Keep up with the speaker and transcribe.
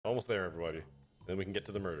almost there, everybody. Then we can get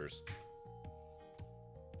to the murders.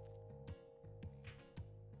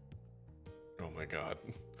 Oh my god.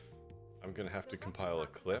 I'm gonna have to compile a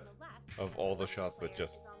clip of all the shots that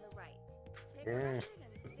just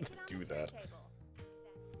do that.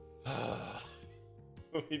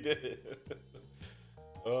 We did it.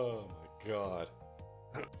 Oh my god.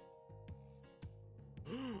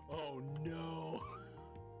 Oh no.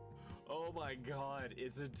 Oh my god,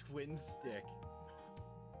 it's a twin stick.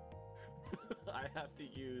 I have to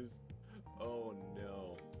use... Oh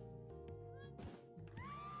no.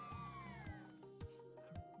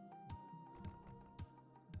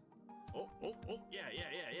 Oh,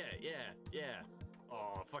 yeah.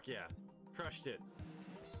 Oh, fuck yeah. Crushed it.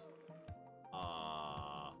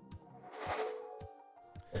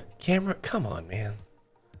 Camera, come on, man.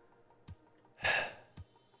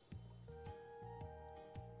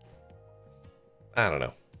 I don't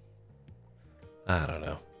know.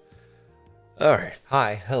 Alright.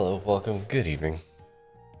 Hi, hello, welcome, good evening.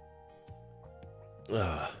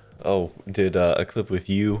 Oh, did a clip with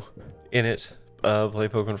you in it play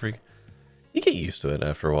Pokemon Freak? You get used to it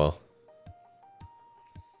after a while.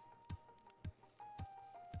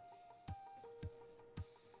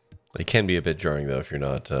 It can be a bit jarring though if you're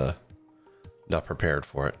not prepared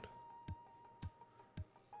for it.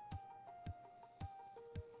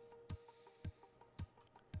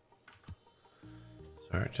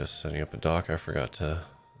 Sorry, just setting up a dock. I forgot to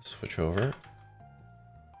switch over.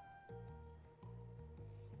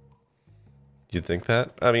 You'd think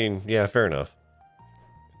that? I mean, yeah, fair enough.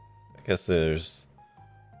 I guess there's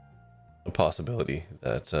a possibility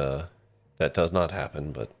that that does not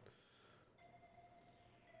happen, but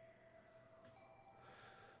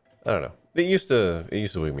I don't know. It used to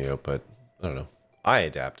wig me out, but I don't know. I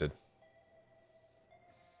adapted.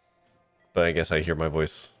 But I guess I hear my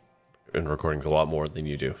voice in recordings a lot more than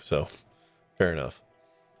you do, so fair enough.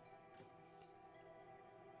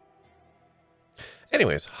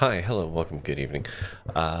 Anyways, hi, hello, welcome, good evening.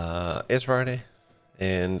 It's Friday,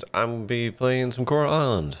 and I'm gonna be playing some Coral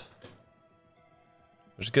Island,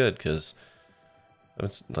 which is good because I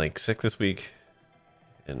was like sick this week,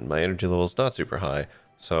 and my energy level is not super high.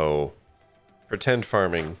 So, pretend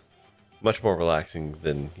farming, much more relaxing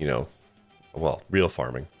than, you know, well, real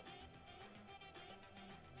farming.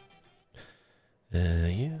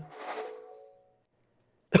 Yeah.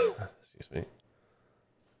 Excuse me.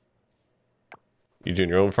 You doing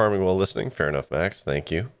your own farming while listening? Fair enough, Max.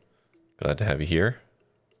 Thank you. Glad to have you here.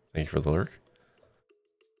 Thank you for the lurk.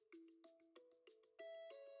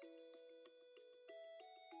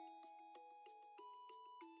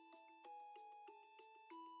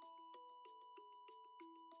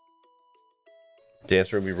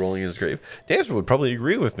 Dancer would be rolling his grave. Dancer would probably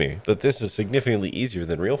agree with me that this is significantly easier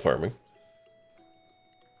than real farming.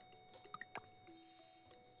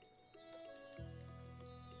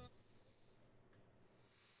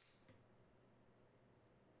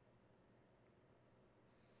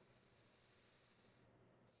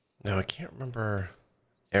 Now, I can't remember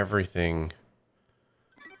everything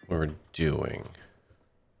we were doing.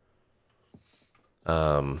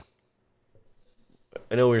 I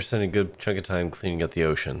know we were spending a good chunk of time cleaning up the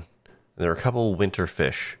ocean. There were a couple winter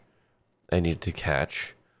fish I needed to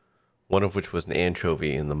catch. One of which was an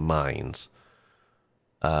anchovy in the mines.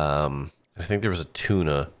 I think there was a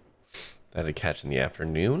tuna that I had to catch in the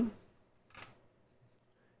afternoon.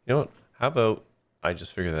 You know what? How about I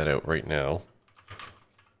just figure that out right now?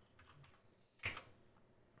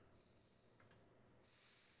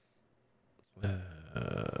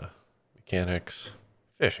 Mechanics,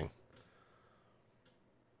 fishing.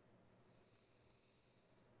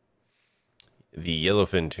 The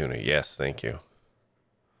yellowfin tuna, yes, thank you.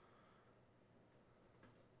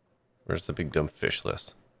 Where's the big dumb fish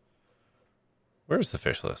list? Where's the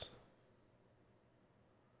fish list?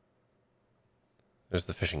 There's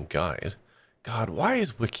the fishing guide. God, why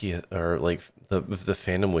is Wiki, or like the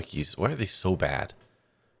fandom wikis, why are they so bad?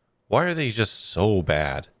 Why are they just so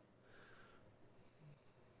bad?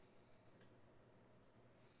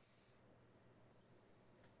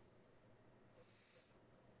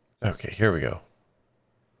 Okay, here we go.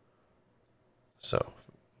 So,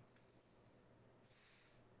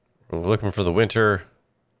 we're looking for the winter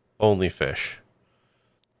only fish.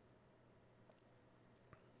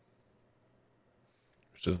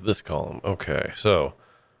 Which is this column. Okay, so,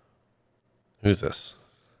 who's this?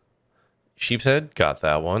 Sheep's head, got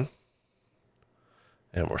that one.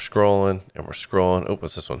 And we're scrolling, and we're scrolling. Oh,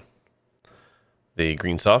 what's this one? The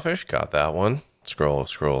green sawfish, got that one. Scroll,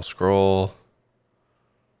 scroll, scroll.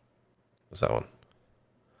 What's that one?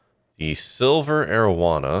 The silver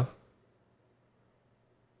arowana.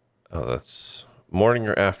 Oh, that's morning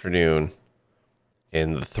or afternoon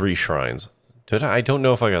in the 3 shrines. I don't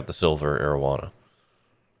know if I got the silver arowana.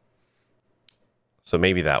 So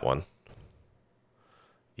maybe that one.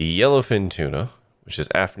 The yellowfin tuna, which is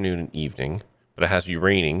afternoon and evening, but it has to be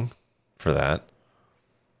raining for that.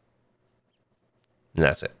 And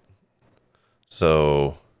that's it.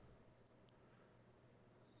 So,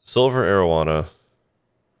 silver arowana,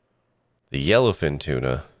 the yellowfin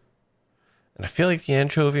tuna, and I feel like the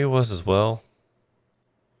anchovy was as well.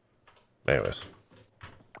 Anyways.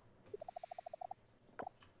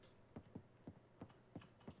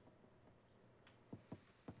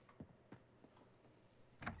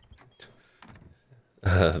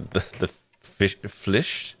 The fish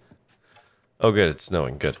flished. Oh, good. It's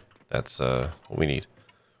snowing. Good. That's what we need.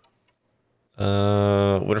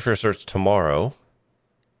 Winterfell starts tomorrow.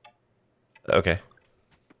 Okay.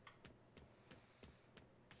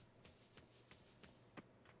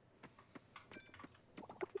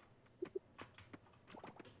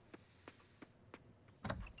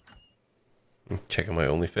 Checking my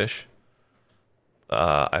only fish.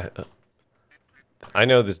 I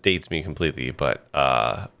know this dates me completely, but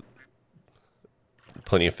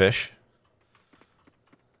plenty of fish.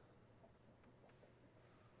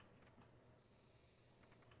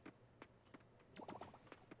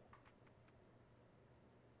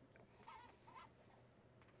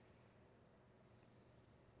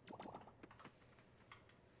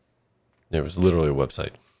 There was literally a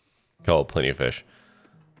website called Plenty of Fish.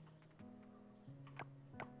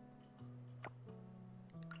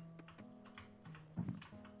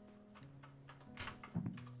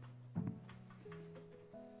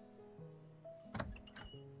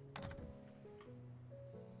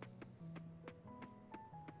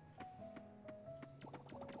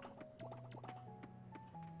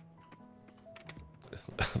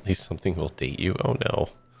 At least something will date you. Oh no.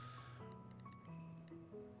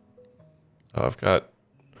 Oh, I got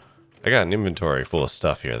an inventory full of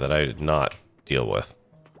stuff here that I did not deal with.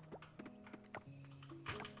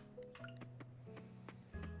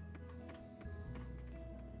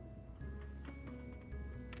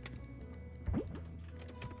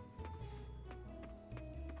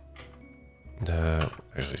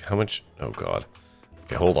 Actually, how much? Oh god.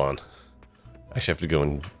 Okay, hold on. I actually have to go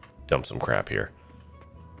and dump some crap here.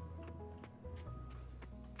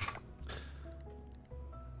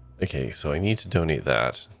 Okay, so I need to donate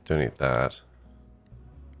that. Donate that.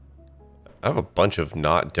 I have a bunch of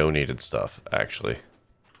not donated stuff, actually.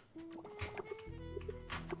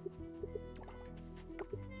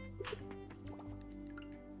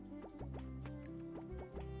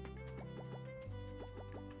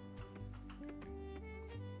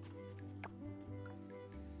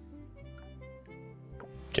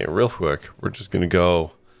 Okay, real quick, we're just going to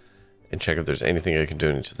go and check if there's anything I can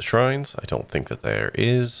donate to the shrines. I don't think that there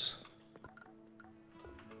is.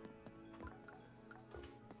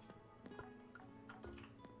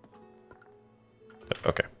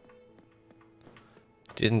 Okay.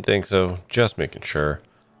 Didn't think so. Just making sure.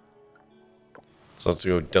 So let's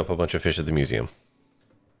go dump a bunch of fish at the museum.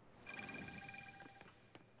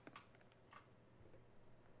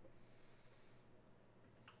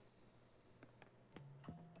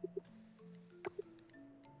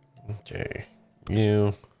 Okay.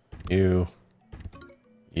 You.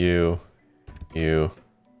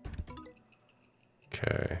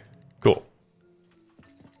 Okay. Cool.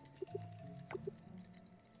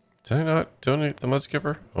 Did I not donate the mud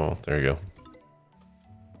skipper? Oh, there you go.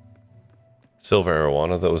 Silver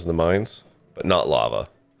arowana that was in the mines, but not lava.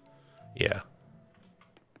 Yeah.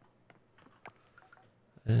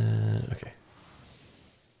 Okay.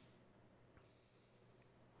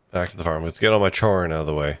 Back to the farm. Let's get all my charring out of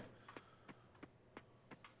the way.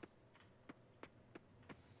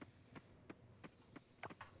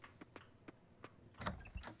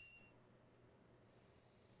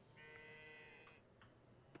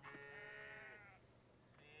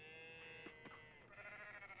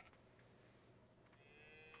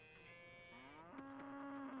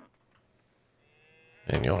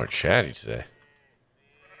 Man, y'all are chatty today.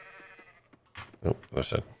 Oh, other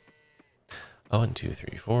side. 1, 2,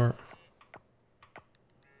 3, 4.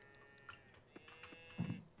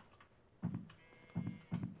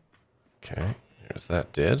 Okay, there's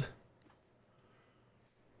that dead.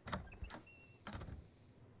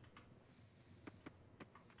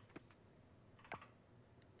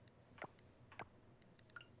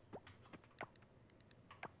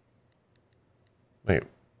 Wait.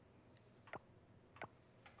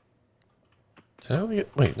 Did I only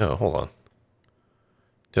get... Wait, no, hold on.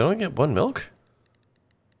 Did I only get 1 milk?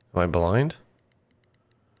 Am I blind?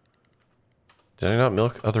 Did I not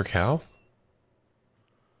milk other cow?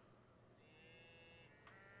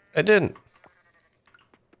 I didn't.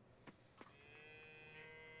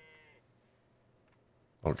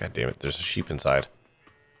 Oh, god damn it. There's a sheep inside.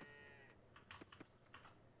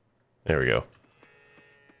 There we go.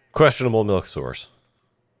 Questionable milk source.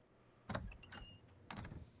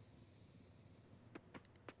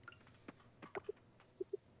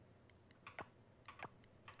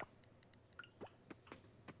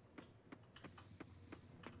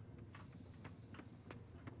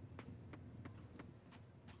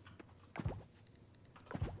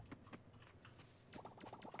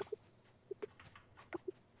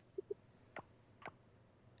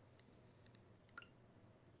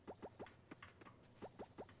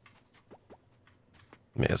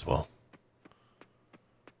 May as well.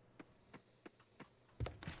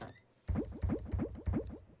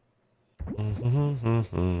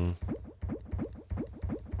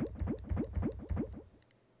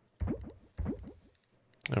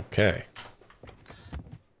 Okay.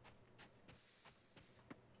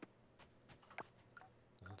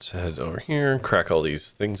 Let's head over here and crack all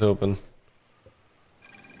these things open.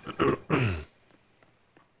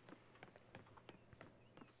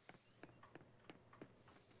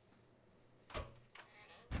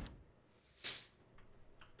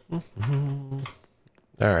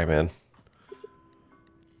 All right, man.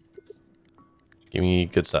 Give me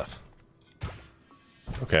good stuff.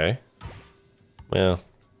 Okay. Well.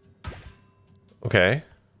 Okay.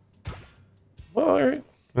 Well, all right.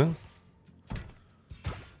 Well.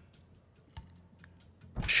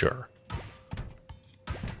 Sure.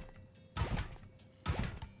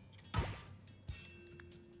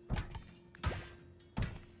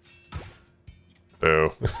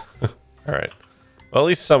 Boo. All right. Well, at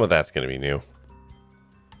least some of that's going to be new.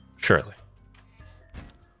 Surely.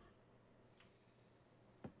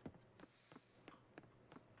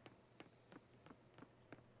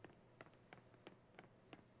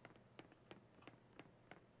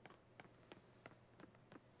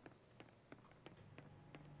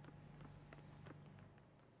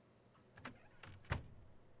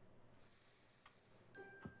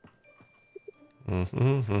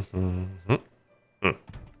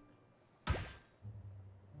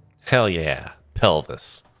 Hell yeah.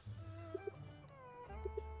 Pelvis.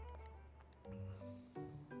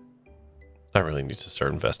 I really need to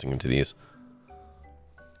start investing into these.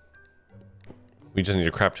 We just need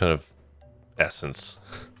a crap ton of essence.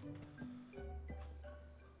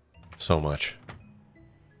 So much.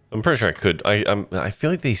 I'm pretty sure I could. I feel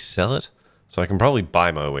like they sell it, so I can probably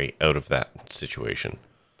buy my way out of that situation.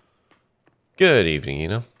 Good evening,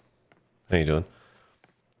 Eno. How you doing?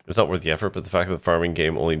 It's not worth the effort, but the fact that the farming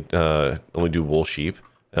game only do wool sheep,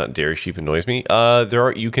 dairy sheep annoys me.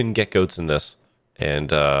 You can get goats in this,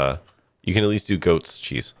 and you can at least do goats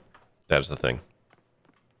cheese. That is the thing.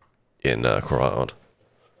 In Coral Island.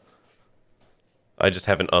 I just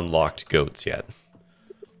haven't unlocked goats yet.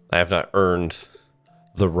 I have not earned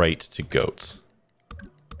the right to goats.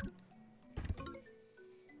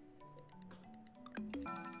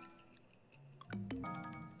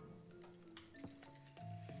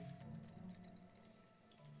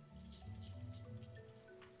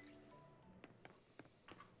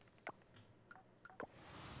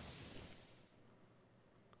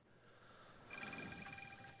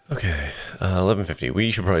 Okay, 11:50.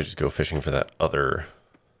 We should probably just go fishing for that other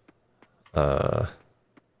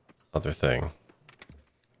thing.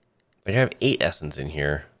 Like, I have 8 essence in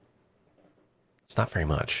here. It's not very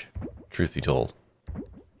much, truth be told.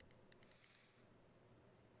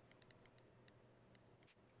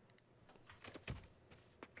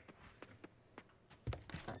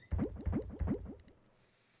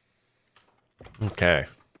 Okay.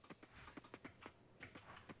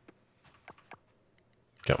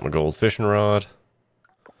 Got my gold fishing rod.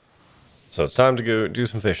 So it's time to go do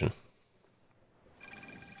some fishing.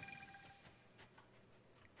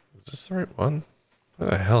 Is this the right one?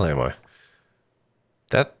 Where the hell am I?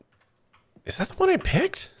 Is that the one I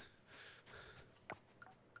picked?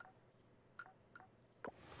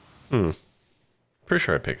 Pretty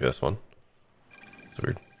sure I picked this one. It's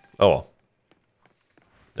weird. Oh well.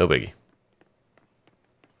 No biggie.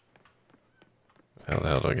 How the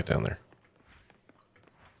hell do I get down there?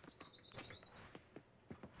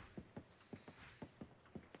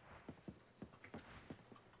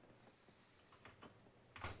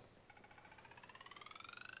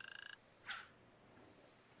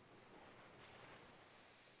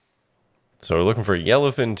 So we're looking for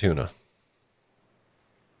yellowfin tuna.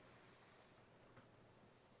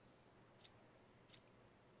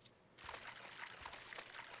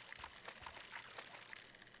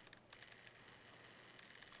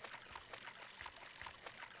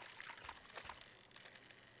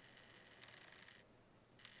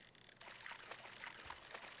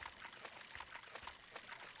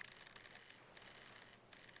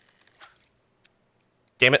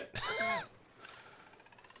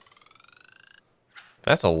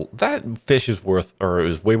 that fish is worth, or it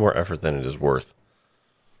was way more effort than it is worth.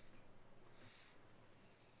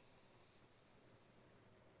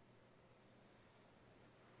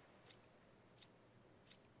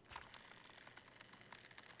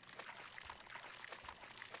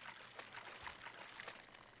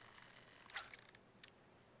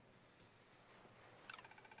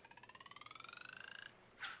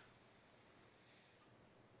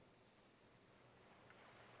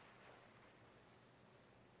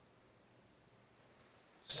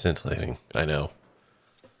 Scintillating, I know.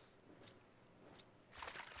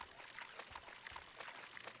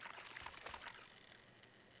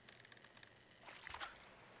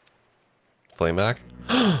 Flame back.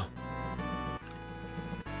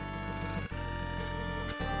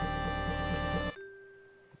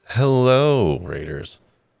 Hello, Raiders.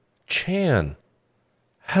 Chan.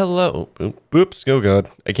 Hello. Oops. Oh, God.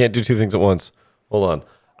 I can't do two things at once. Hold on.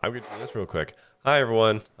 I'm going to do this real quick. Hi,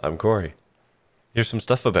 everyone. I'm Corey. Here's some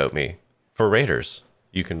stuff about me. For Raiders,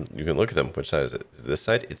 you can look at them. Which side is it? Is it this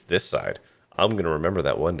side? It's this side. I'm going to remember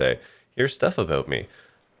that one day. Here's stuff about me.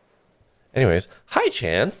 Anyways, hi,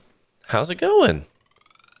 Chan. How's it going?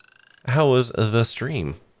 How was the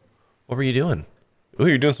stream? What were you doing? Oh,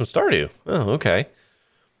 you're doing some Stardew. Oh, okay.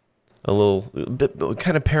 A little bit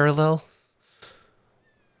kind of parallel.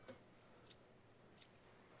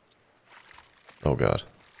 Oh, God.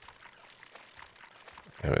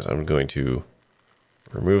 Anyways, I'm going to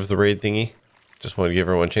remove the raid thingy. Just want to give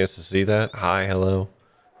everyone a chance to see that. Hi, hello.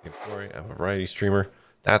 I'm Corey. I'm a variety streamer.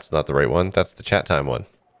 That's not the right one. That's the chat time one.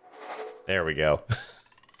 There we go.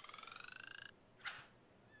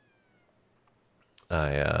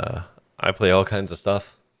 I play all kinds of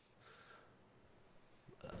stuff.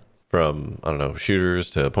 From, I don't know, shooters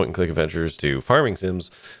to point-and-click adventures to farming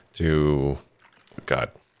sims to,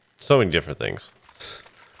 God, so many different things.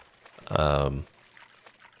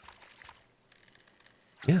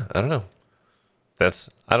 Yeah, I don't know.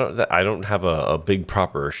 I don't have a big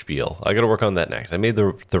proper spiel. I got to work on that next. I made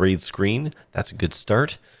the raid screen. That's a good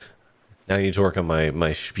start. Now I need to work on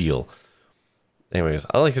my spiel. Anyways,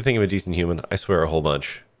 I like to think I'm a decent human. I swear a whole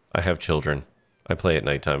bunch. I have children. I play at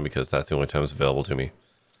nighttime because that's the only time it's available to me.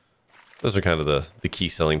 Those are kind of the key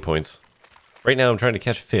selling points. Right now I'm trying to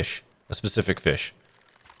catch fish. A specific fish.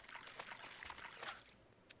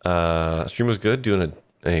 Stream was good, doing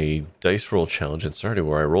a dice roll challenge in Stardew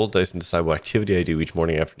where I roll dice and decide what activity I do each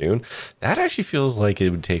morning and afternoon. That actually feels like it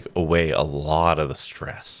would take away a lot of the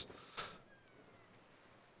stress.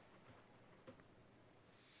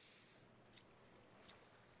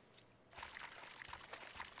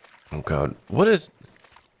 Oh, God. What is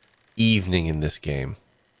evening in this game?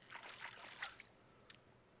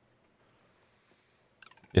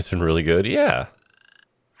 It's been really good. Yeah.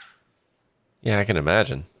 Yeah, I can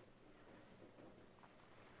imagine.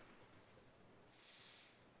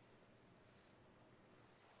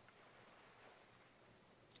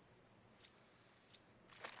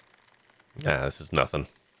 Ah, this is nothing.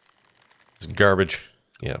 It's garbage.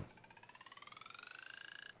 Yeah.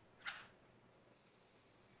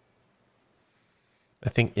 I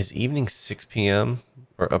think, is evening 6 p.m.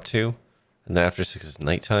 or up to? And then after 6 is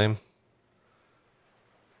nighttime?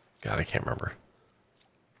 God, I can't remember.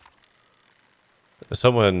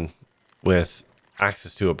 Someone with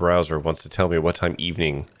access to a browser wants to tell me what time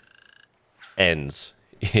evening ends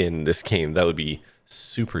in this game. That would be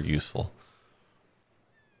super useful.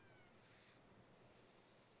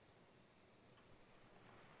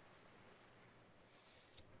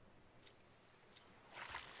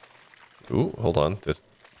 Ooh, hold on. This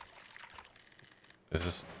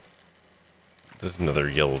is another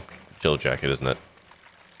yellow jacket, isn't it?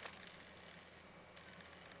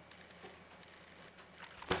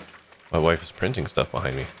 My wife is printing stuff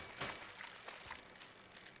behind me.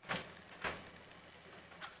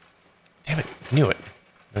 Damn it, I knew it.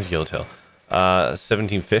 That's yellowtail.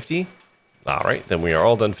 1750? Alright, then we are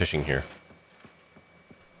all done fishing here.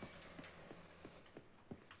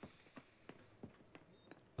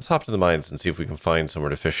 Let's hop to the mines and see if we can find somewhere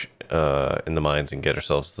to fish in the mines and get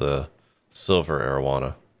ourselves the silver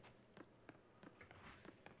arowana.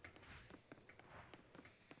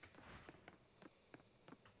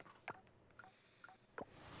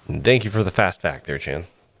 And thank you for the fast fact there, Chan.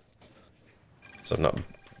 So I'm not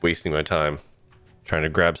wasting my time trying to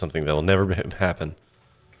grab something that will never happen.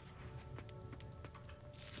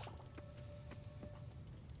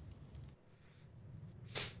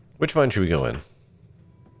 Which mine should we go in?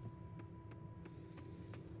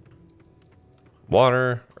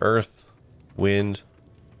 Water, earth, wind.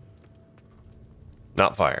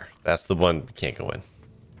 Not fire. That's the one we can't go in.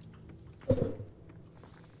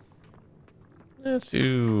 Let's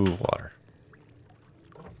do water.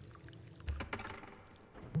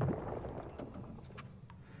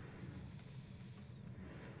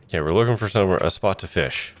 Okay, we're looking for somewhere, a spot to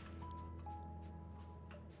fish.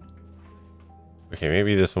 Okay,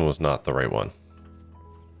 maybe this one was not the right one.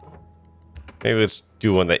 Maybe let's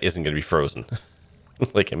do one that isn't going to be frozen.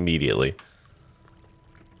 Like, immediately.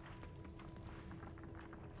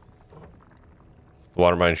 The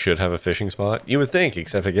water mine should have a fishing spot. You would think,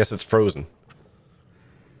 except I guess it's frozen.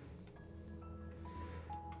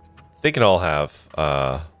 They can all have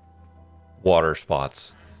water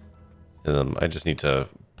spots in them. I just need to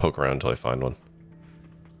poke around until I find one.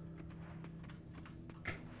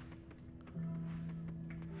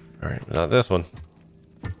 Alright, not this one.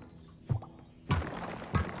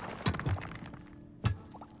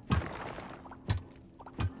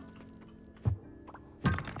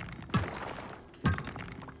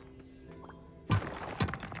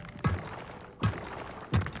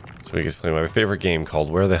 So we can play my favorite game called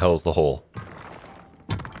Where the Hell's the Hole?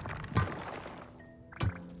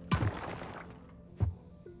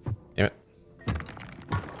 Damn it.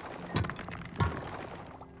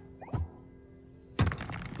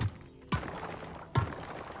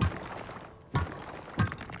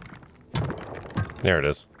 There it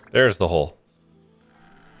is. There's the hole.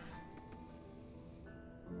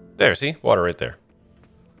 There, see? Water right there.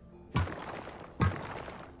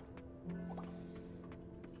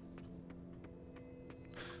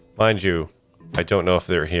 Mind you, I don't know if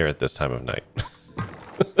they're here at this time of night.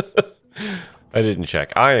 I didn't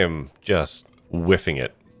check. I am just whiffing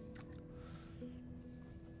it.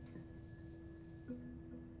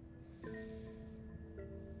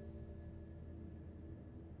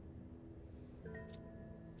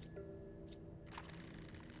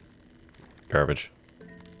 Garbage.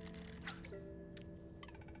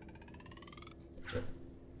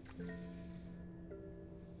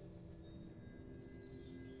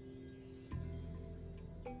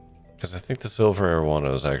 Because I think the silver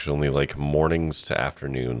arowana is actually only like mornings to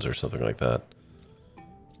afternoons or something like that.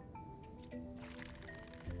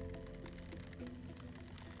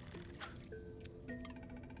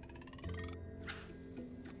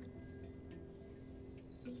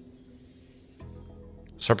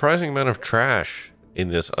 Surprising amount of trash in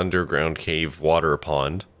this underground cave water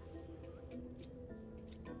pond.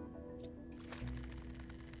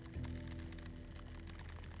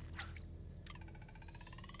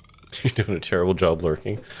 You're doing a terrible job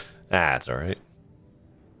lurking. Ah, it's alright.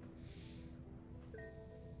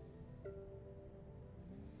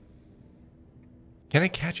 Can I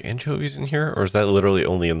catch anchovies in here? Or is that literally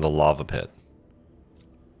only in the lava pit?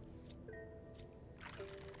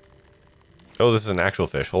 Oh, this is an actual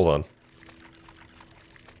fish. Hold on.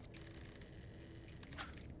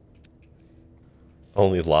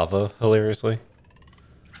 Only lava, hilariously.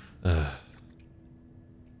 You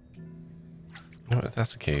know, if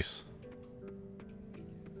that's the case.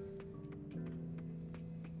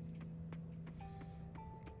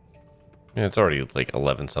 Yeah, it's already like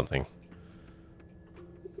 11 something.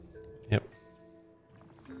 Yep.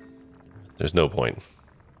 There's no point.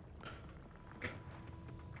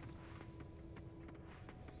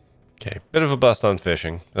 Okay, bit of a bust on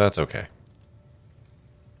fishing. That's okay.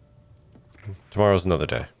 Tomorrow's another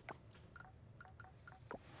day.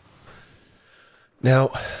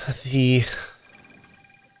 Now, the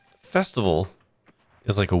festival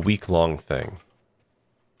is like a week-long thing.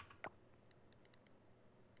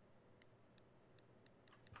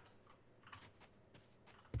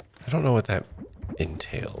 I don't know what that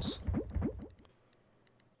entails.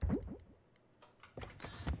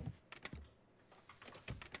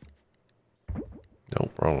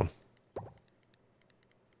 Nope, wrong one.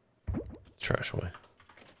 Trash away.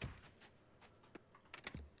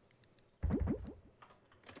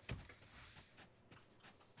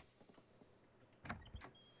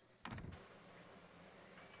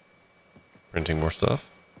 Printing more stuff.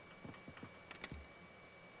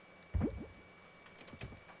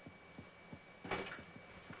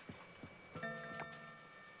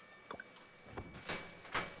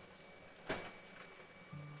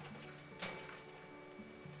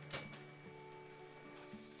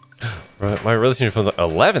 Right, my relationship with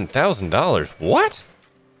 $11,000. What?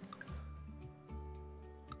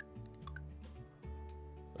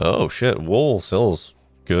 Oh shit! Wool sells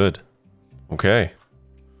good. Okay.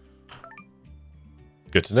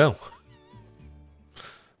 Good to know.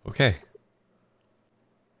 Okay.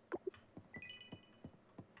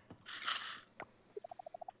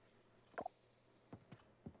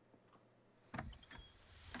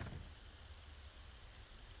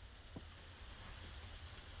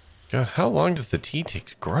 God, how long does the tea take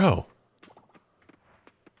to grow?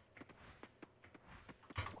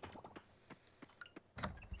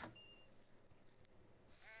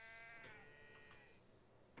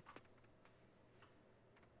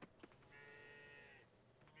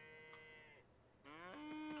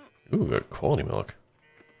 Ooh, got quality milk.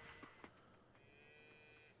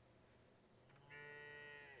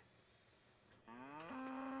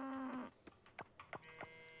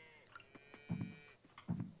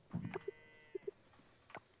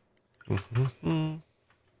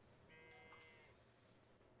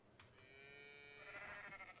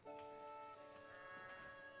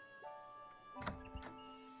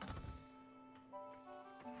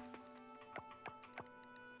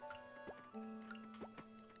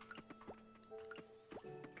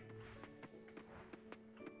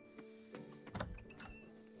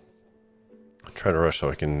 Try to rush so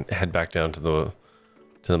I can head back down to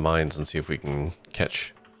the mines and see if we can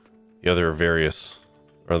catch the other various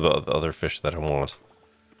or the other fish that I want.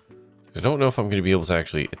 I don't know if I'm going to be able to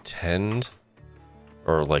actually attend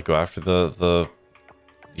or like go after the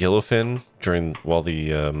yellowfin while the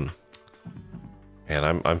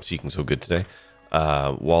man, I'm speaking so good today.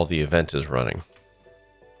 While the event is running.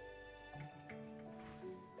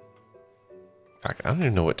 In fact, I don't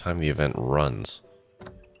even know what time the event runs.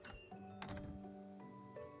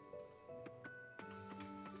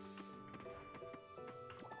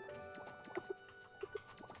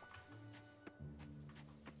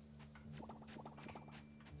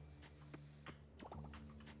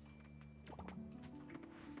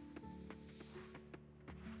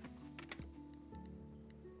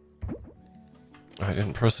 I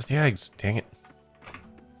didn't process the eggs. Dang it.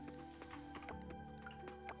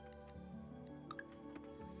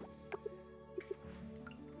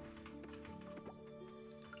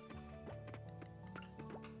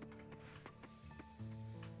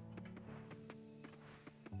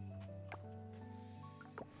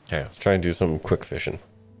 Okay, let's try and do some quick fishing.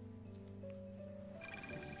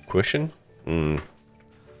 Quishing? No,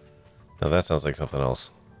 that sounds like something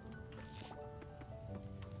else.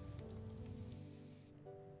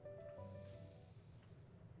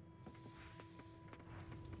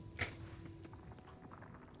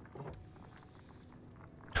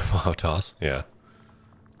 Wow, toss? Yeah.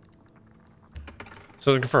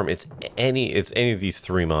 So to confirm, it's any of these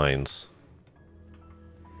 3 mines.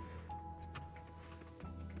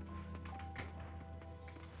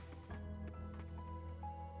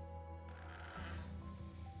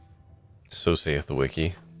 So saith the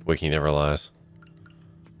wiki. Wiki never lies.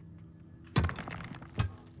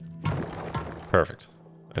 Perfect.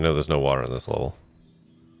 I know there's no water on this level.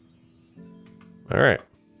 Alright.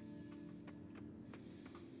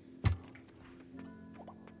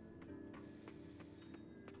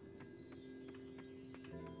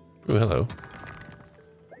 Ooh, hello.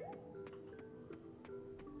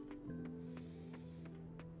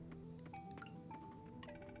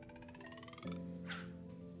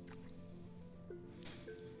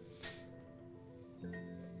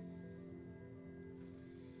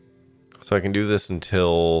 So I can do this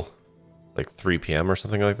until like 3 p.m. or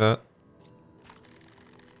something like that.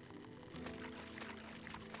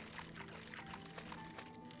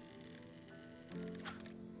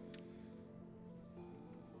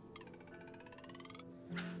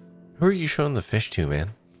 Who are you showing the fish to,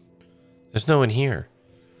 man? There's no one here.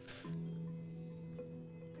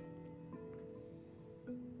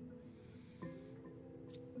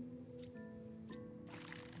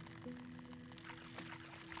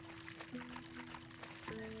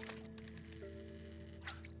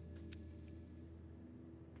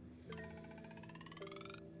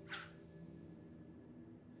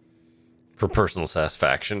 For personal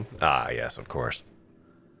satisfaction? Ah, yes, of course.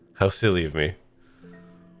 How silly of me.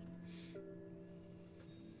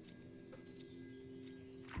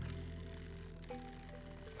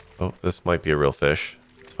 Oh, this might be a real fish.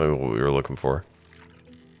 This might be what we were looking for.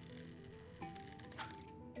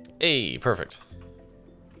 Hey, perfect.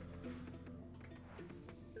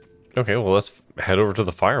 Okay, well, let's head over to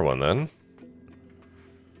the fire one then.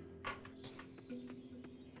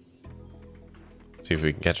 See if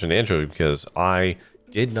we can catch an anchovy, because I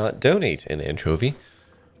did not donate an anchovy.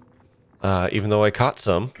 Even though I caught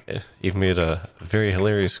some, even made a very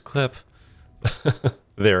hilarious clip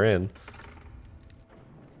therein.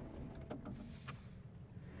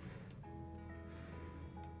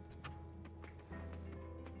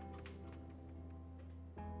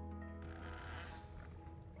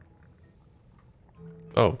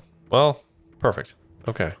 Oh, well, perfect.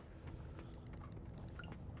 Okay.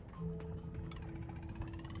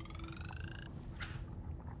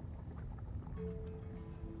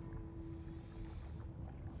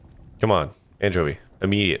 Come on, anchovy.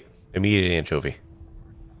 Immediate anchovy.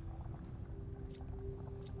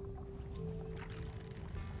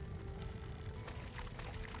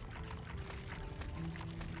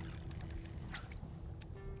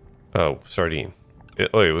 Oh, sardine.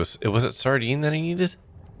 Was it sardine that I needed?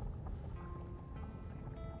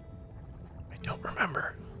 I don't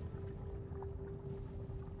remember.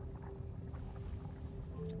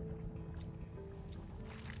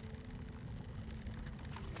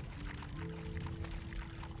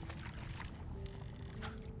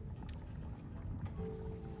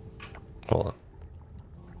 Hold on.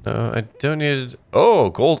 No, I donated. Oh,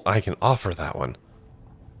 gold. I can offer that one.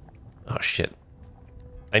 Oh, shit.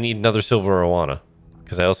 I need another silver arowana.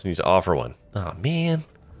 Because I also need to offer one. Oh, man.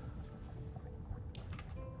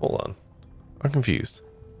 Hold on. I'm confused.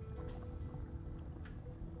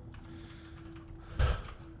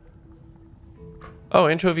 Oh,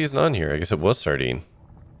 anchovy isn't on here. I guess it was sardine.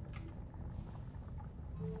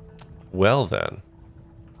 Well, then.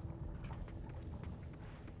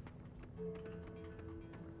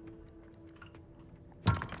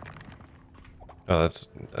 Oh, that's...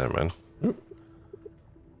 Never mind.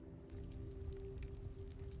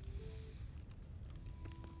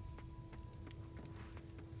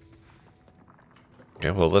 Okay,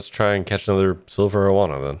 well, let's try and catch another silver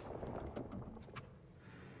arowana, then.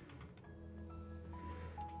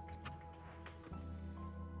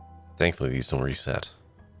 Thankfully, these don't reset.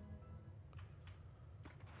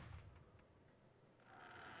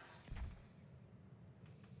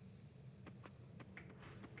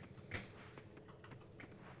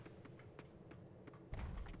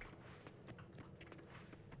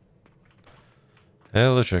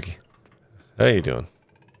 Hello, Chucky. How you doing?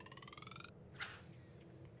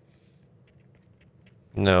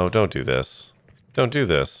 No, don't do this. Don't do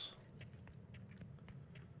this.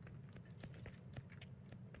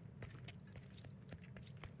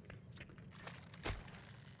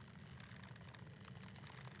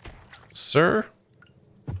 Sir?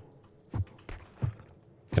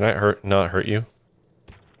 Can I not hurt you?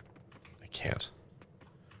 I can't.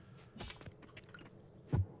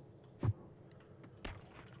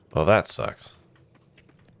 Well, that sucks.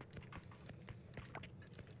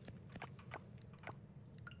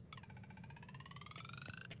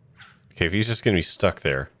 Okay, if he's just gonna be stuck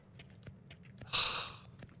there.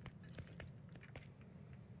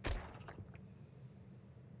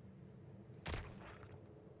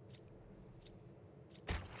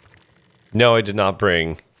 No, I did not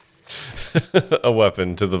bring a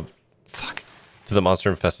weapon to the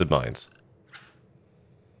monster-infested mines.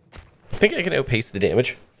 I think I can outpace the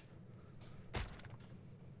damage.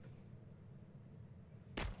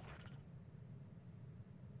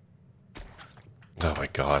 Oh my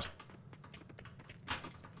god.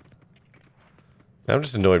 I'm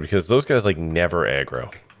just annoyed because those guys like never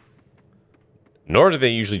aggro. Nor do they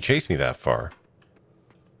usually chase me that far.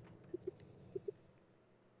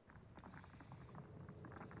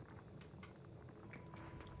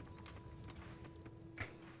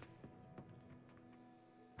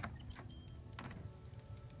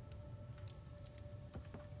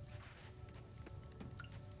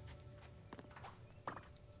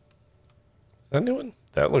 Is that a new one?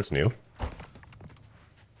 That looks new.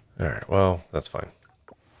 Alright, well, that's fine.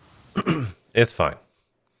 It's fine.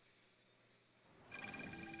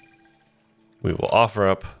 We will offer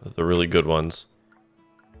up the really good ones.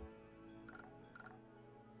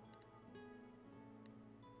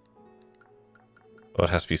 Oh, it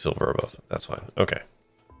has to be silver or both. That's fine. Okay.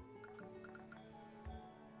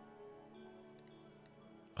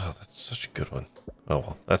 Oh, that's such a good one. Oh,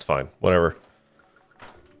 well, that's fine. Whatever.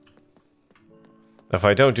 If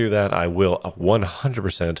I don't do that, I will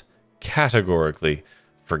 100% categorically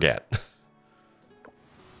forget.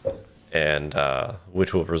 And,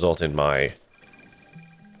 which will result in my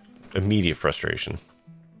immediate frustration.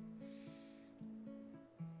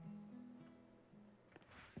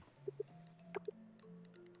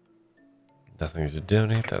 Nothing to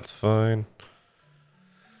donate, that's fine.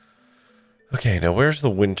 Okay, now where's the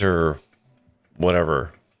winter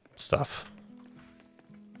whatever stuff?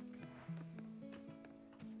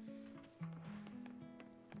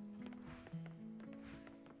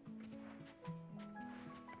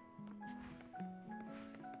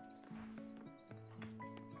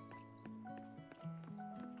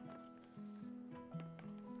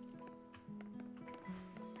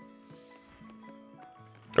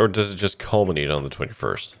 Or does it just culminate on the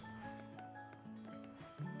 21st?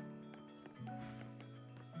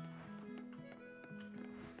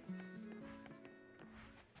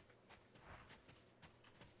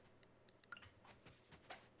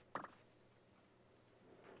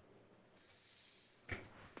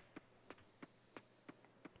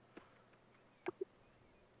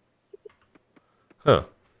 Huh.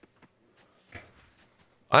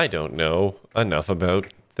 I don't know enough about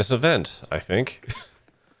this event, I think.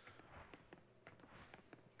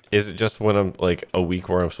 Is it just when I'm like a week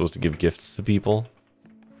where I'm supposed to give gifts to people?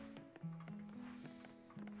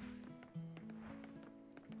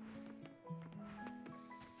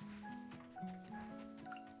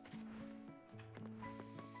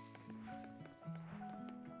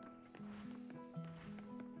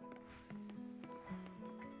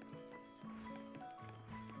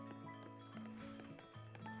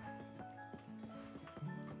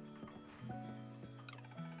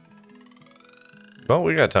 Well,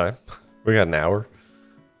 we got time. We got an hour.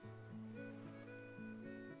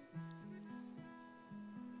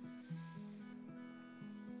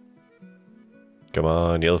 Come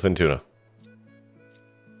on, yellowfin tuna.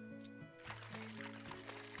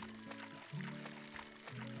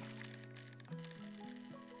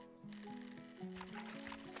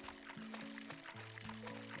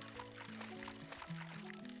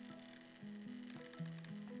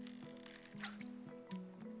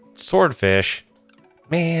 Swordfish.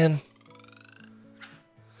 Man.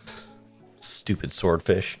 Stupid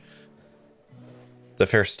swordfish. The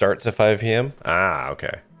fair starts at 5 p.m.? Ah,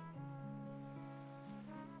 okay.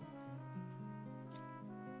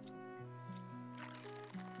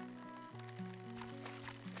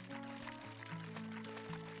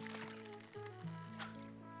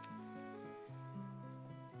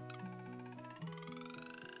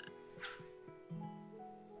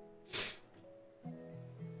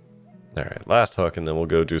 Alright, last hook and then we'll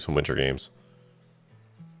go do some winter games.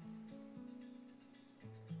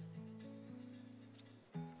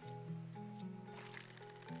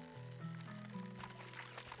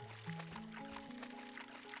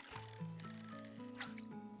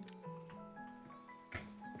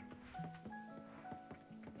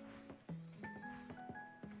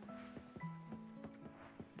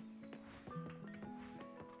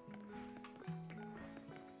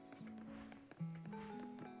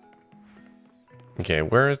 Okay,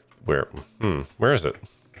 where is it?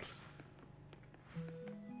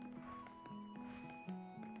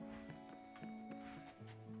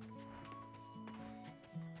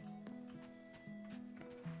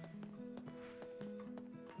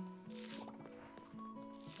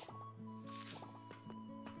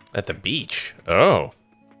 At the beach. Oh.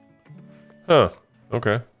 Huh.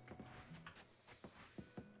 Okay.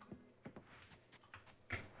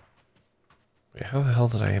 Wait, how the hell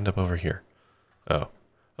did I end up over here? Oh.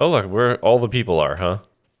 Oh, look, where all the people are, huh?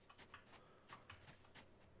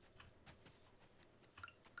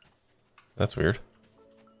 That's weird.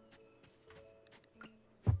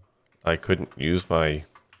 I couldn't use my...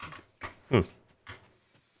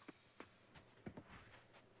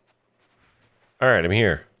 Alright, I'm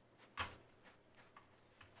here.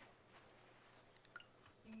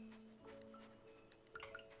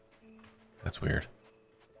 That's weird.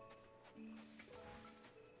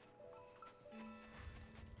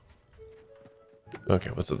 Okay,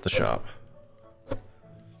 what's at the shop?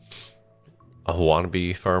 A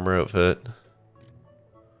wannabe farmer outfit.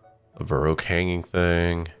 A Baroque hanging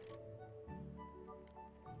thing.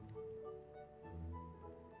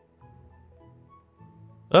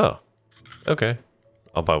 Oh. Okay.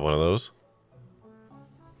 I'll buy one of those.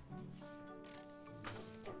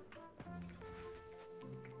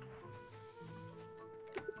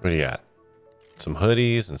 What do you got? Some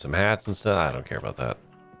hoodies and some hats and stuff. I don't care about that.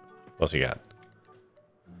 What else you got?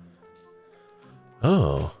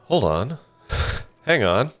 Oh, hold on. Hang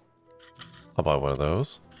on. I'll buy one of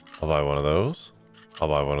those. I'll buy one of those. I'll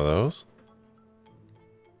buy one of those.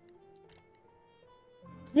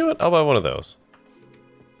 You know what? I'll buy one of those.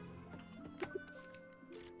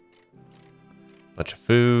 Bunch of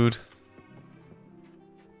food.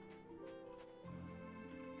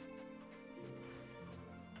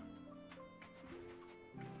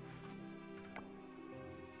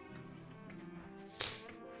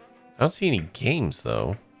 I don't see any games,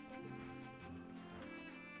 though.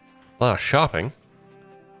 A lot of shopping,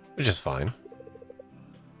 which is fine.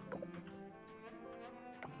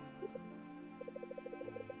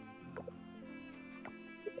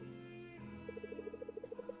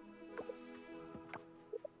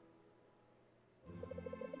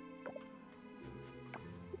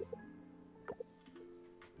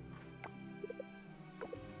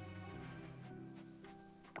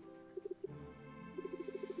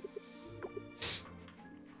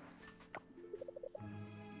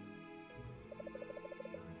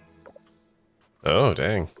 Oh,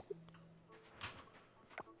 dang.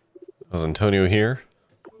 Was Antonio here?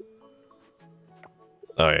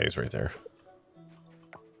 Oh, yeah, he's right there.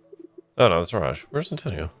 Oh, no, that's Raj. Where's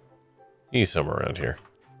Antonio? He's somewhere around here.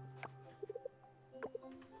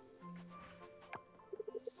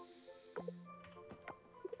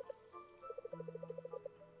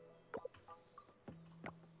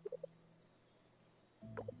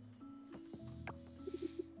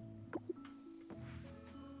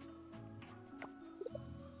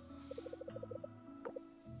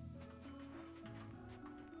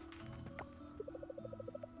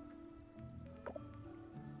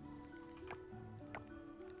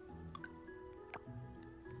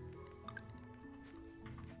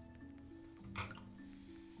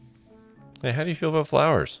 Hey, how do you feel about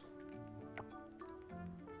flowers?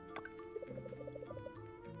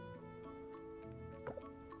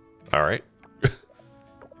 All right.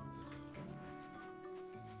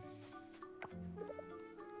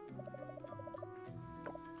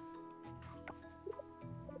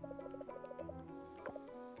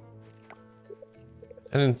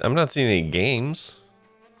 I'm not seeing any games.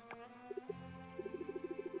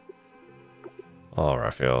 Oh,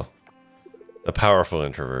 Raphael. A powerful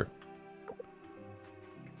introvert.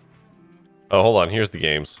 Oh, hold on. Here's the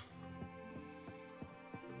games.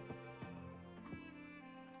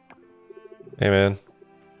 Hey, man.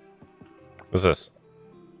 What's this?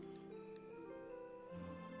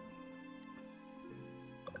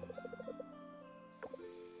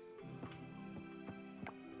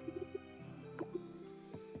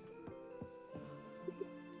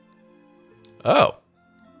 Oh.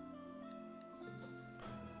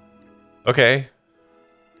 Okay.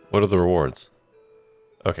 What are the rewards?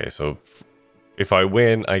 Okay, so if I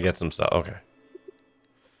win, I get some stuff. Okay.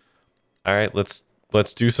 All right, let's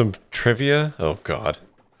do some trivia. Oh God.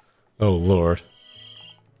 Oh Lord.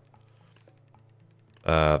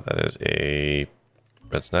 That is a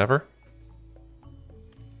red snapper.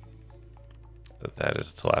 That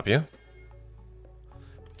is a tilapia.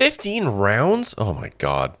 15 rounds? Oh my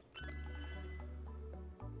God.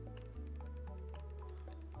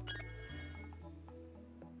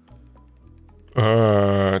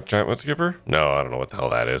 Giant wood skipper? No, I don't know what the hell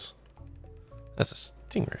that is. That's a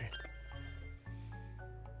stingray.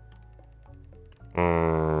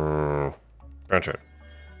 Brown trout.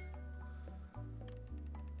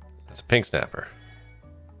 That's a pink snapper.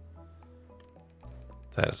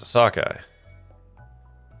 That is a sockeye.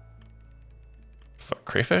 Fuck,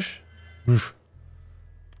 crayfish? Oof.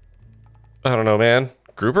 I don't know, man.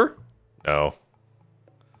 Grouper? No.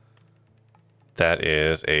 That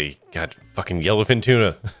is a god fucking yellowfin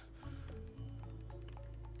tuna.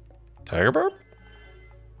 Tiger barb?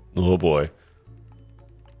 Oh boy.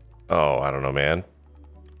 Oh, I don't know, man.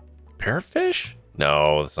 Parrotfish?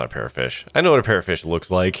 No, that's not parrotfish. I know what a parrotfish looks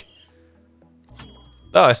like.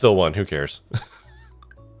 Oh, I still won. Who cares?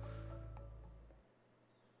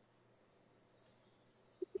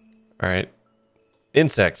 Alright.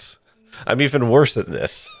 Insects. I'm even worse at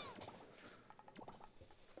this.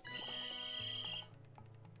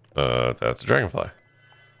 That's a dragonfly.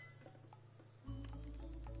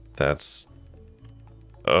 That's...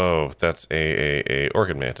 Oh, that's a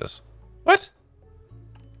orchid mantis. What?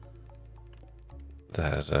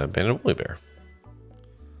 That is a banded woolly bear.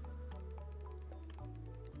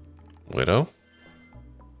 Widow.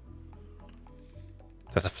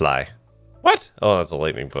 That's a fly. What? Oh, that's a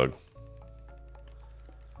lightning bug.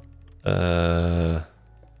 Oh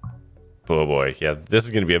boy. Yeah, this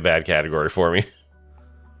is going to be a bad category for me.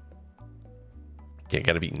 Okay,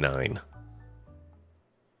 gotta beat 9.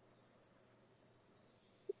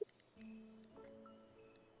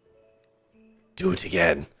 Do it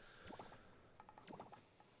again.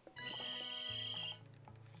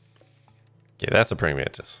 Okay, that's a praying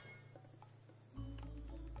mantis.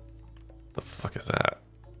 The fuck is that?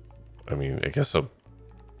 I mean, I guess so.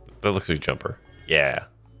 That looks like a jumper. Yeah.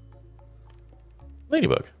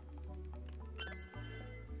 Ladybug.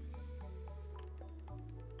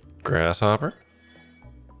 Grasshopper.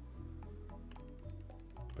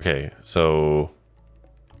 Okay, so...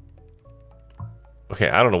 Okay,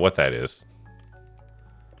 I don't know what that is.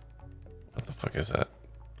 What the fuck is that?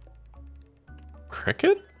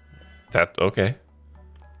 Cricket? That, okay.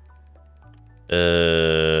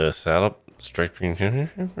 Saddle... Striped...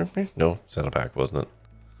 No, saddleback, wasn't it?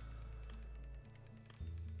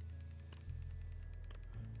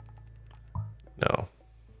 No.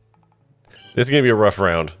 This is gonna be a rough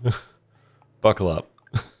round. Buckle up.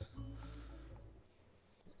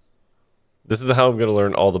 This is how I'm gonna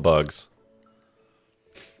learn all the bugs.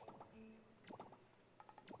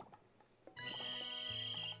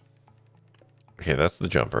 Okay, that's the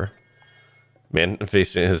jumper. Man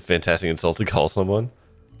facing his fantastic insult to call someone.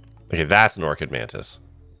 Okay, that's an orchid mantis.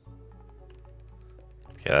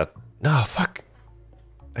 Okay, that... No, fuck.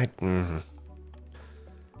 What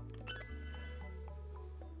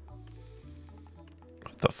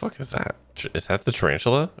the fuck is that? Is that the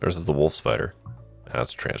tarantula? Or is it the wolf spider? No,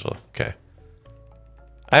 that's a tarantula. Okay.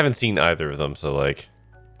 I haven't seen either of them, so like...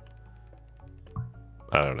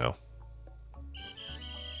 I don't know.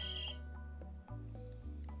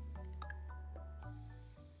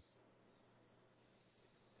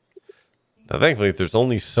 Now, thankfully, there's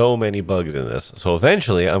only so many bugs in this, so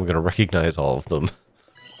eventually I'm going to recognize all of them.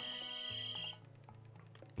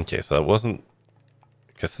 Okay, so that wasn't...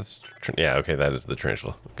 I guess that's... Yeah, okay, that is the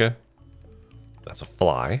tarantula. Okay. That's a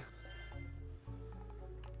fly.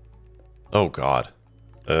 Oh god.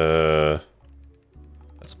 That's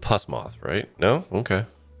a pus moth, right? No? Okay.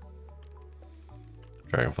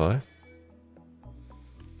 Dragonfly.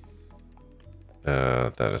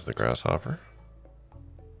 That is the grasshopper.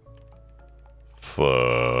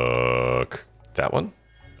 Fuck. That one?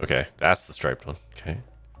 Okay, that's the striped one. Okay.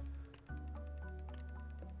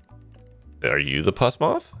 Are you the pus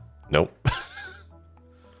moth? Nope.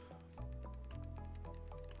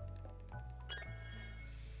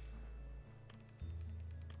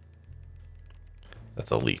 That's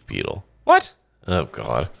a leaf beetle. What? Oh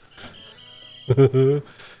god.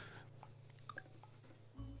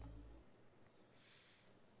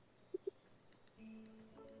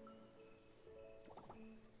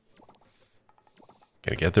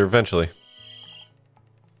 Gotta get there eventually.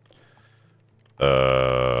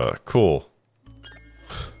 Cool.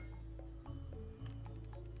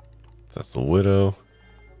 That's the widow.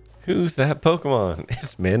 Who's that Pokemon?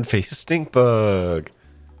 It's Man-Faced Stinkbug.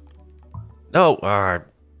 No, I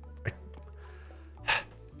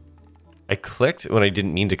clicked when I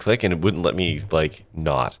didn't mean to click and it wouldn't let me, like,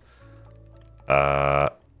 not. I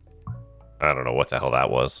don't know what the hell that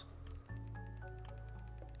was.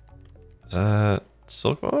 Is that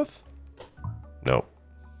Silk Moth? No.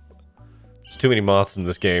 There's too many moths in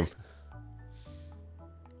this game.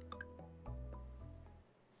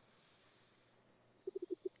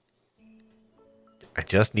 I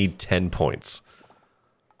just need 10 points.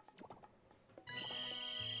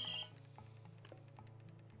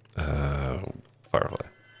 Firefly.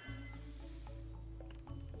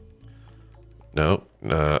 No,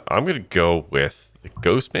 I'm gonna go with the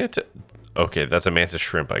ghost manta. Okay, that's a mantis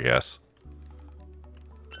shrimp, I guess.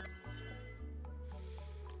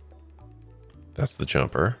 That's the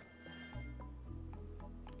jumper.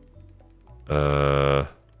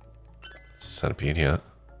 Centipede, yeah.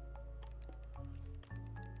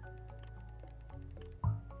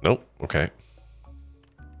 Nope, okay.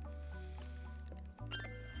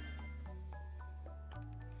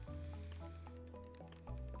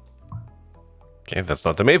 Okay, that's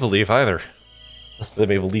not the maple leaf either. The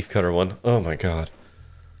maple leaf cutter one. Oh my god.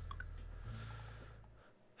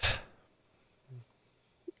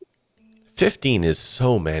 $15 is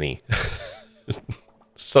so many.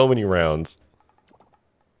 So many rounds.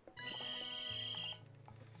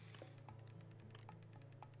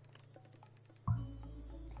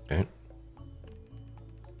 Okay.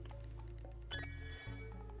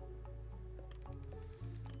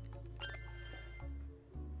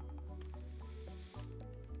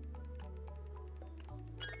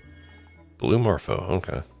 Blue Morpho,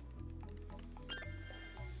 okay.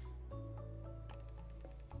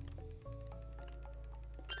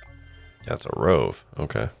 That's a rove,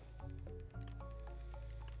 okay.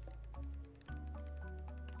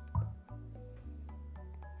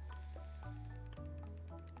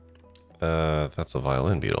 That's a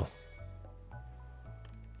violin beetle.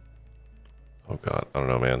 Oh god, I don't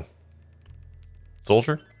know, man.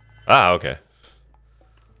 Soldier? Ah, okay.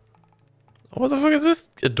 What the fuck is this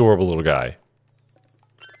adorable little guy?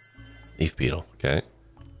 Leaf beetle, okay.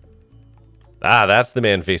 Ah, that's the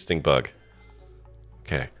man-faced Stinkbug.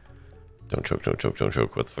 Okay. Don't choke, don't choke, don't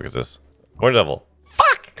choke. What the fuck is this? Horn Devil.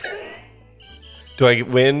 Fuck! Do I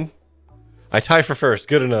win? I tie for first.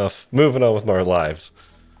 Good enough. Moving on with my lives.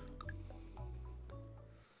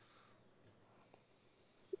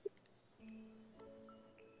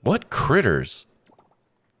 What critters?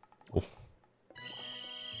 Oh.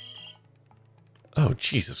 Oh,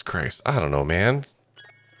 Jesus Christ. I don't know, man.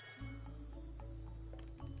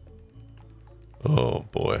 Oh,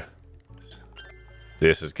 boy.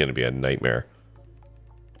 This is going to be a nightmare.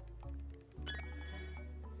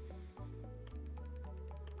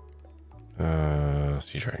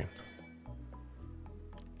 Sea Dragon.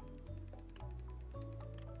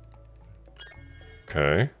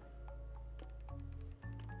 Okay.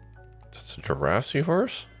 That's a giraffe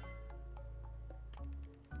seahorse?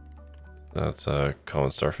 That's a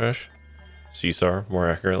common starfish. Sea star, more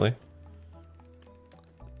accurately.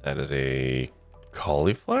 That is a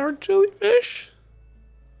cauliflower jellyfish?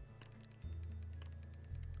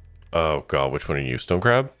 Oh god, which one are you? Stone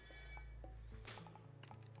crab?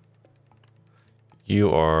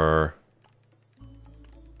 You are...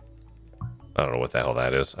 I don't know what the hell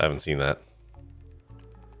that is. I haven't seen that.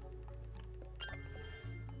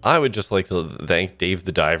 I would just like to thank Dave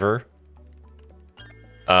the Diver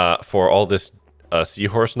for all this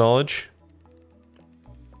seahorse knowledge.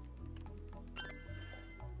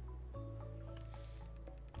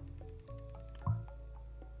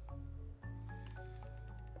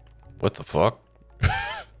 What the fuck?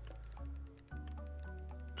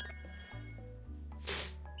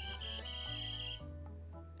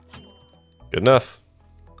 Good enough.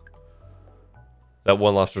 That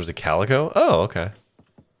one lobster was a calico? Oh, okay.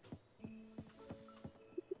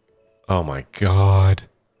 Oh my god.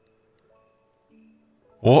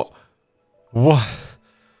 What? What?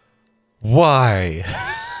 Why?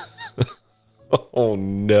 Oh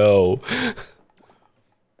no.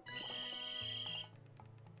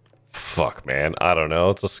 Fuck, man. I don't know.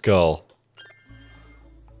 It's a skull.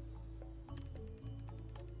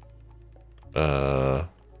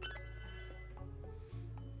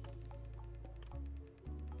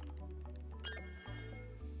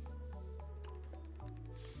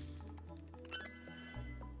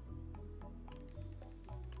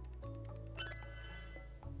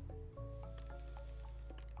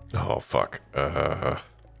 Oh, fuck. Oh,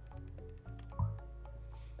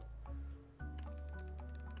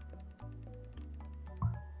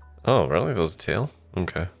 really? That was a tail?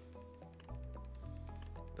 Okay.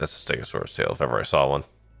 That's a Stegosaurus tail if ever I saw one.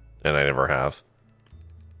 And I never have.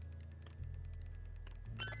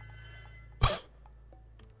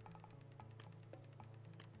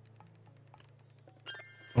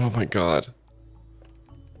 Oh my god.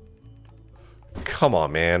 Come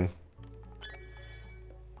on, man.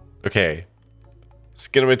 Okay.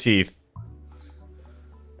 Skin of my teeth.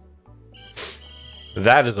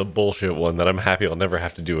 That is a bullshit one that I'm happy I'll never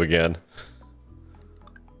have to do again.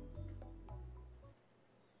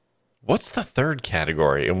 What's the third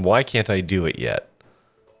category, and why can't I do it yet?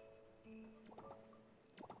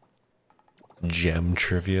 Gem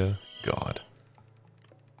trivia? God.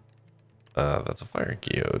 That's a fire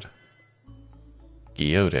geode.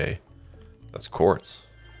 Geode. That's quartz.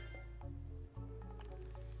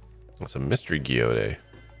 That's a mystery geode.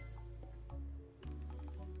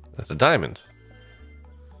 That's a diamond.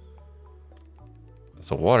 That's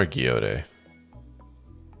a water geode.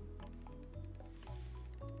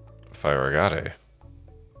 Fire agate.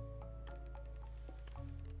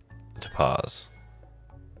 Topaz.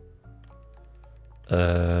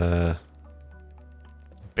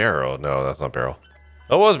 Beryl. No, that's not beryl.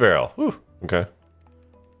 Oh, it was beryl. Whew. Okay.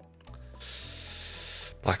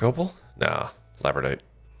 Black opal? Nah. Labradite.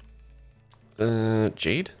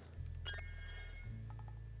 Jade?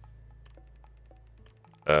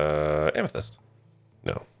 Amethyst.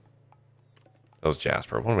 No. That was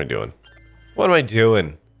jasper. What am I doing? What am I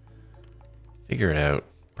doing? Figure it out.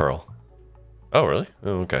 Pearl. Oh, really?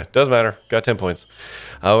 Oh, okay. Doesn't matter. Got 10 points.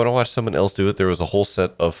 I want to watch someone else do it. There was a whole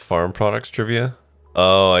set of farm products trivia.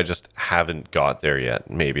 Oh, I just haven't got there yet.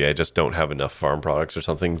 Maybe I just don't have enough farm products or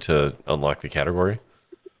something to unlock the category.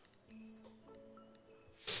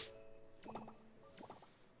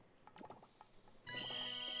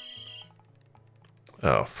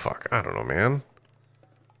 Oh, fuck. I don't know, man.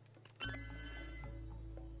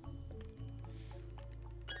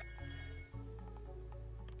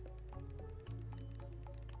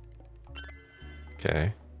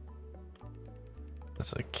 Okay.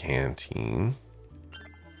 That's a canteen.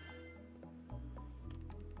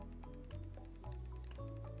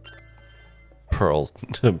 Pearl,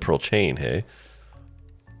 pearl chain, hey?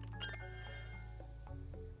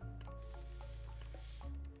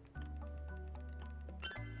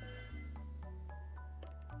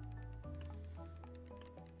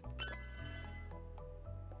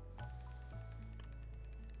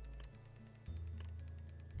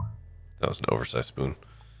 That was an oversized spoon.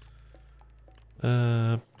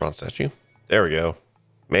 Bronze statue. There we go.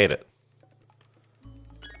 Made it.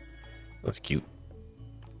 That's cute.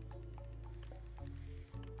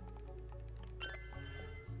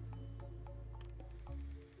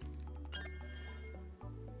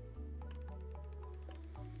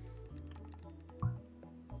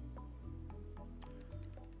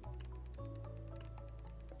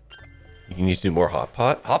 You need to do more hot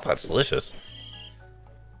pot? Hot pot's delicious.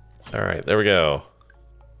 Alright, there we go.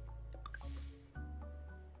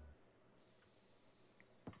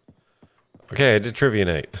 Okay, I did trivia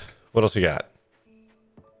night. What else you got?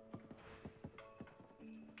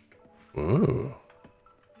 Ooh.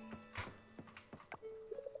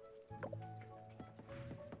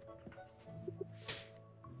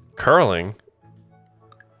 Curling?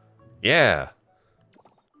 Yeah.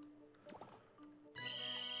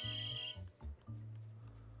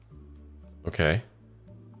 Okay.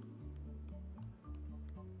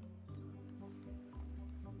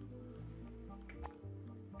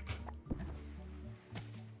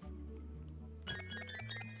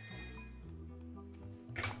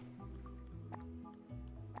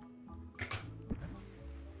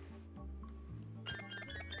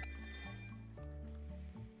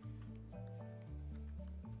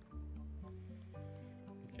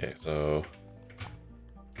 Okay, so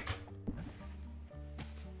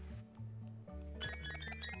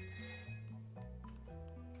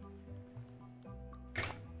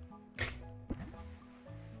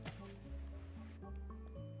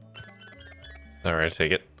Alright,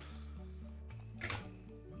 take it.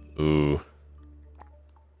 Ooh.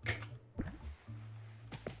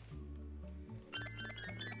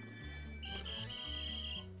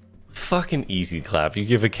 Fucking easy clap. You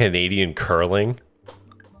give a Canadian curling?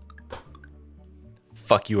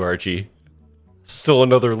 Fuck you, Archie. Still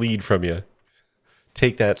another lead from you.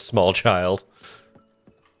 Take that, small child.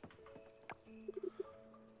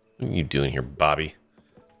 What are you doing here, Bobby?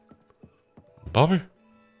 Bobby?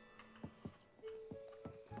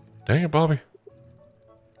 Dang it, Bobby.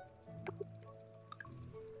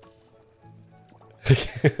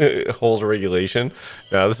 Holes regulation.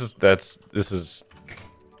 No, this is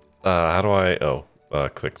how do I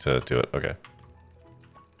click to do it. Okay.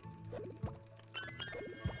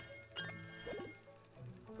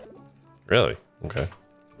 Really? Okay.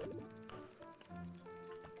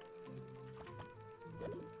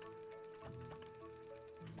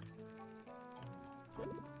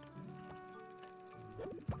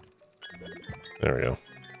 There we go.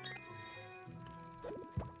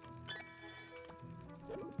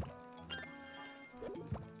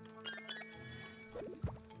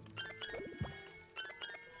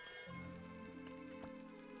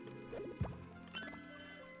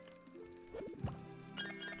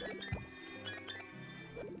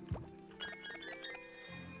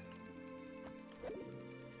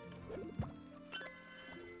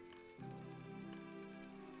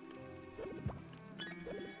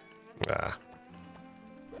 Ah.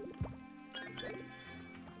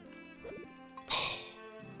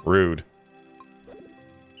 Rude.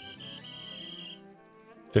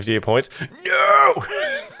 58 points? No!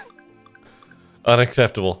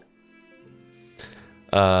 Unacceptable.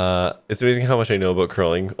 It's amazing how much I know about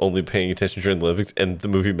curling, only paying attention during the Olympics and the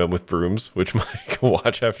movie Men with Brooms, which Mike can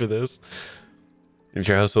watch after this. If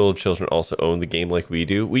your household children also own the game like we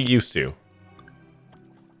do, we used to.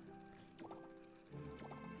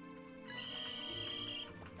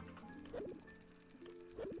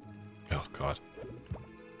 Oh, God.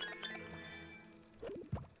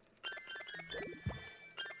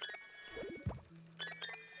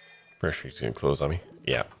 Pressure is gonna close on me.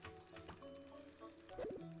 Yeah.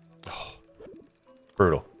 Oh,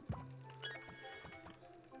 brutal.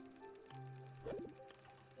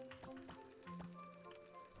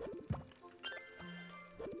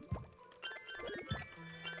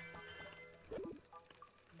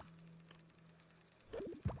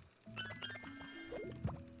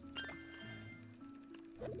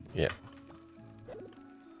 Yeah.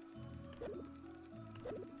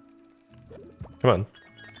 Come on.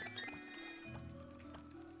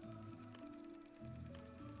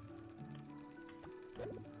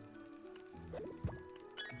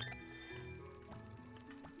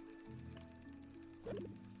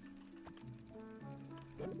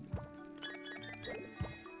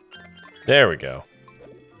 There we go.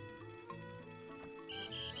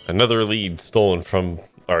 Another lead stolen from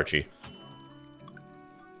Archie.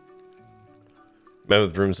 Men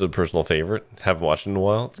with Brooms is a personal favorite. Haven't watched it in a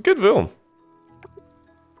while. It's a good film.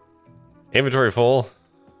 Inventory full.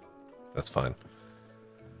 That's fine.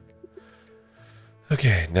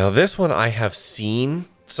 Okay, now this one I have seen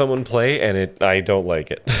someone play and I don't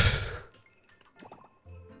like it.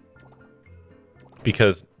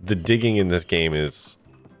 Because the digging in this game is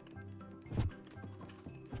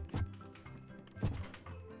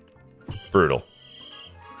brutal.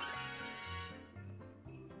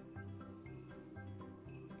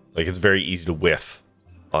 Like, it's very easy to whiff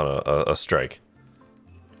on a strike.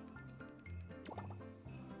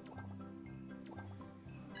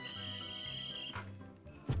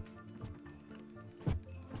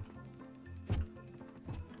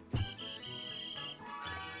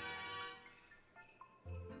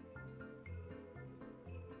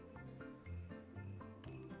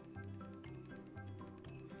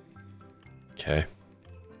 Okay.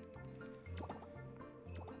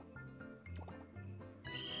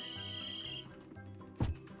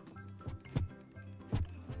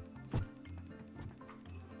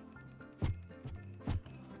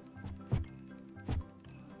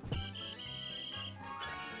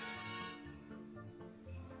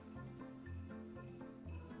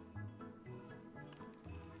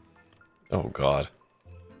 Oh, God.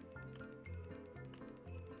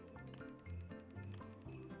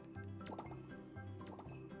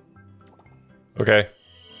 Okay.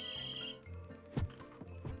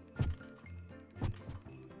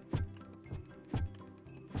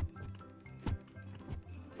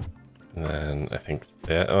 And then I think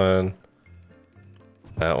that one.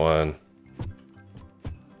 That one.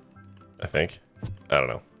 I think. I don't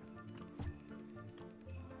know.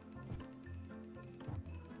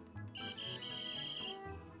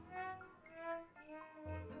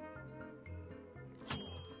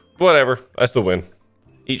 Whatever. I still win.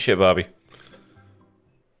 Eat shit, Bobby.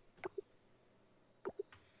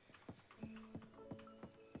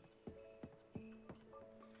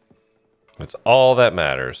 That's all that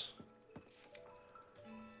matters.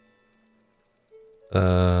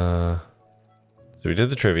 So we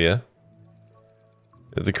did the trivia.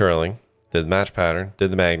 Did the curling. Did the match pattern.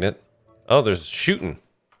 Did the magnet. Oh, there's shooting.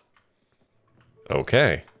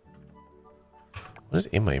 Okay. What is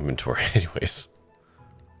in my inventory anyways?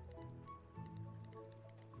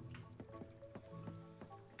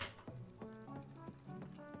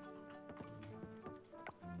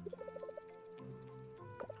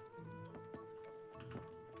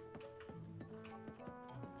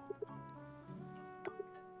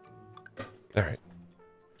 All right.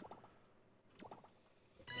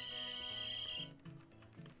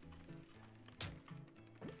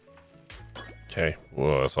 Okay.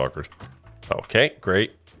 Whoa, that's awkward. Okay,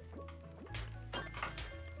 great.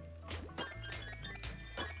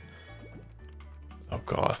 Oh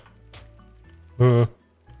god.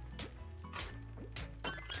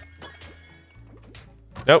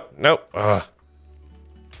 Nope, nope.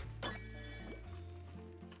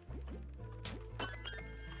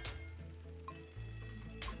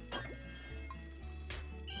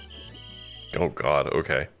 Oh god,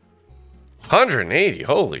 okay. 180,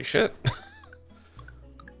 holy shit.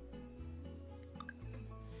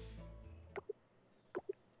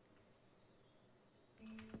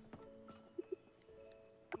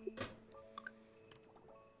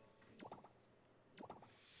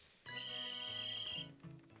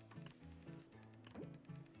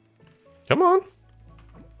 Come on.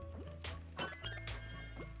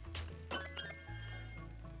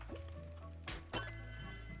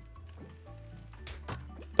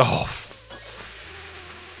 Oh.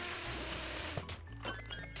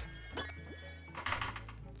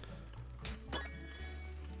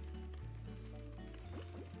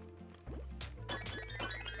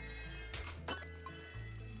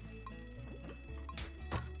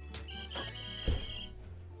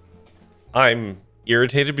 I'm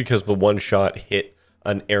irritated because the one shot hit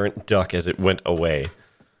an errant duck as it went away.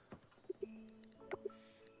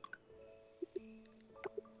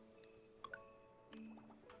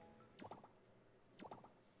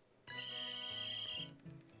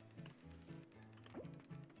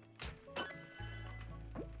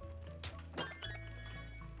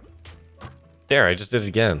 There, I just did it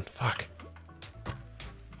again. Fuck.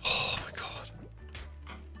 Oh my god.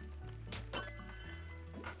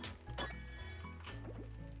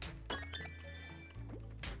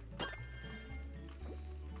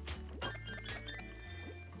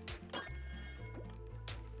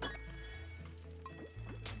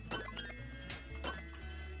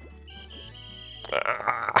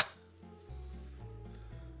 Ah.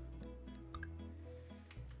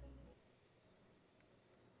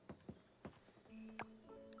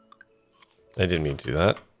 I didn't mean to do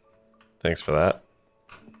that. Thanks for that.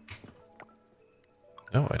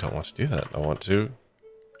 No, I don't want to do that. I want to...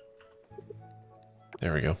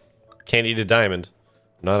 There we go. Can't eat a diamond.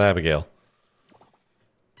 Not Abigail.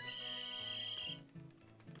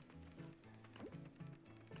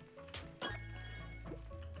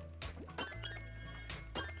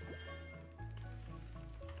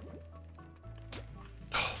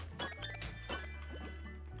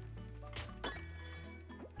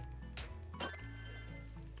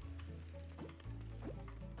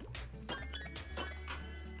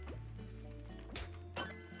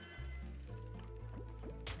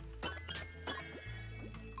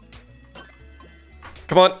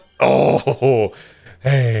 Come on. Oh,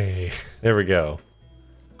 hey. There we go.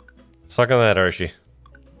 Suck on that, Archie.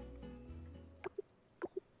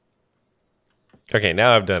 Okay,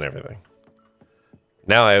 now I've done everything.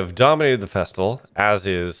 Now I have dominated the festival, as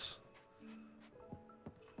is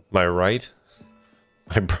my right.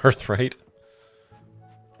 My birthright.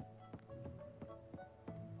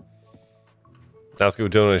 Now let's go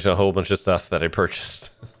donate a whole bunch of stuff that I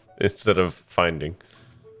purchased instead of finding.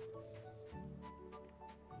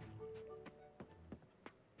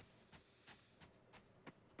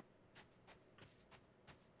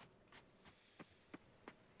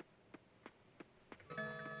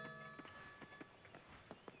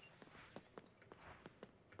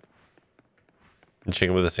 The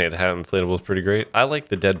chicken with the Santa hat inflatable is pretty great. I like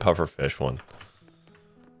the dead pufferfish one.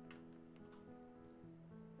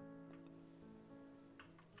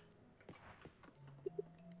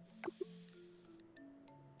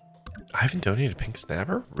 I haven't donated a pink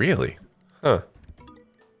snapper? Really? Huh.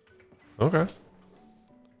 Okay.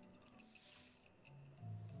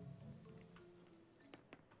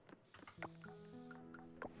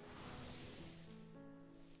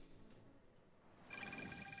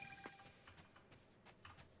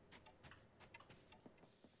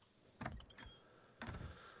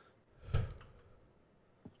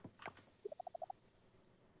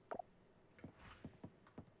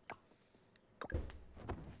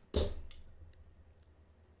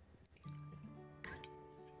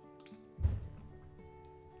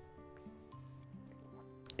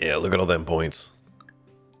 Yeah, look at all them points.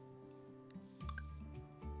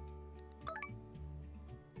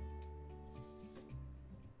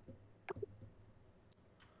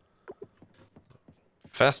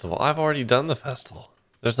 Festival. I've already done the festival.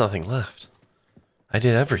 There's nothing left. I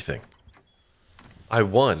did everything. I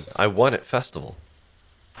won. I won at festival.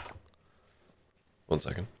 1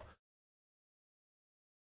 second.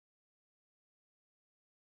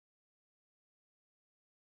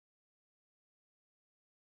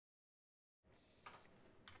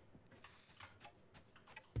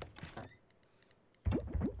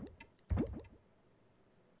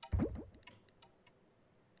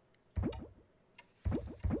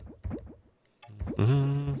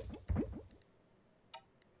 Mm-hmm.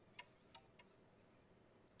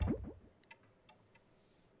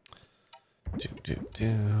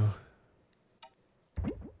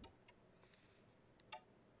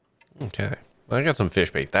 Okay. I got some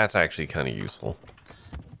fish bait. That's actually kind of useful.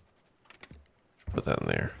 Put that in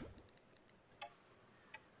there.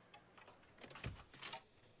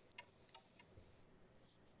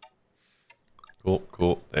 Cool,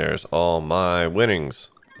 cool. There's all my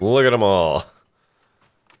winnings. Look at them all.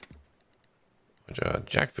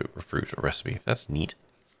 Jackfruit fruit recipe. That's neat.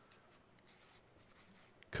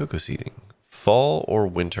 Cocoa seeding. Fall or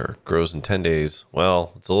winter. Grows in 10 days.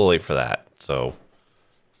 Well, it's a little late for that, so...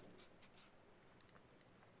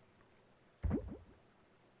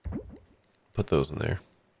 Put those in there.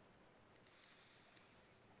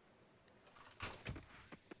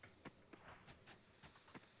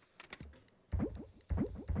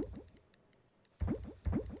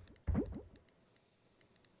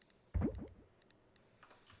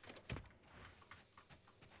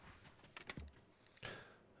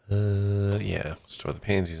 Yeah. Store the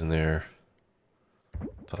pansies in there.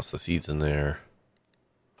 Toss the seeds in there.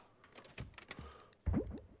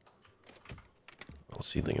 Little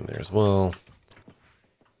seedling in there as well.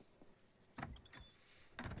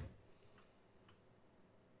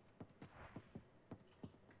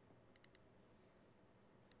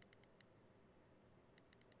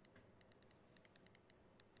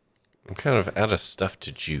 I'm kind of out of stuff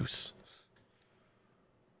to juice.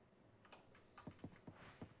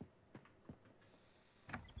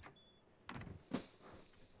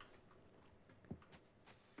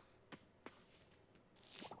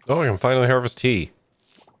 Oh, I can finally harvest tea.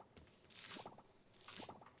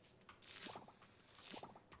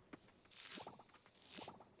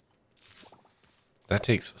 That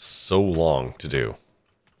takes so long to do.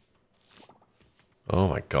 Oh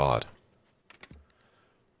my god.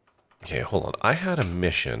 Okay, hold on. I had a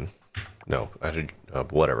mission. No, I had a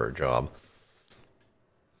whatever job.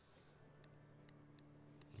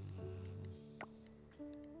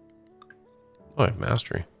 Oh, I have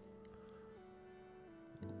mastery.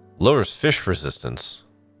 Lowers fish resistance.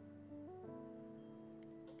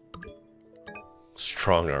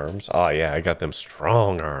 Strong arms. Ah, yeah, I got them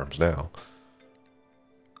strong arms now.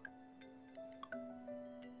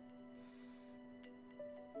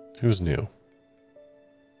 Who's new?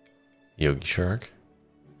 Yogi Shark.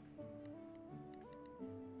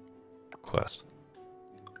 Quest.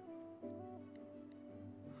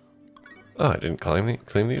 Oh, I didn't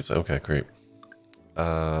claim these? Okay, great.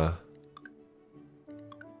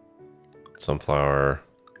 Sunflower.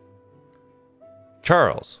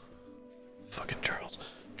 Charles. Fucking Charles.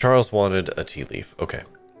 Charles wanted a tea leaf. Okay.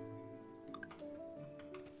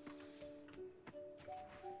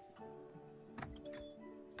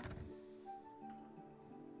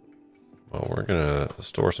 Well, we're gonna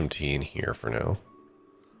store some tea in here for now.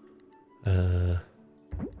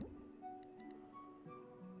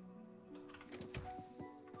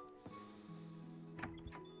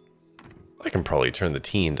 I can probably turn the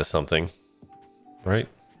tea into something, right?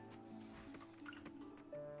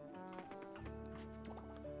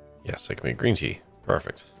 Yes, I can make green tea.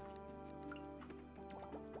 Perfect.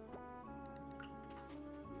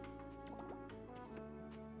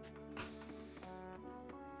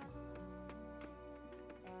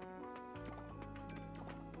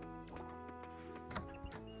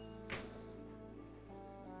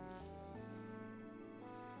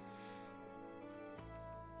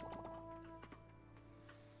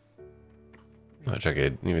 Oh, check, I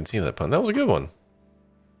didn't even see that pun. That was a good one.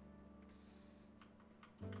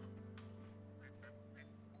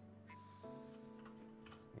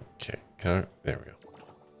 Okay, there we go.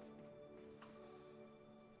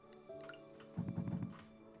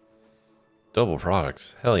 Double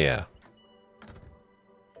products. Hell yeah.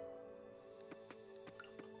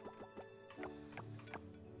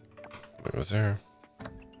 What was there?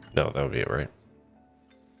 No, that would be it, right?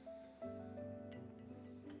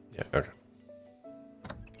 Yeah, okay.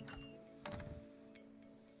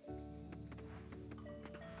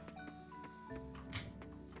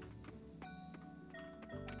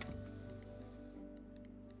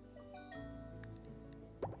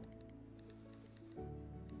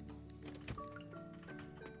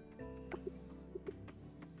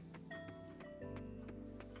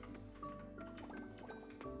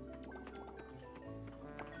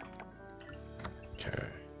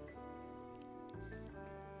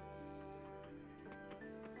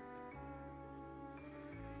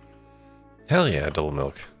 Hell yeah, double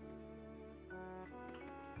milk.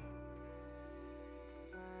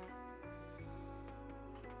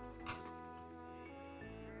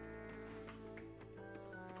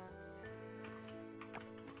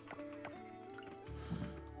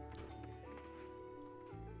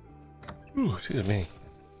 Ooh, excuse me.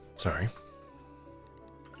 Sorry.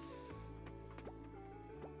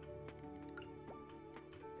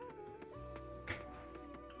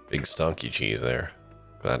 Big stonky cheese there.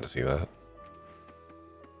 Glad to see that.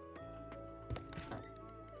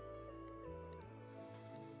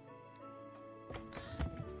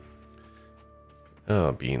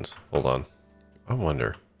 Oh, beans. Hold on. I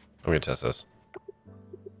wonder. I'm gonna test this.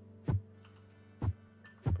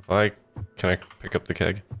 Can I pick up the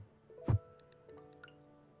keg?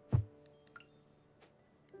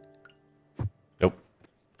 Nope.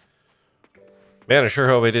 Man, I sure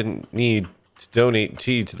hope I didn't need to donate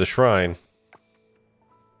tea to the shrine.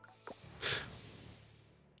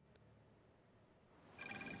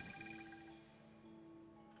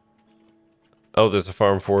 Oh, there's a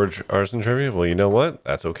Farm Forge artisan trivia? Well, you know what?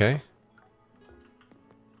 That's okay.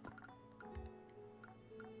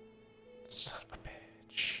 Son of a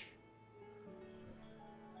bitch.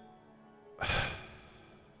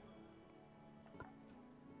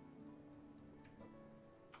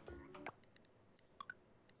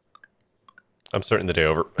 I'm starting the day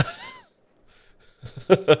over.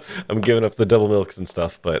 I'm giving up the double milks and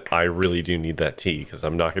stuff, but I really do need that tea because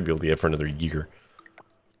I'm not going to be able to get it for another year.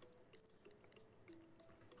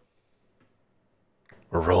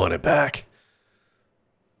 We're rolling it back.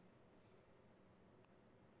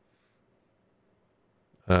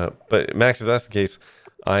 But Max, if that's the case,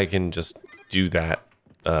 I can just do that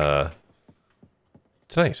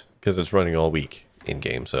tonight because it's running all week in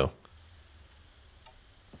game. So.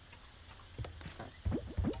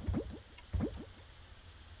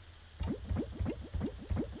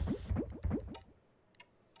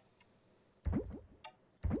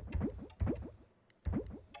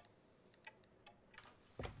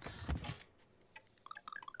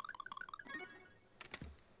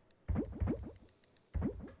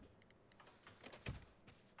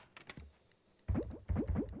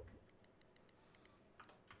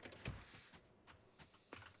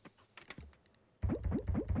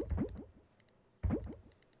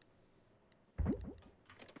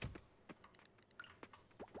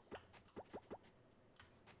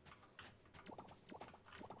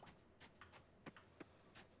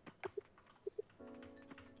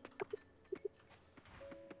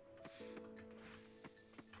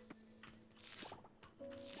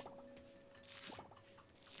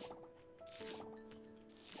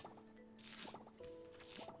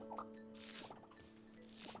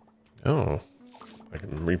 Oh, I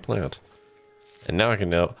can replant. And now I can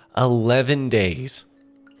know 11 days.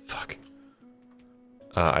 Fuck.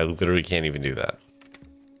 I literally can't even do that.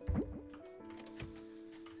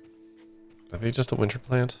 Are they just a winter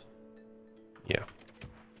plant? Yeah.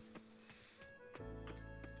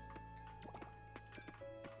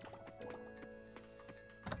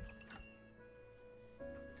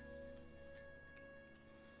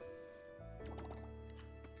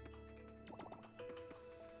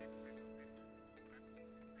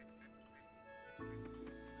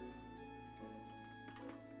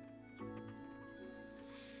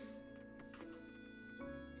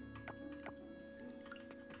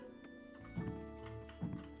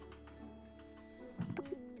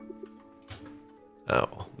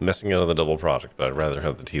 Oh, messing out on the double project, but I'd rather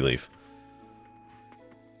have the tea leaf.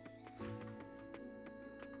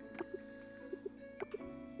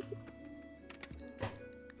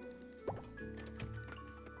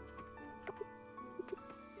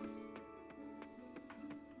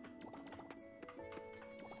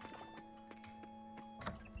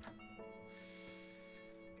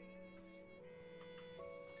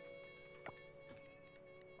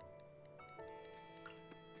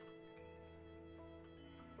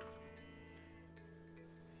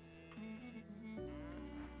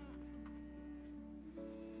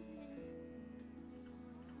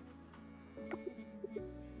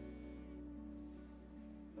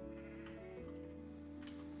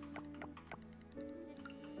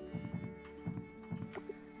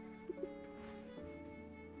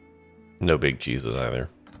 No big cheeses either.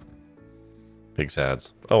 Big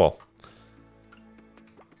sads. Oh well.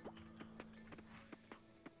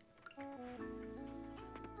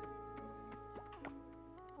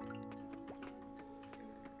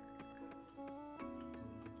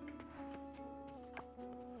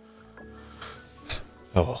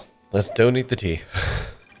 Oh well. Let's donate the tea.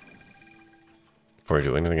 Before I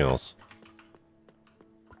do anything else.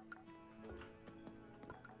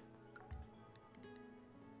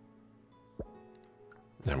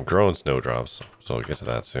 I'm growing snowdrops, so I'll get to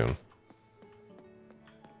that soon.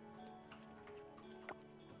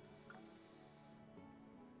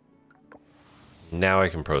 Now I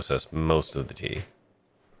can process most of the tea.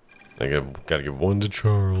 Gotta give one to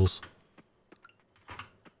Charles.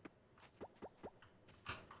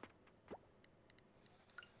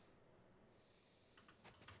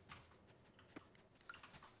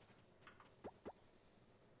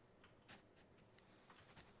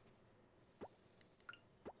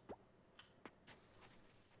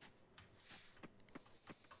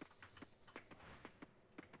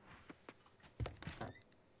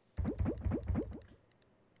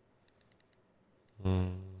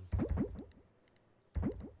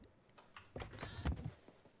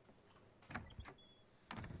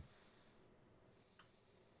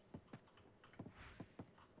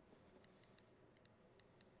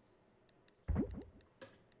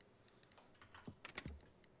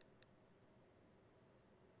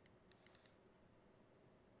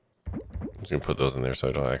 I'm just gonna put those in there so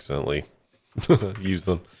I don't accidentally use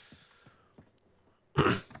them.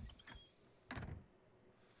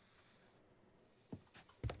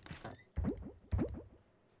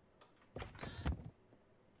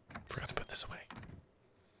 Forgot to put this away.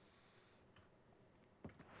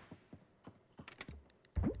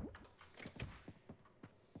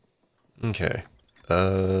 Okay.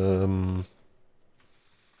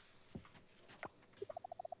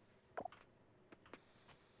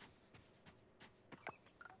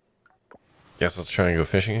 Guess let's try and go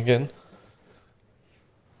fishing again.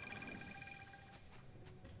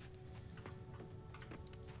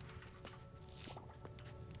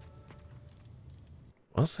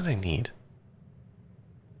 What else did I need?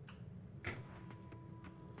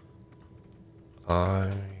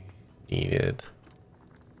 I needed...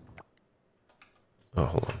 Oh,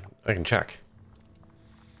 hold on. I can check.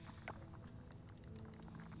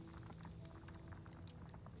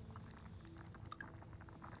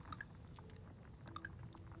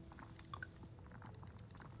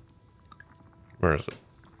 Where is it?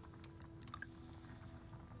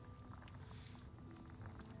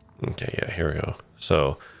 Okay, yeah, here we go.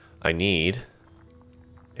 So, I need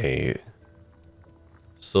a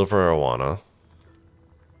silver arowana,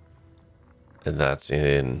 and that's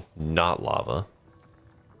in not lava.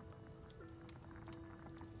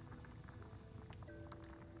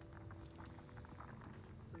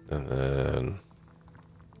 And then...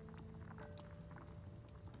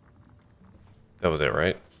 That was it,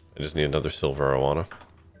 right? I just need another silver arowana.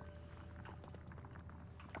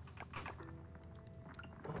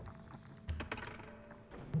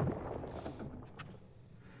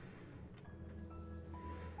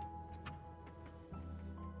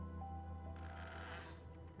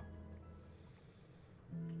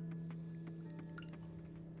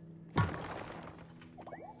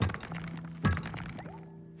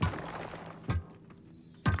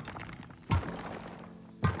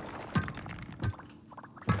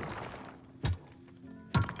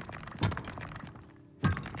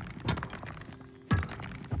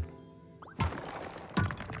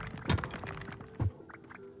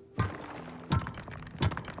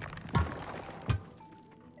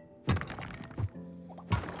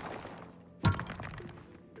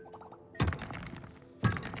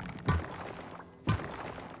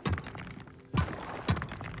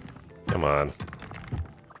 Come on.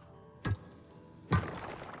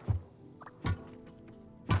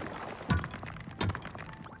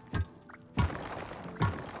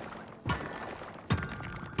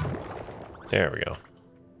 There we go.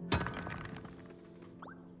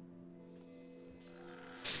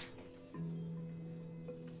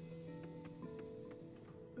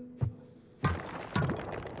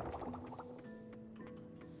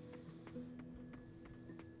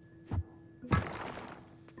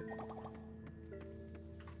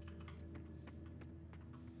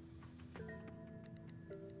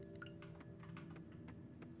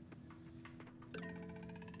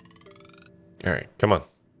 All right, come on.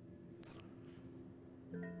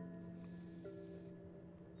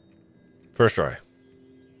 First try.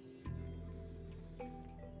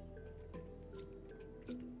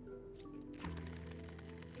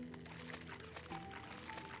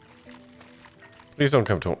 Please don't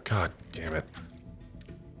come to... God damn it.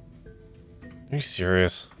 Are you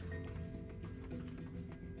serious?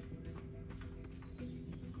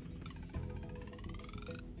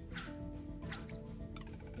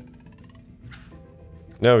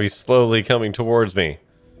 No, he's slowly coming towards me.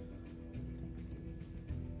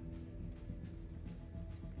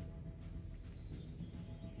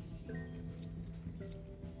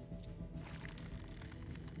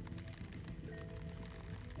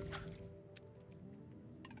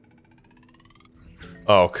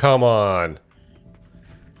 Oh, come on.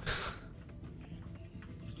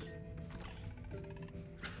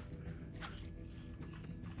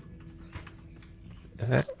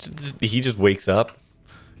 He just wakes up.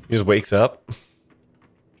 He just wakes up.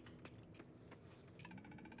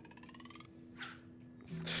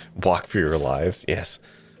 Walk for your lives. Yes.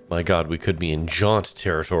 My God, we could be in jaunt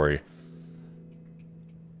territory.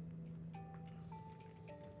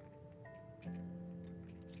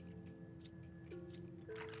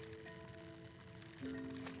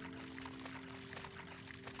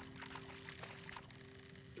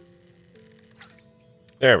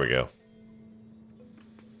 There we go.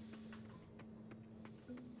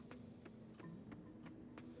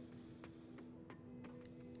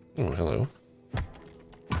 Oh, hello.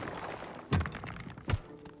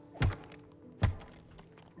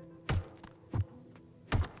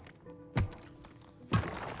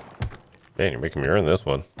 Man, you're making me earn this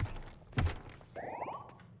one.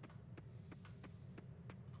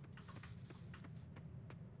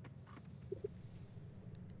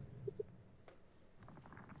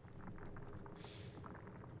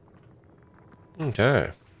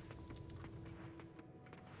 Okay.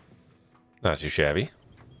 Not too shabby.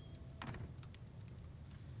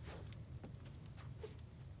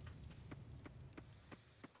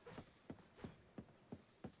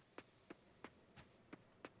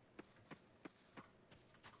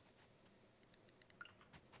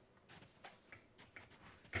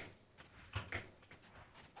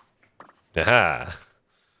 Aha!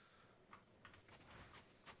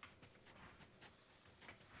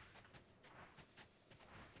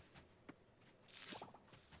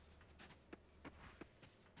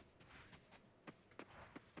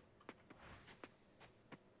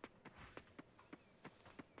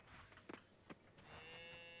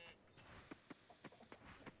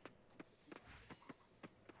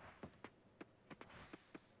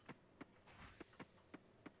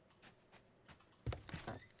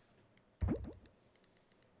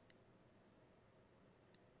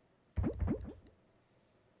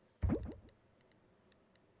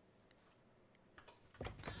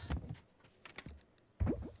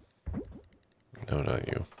 No, not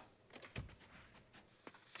you.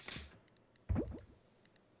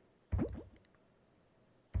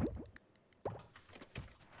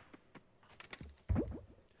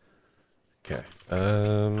 Okay.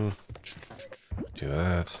 Do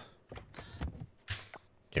that.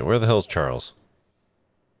 Okay, where the hell's Charles?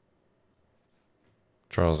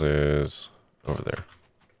 Charles is over there.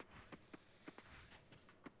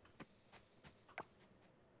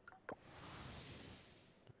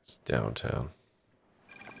 It's downtown.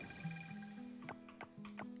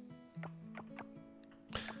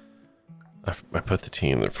 I put the tea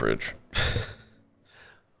in the fridge.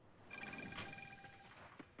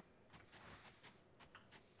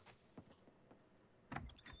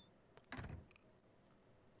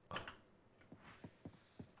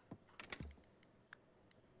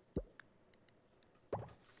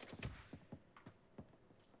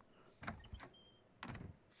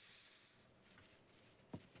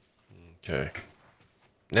 Okay.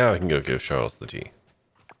 Now I can go give Charles the tea.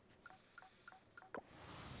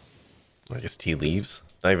 I guess tea leaves?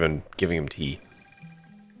 Not even giving him tea.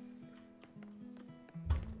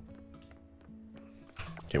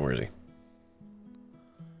 Okay, where is he?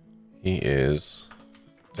 He is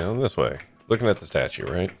down this way. Looking at the statue,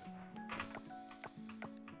 right?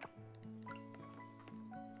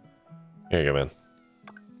 Here you go, man.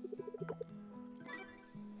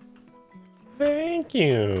 Thank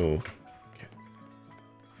you. Okay.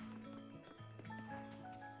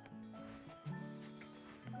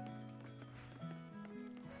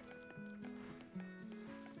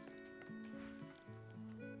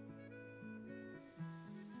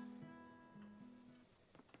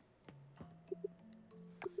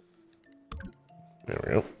 There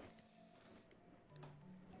we go.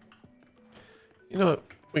 You know what?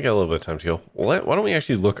 We got a little bit of time to go. Why don't we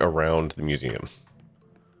actually look around the museum?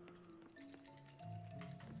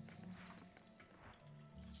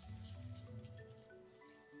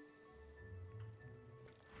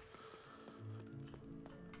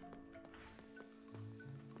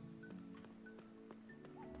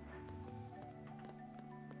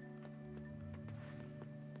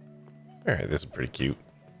 Alright, this is pretty cute.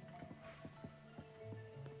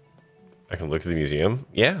 I can look at the museum?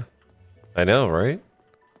 Yeah. I know, right?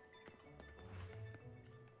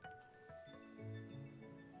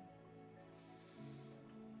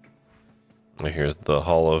 And here's the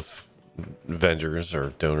Hall of Vendors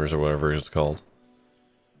or Donors or whatever it's called.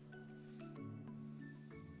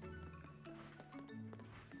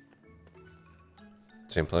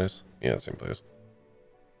 Same place? Yeah, same place.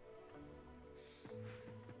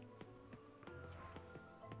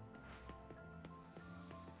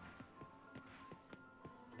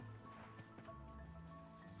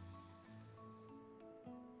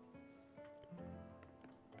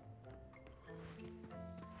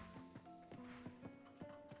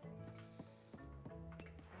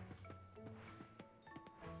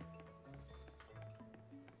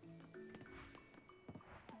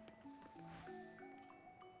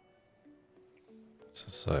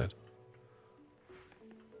 this side?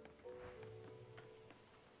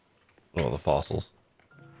 Oh, the fossils.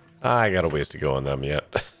 I got a ways to go on them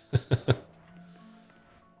yet.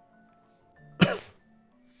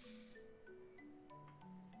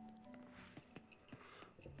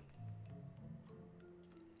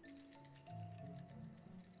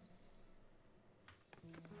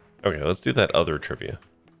 Okay, let's do that other trivia.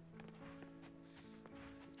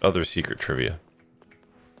 Other secret trivia.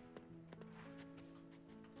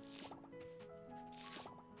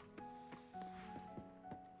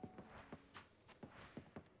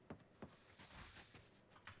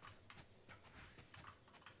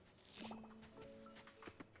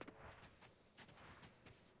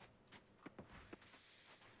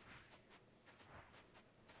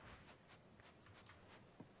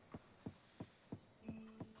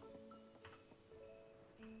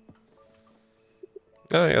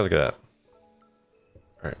 Oh yeah, look at that.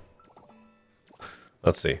 Alright.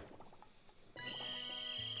 Let's see.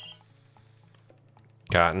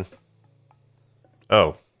 Cotton.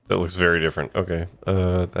 Oh, that looks very different. Okay.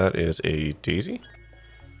 That is a daisy.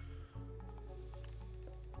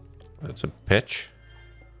 That's a pitch.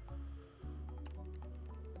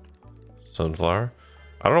 Sunflower.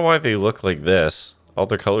 I don't know why they look like this. All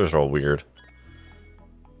their colors are all weird.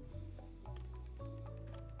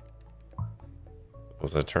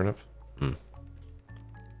 Was that turnip? Hmm.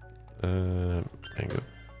 Mango.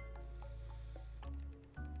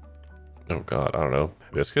 Oh god, I don't know.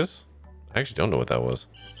 Hibiscus? I actually don't know what that was.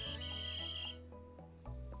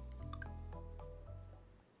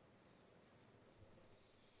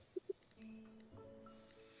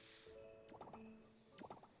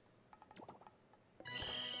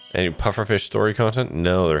 Any pufferfish story content?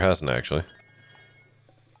 No, there hasn't actually.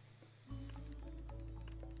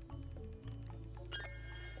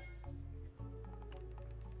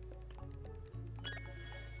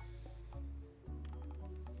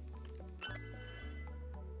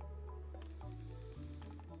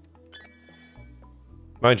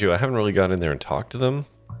 Mind you, I haven't really got in there and talked to them.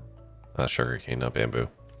 Sugarcane, not bamboo.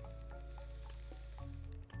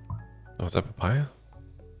 Oh, is that papaya?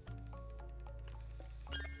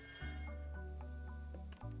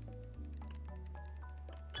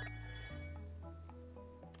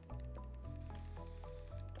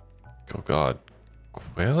 Oh god.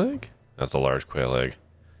 Quail egg? That's a large quail egg.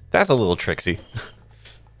 That's a little tricksy.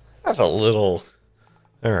 That's a little...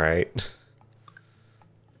 Alright.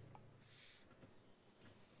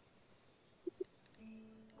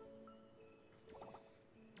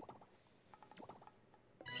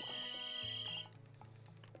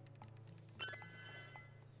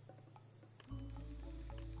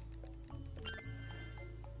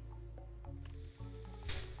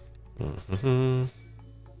 Mm-hmm.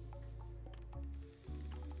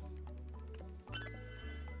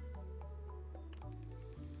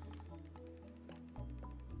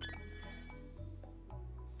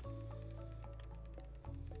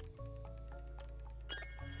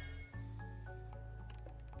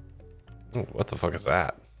 Oh, what the fuck is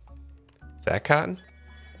that? Is that cotton?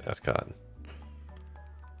 That's cotton.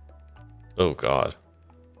 Oh god.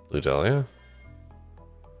 Blue dahlia?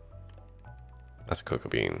 That's a cocoa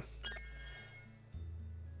bean.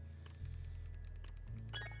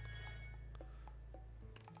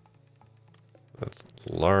 That's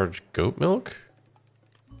large goat milk?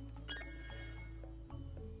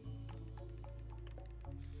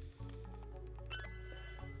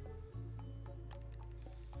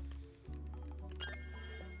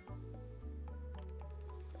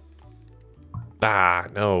 Ah,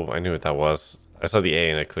 no, I knew what that was. I saw the A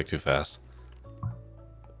and I clicked too fast.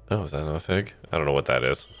 Oh, is that not a fig? I don't know what that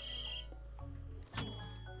is.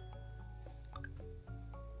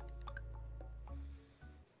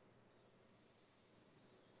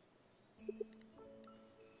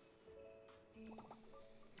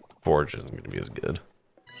 Forage isn't going to be as good.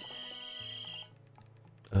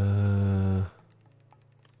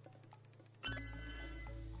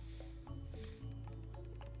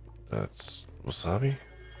 That's wasabi?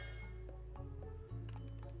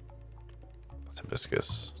 That's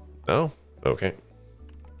hibiscus. No? Okay.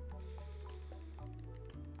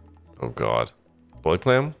 Oh god. Blood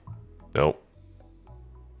clam? Nope.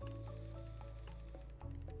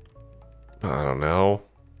 I don't know.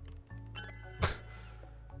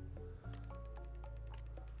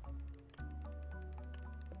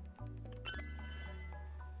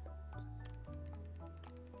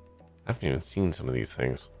 I haven't even seen some of these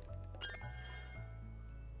things.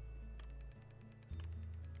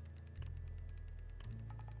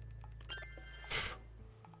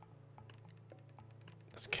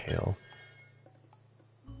 That's kale.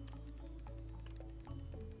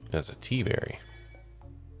 That's a tea berry.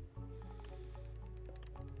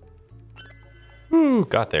 Woo,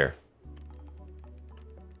 got there.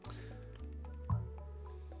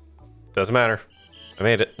 Doesn't matter. I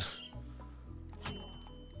made it.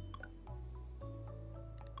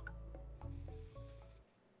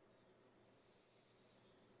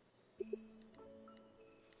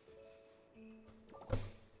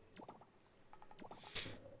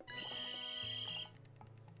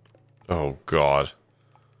 Oh, God.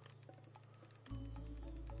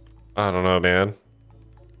 I don't know, man.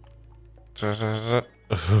 I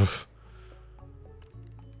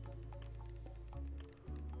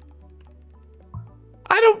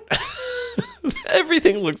don't...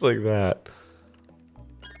 Everything looks like that.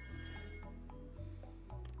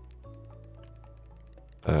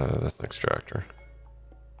 That's an extractor.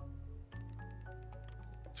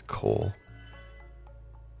 It's coal.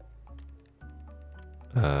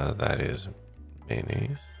 That is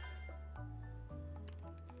mayonnaise.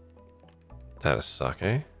 That is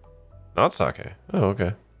sake. Not sake. Oh,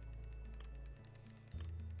 okay.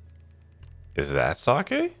 Is that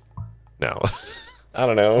sake? No. I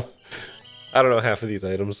don't know. I don't know half of these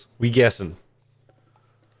items. We guessing.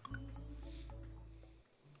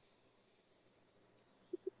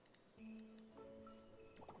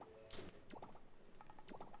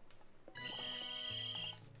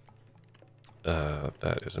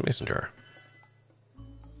 That is a mason jar.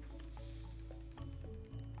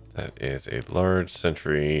 That is a large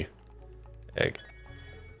century egg.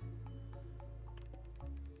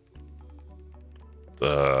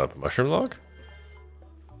 The mushroom log?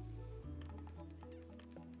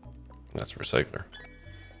 That's a recycler.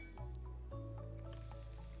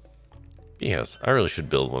 Bee house. I really should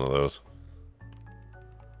build one of those.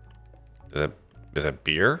 Is that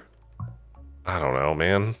beer? I don't know,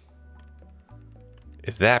 man.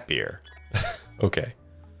 Is that beer? Okay.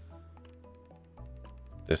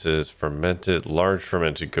 This is large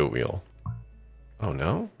fermented goat wheel. Oh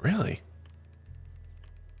no? Really?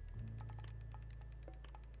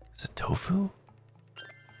 Is it tofu?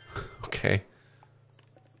 Okay.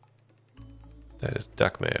 That is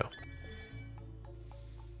duck mayo.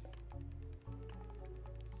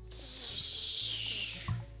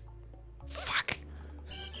 Fuck.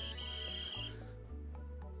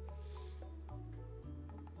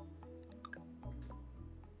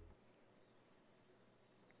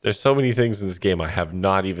 There's so many things in this game I have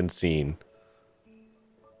not even seen.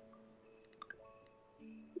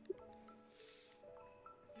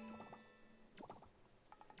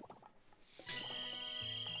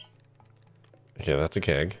 Okay, that's a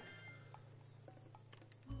keg.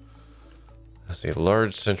 That's a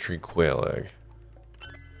large century quail egg.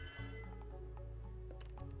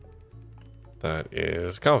 That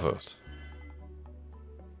is compost.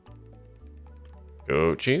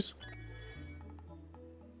 Goat cheese.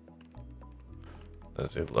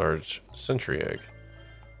 That's a large century egg.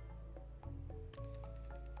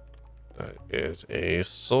 That is a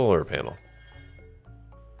solar panel.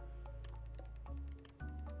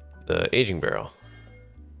 The aging barrel.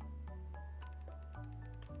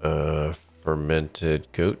 Fermented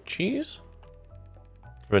goat cheese?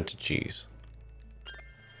 Fermented cheese.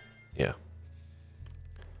 Yeah.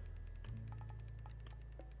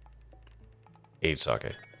 Aged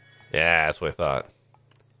sake. Yeah, that's what I thought.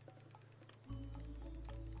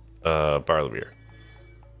 Barley beer.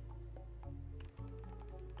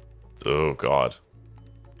 Oh, God.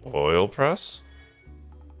 Oil press?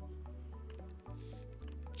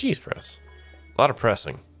 Cheese press. A lot of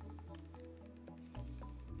pressing.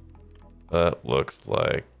 That looks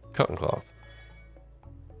like cotton cloth.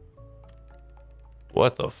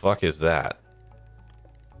 What the fuck is that?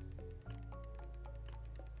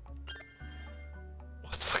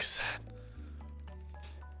 What the fuck is that?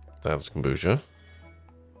 That was kombucha.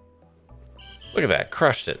 Look at that.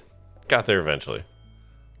 Crushed it. Got there eventually.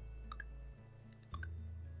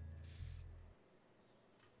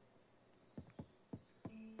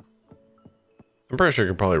 I'm pretty sure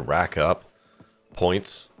you can probably rack up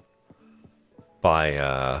points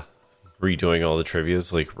by redoing all the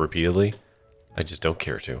trivias like repeatedly. I just don't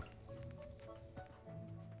care to.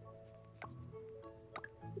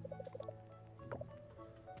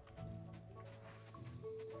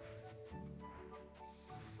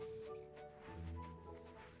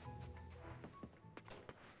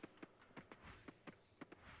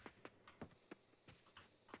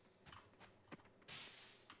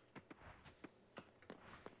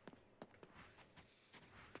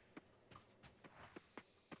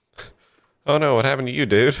 Oh no, what happened to you,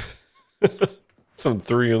 dude? Some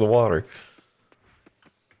threw you in the water.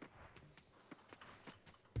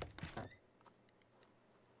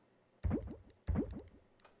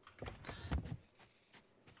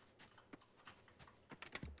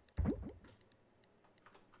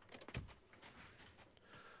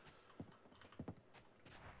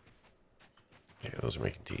 Okay, those are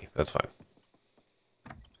making tea. That's fine.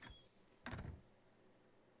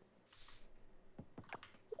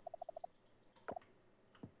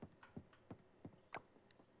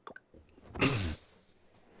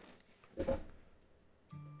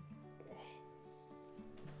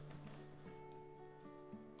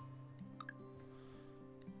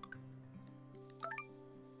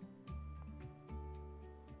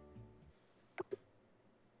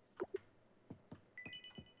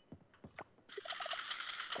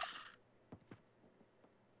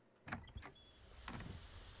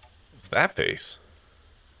 What's that face?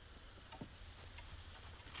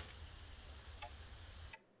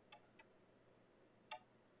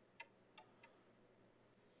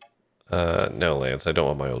 No, Lance, I don't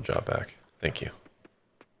want my old job back. Thank you.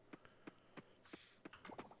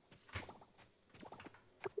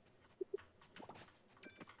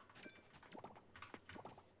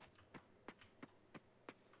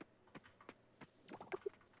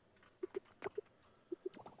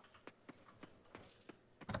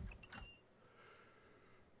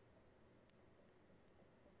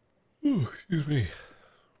 Ooh, excuse me.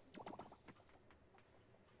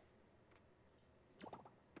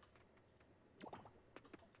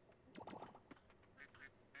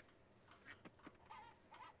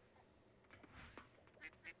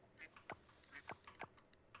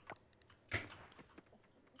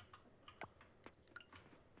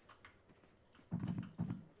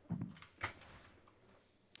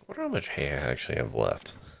 I wonder how much hay I actually have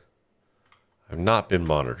left. I've not been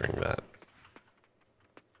monitoring that.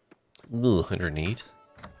 Ooh, 108.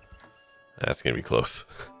 That's gonna be close.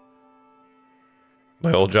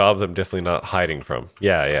 My old job, I'm definitely not hiding from.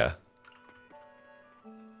 Yeah, yeah.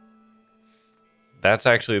 That's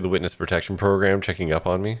actually the witness protection program checking up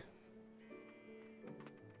on me.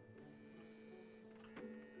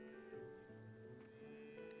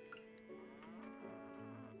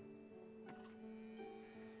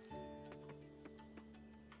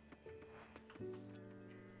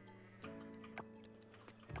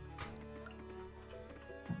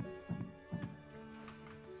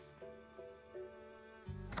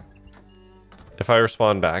 If I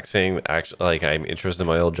respond back saying that actually, like, I'm interested in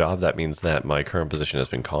my old job, that means that my current position has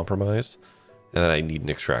been compromised and that I need an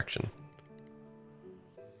extraction.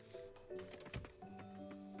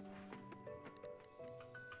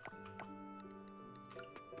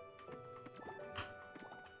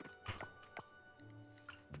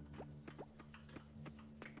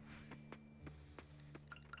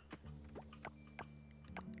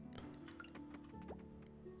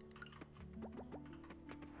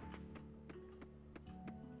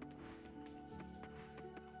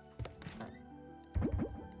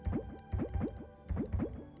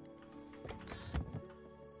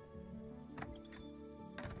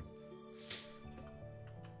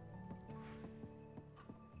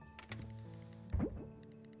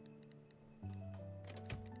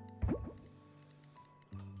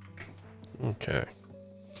 Okay.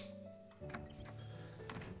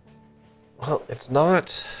 Well, it's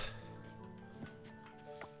not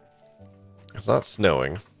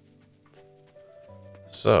snowing.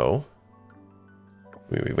 So,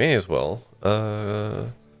 we may as well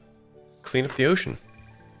clean up the ocean.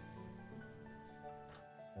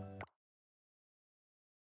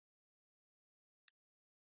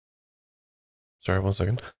 Sorry, 1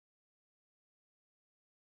 second.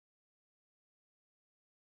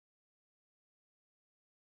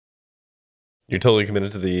 You're totally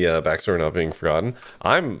committed to the backstory not being forgotten.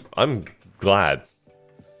 I'm glad.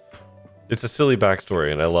 It's a silly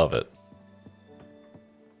backstory, and I love it.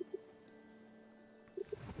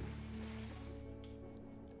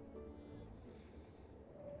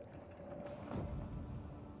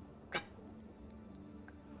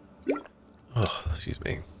 Oh, excuse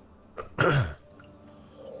me.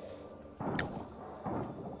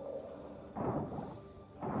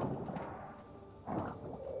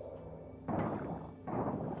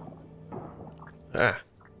 Ah.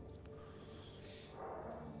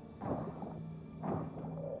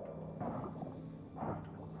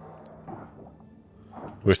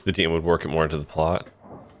 Wish the team would work it more into the plot.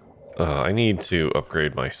 I need to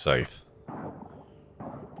upgrade my scythe.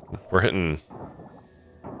 We're hitting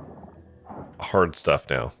hard stuff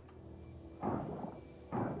now.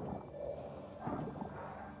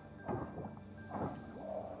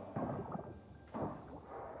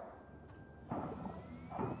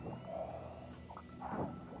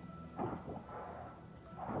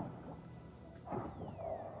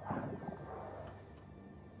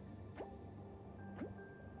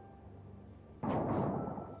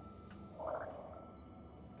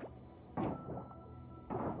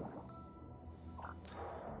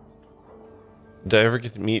 Did I ever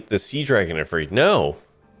get to meet the sea dragon I freed? No,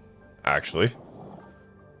 actually.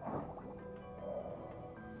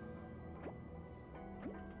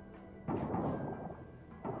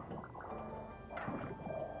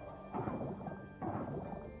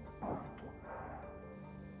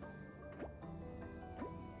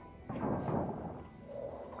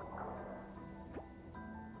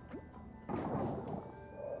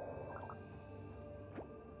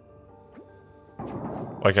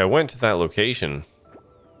 Like, I went to that location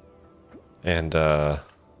and,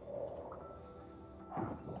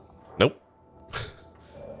 nope.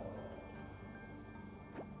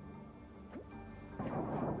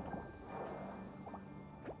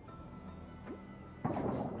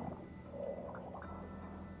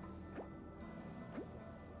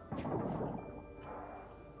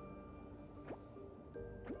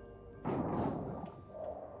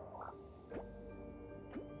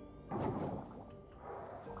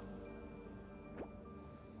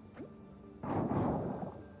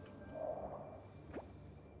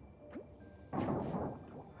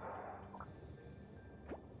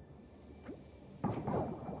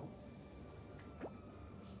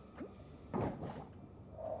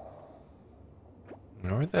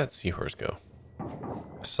 Now, where'd that seahorse go?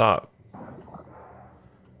 I saw it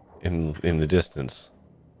in the distance.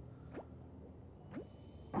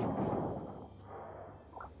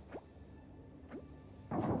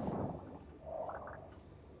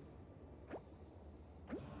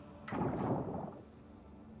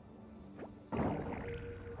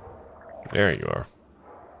 There you are.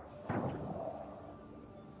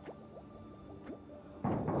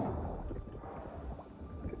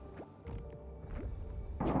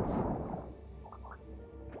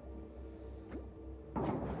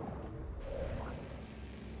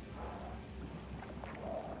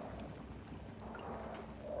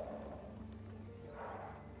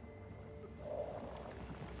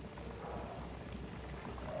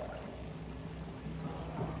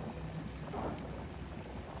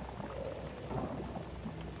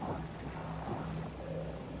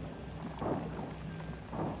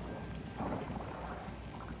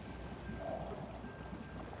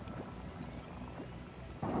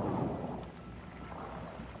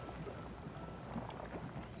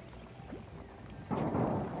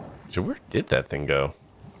 So where did that thing go?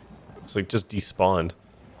 It's like just despawned.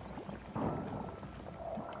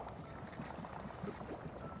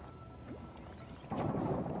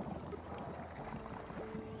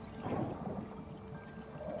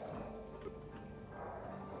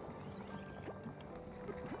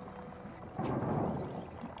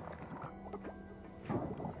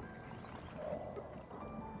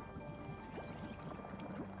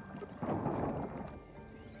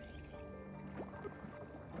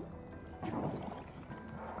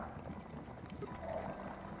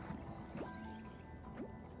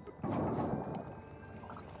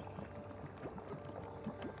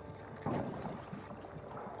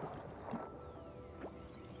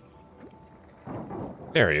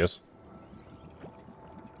 There he is.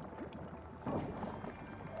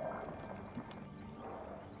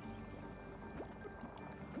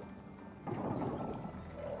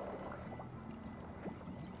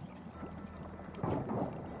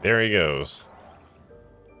 There he goes.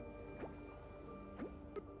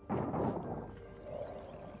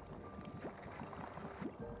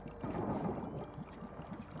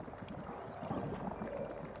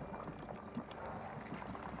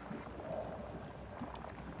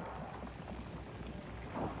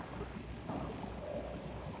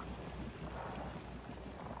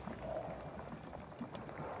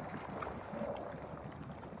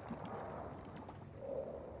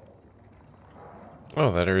 Oh,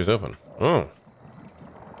 that area's open. Oh.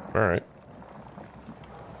 Alright.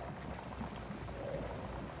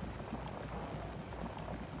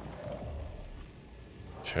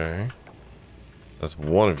 Okay. That's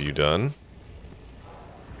one of you done.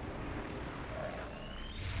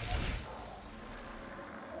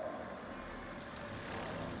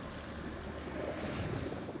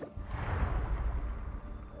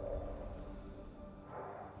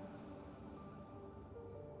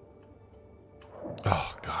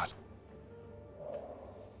 Oh, God.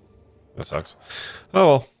 That sucks.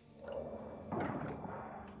 Oh, well.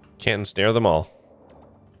 Can't snare them all.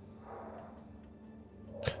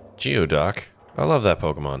 Geoduck. I love that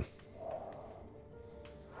Pokemon.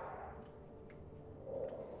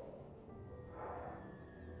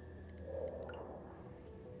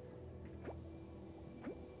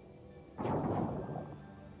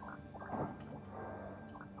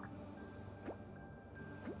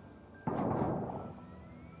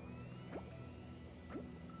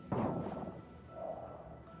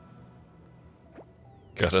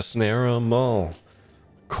 Gotta snare 'em all.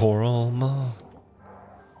 Coral Mall.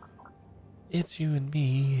 It's you and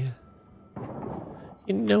me.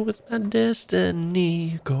 You know it's my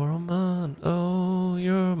destiny. Coralmon. Oh,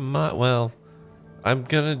 you're my... Well, I'm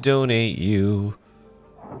gonna donate you.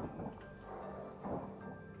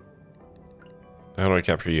 How do I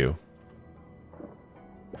capture you?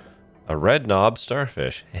 A red knob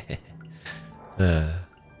starfish.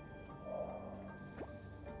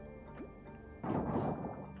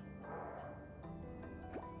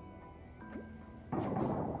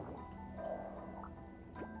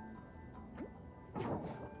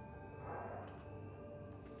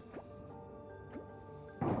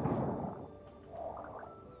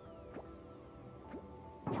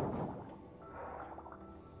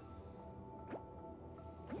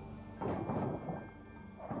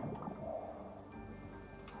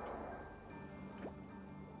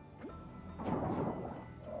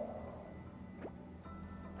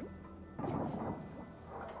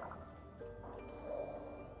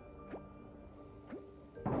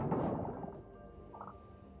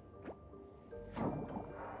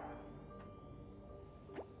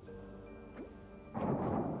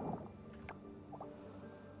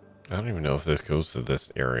 I don't even know if this goes to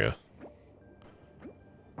this area.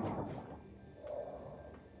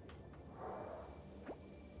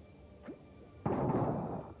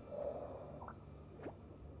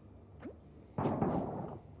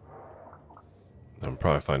 I'm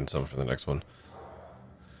probably finding some for the next one.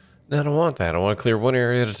 No, I don't want that. I want to clear one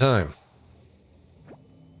area at a time.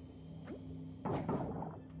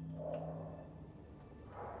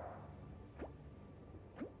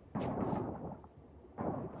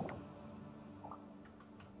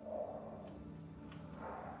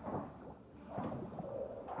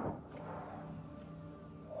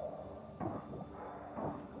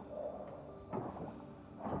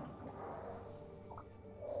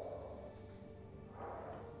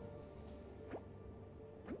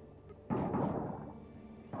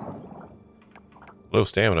 Low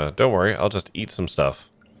stamina. Don't worry, I'll just eat some stuff.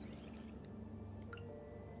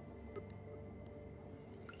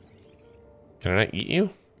 Can I not eat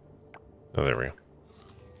you? Oh, there we go.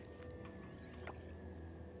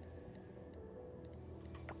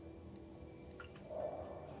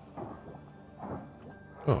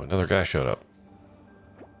 Oh, another guy showed up.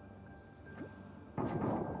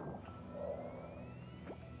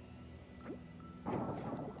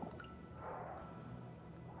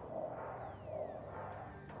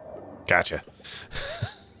 Gotcha.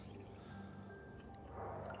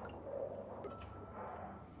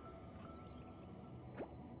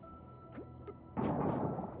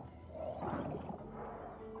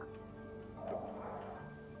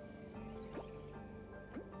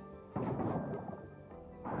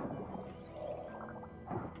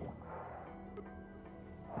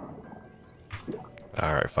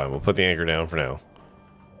 Alright, fine. We'll put the anchor down for now.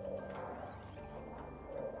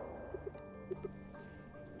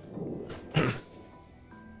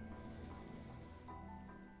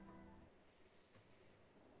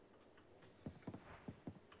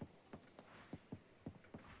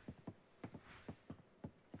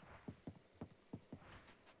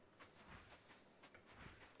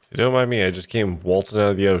 Don't mind me, I just came waltzing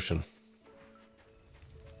out of the ocean.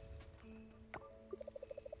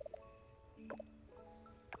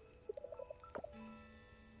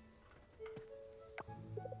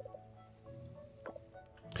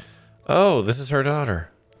 Oh, this is her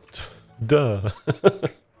daughter. Duh.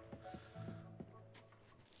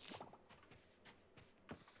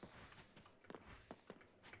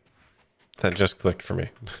 That just clicked for me.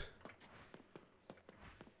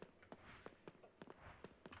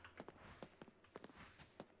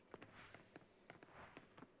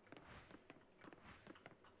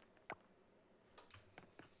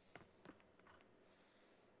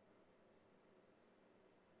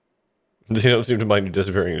 They don't seem to mind you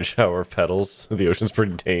disappearing in a shower of petals. The ocean's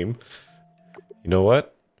pretty tame. You know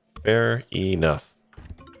what? Fair enough.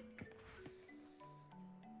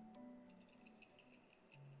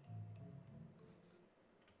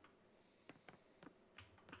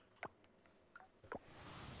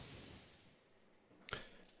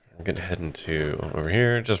 I'm gonna head into over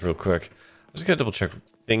here just real quick. I'm just gonna double check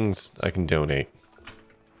things I can donate.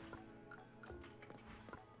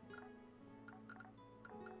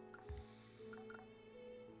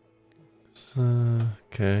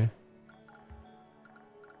 Okay.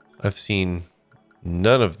 I've seen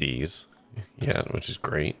none of these yet, which is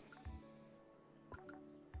great.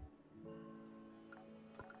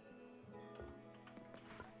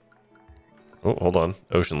 Oh, hold on.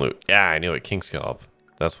 Ocean loot. Yeah, I knew it. King scallop.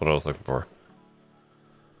 That's what I was looking for.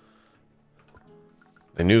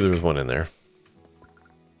 I knew there was one in there.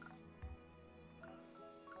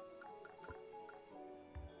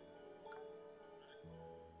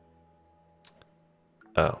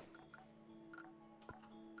 Oh.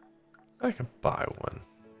 I could buy one.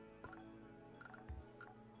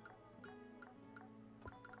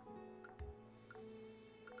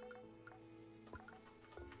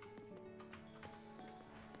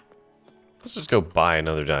 Let's just go buy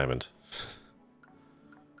another diamond.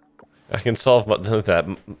 I can solve a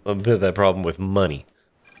bit of that problem with money.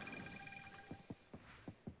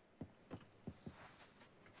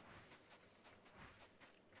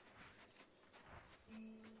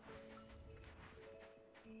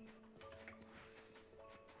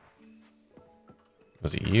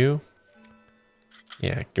 Was it you?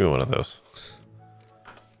 Yeah, give me one of those.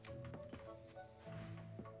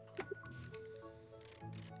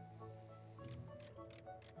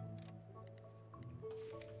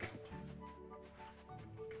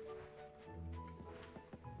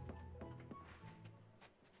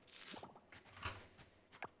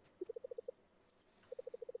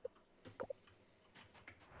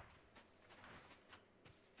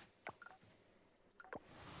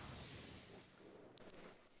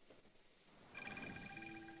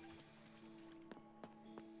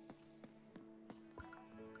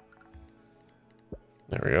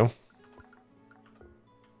 There we go.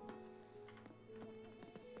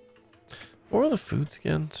 What were the foods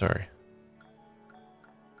again? Sorry.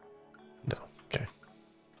 No. Okay.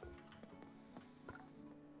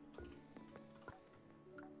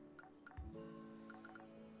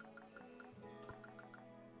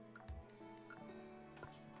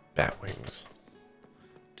 Bat wings.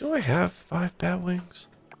 Do I have 5 bat wings?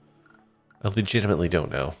 I legitimately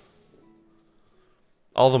don't know.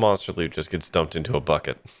 All the monster loot just gets dumped into a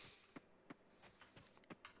bucket.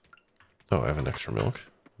 Oh, I have an extra milk.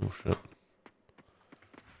 Oh, shit.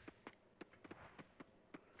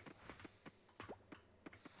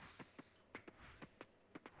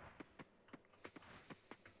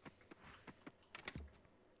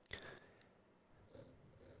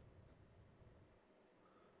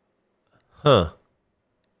 Huh.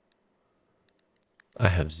 I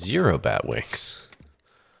have 0 bat wings.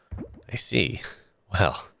 I see.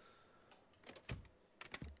 Well.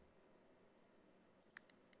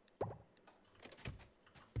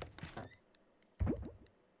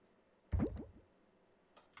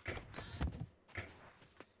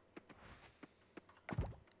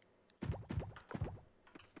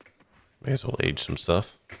 May as well age some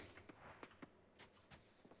stuff.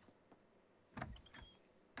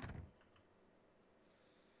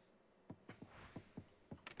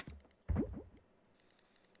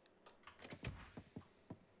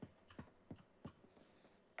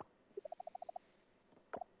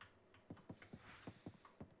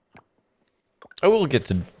 I will get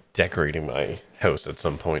to decorating my house at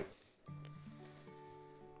some point.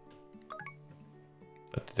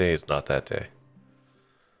 But today is not that day.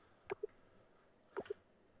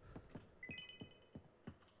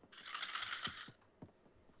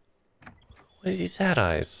 Why is he sad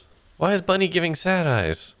eyes? Why is Bunny giving sad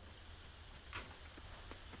eyes?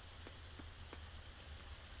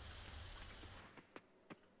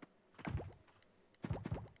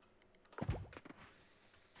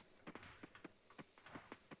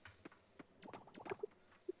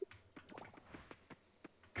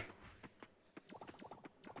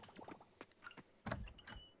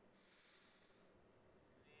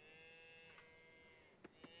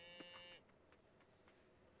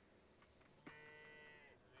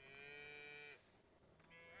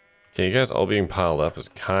 Okay, you guys all being piled up is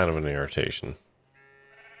kind of an irritation.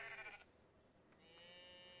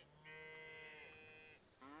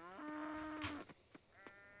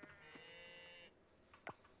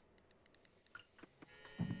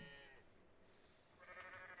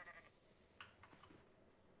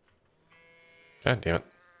 God damn it.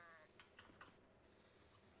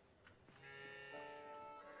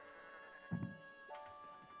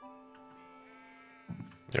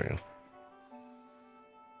 There we go.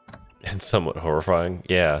 It's somewhat horrifying.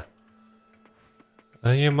 Yeah.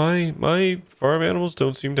 Yeah, my farm animals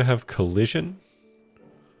don't seem to have collision.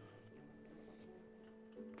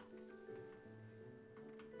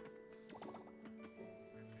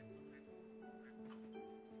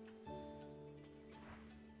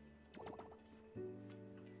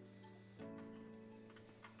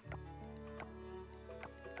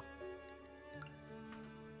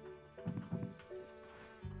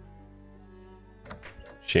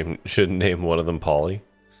 Shouldn't name one of them Polly.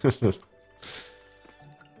 Ta-da.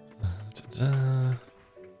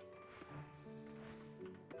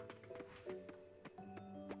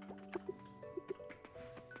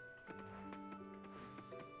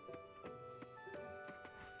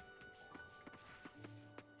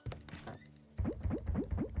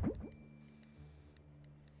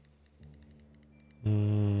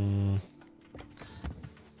 Mm.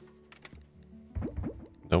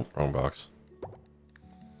 Nope, wrong box.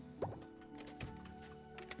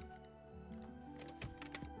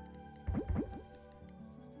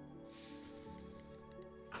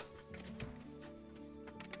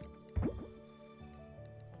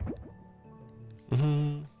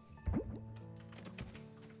 Mm-hmm.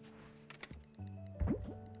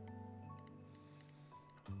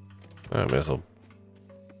 I may as well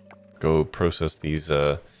go process these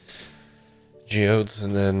geodes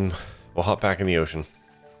and then we'll hop back in the ocean.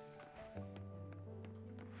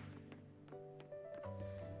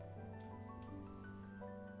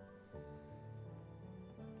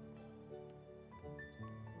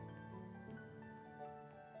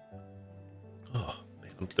 Oh,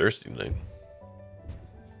 man, I'm thirsty tonight.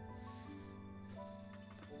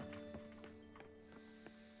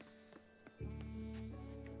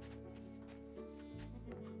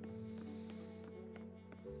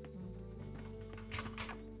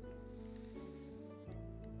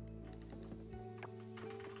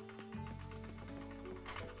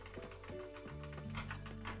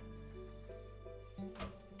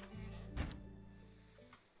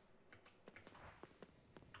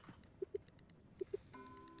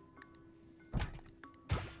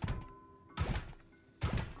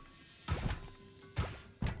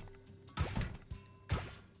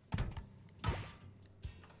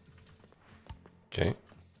 Okay.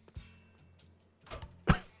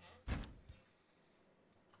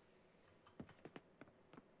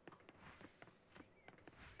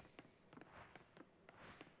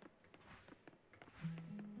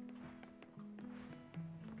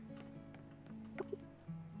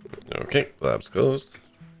 Okay, lab's closed.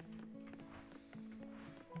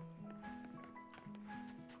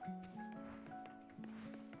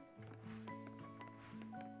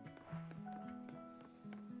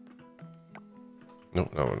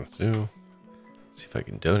 Nope, not what to do. See if I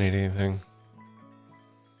can donate anything.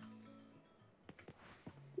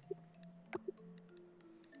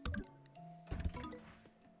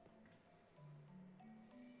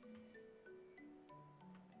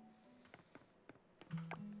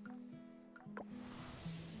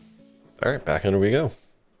 All right, back under we go.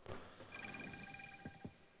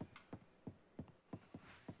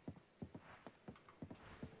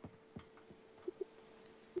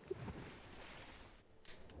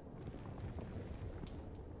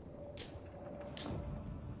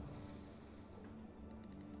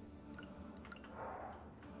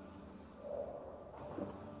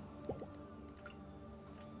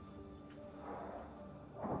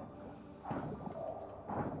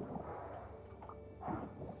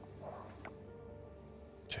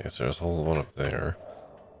 Okay, so there's a whole one up there.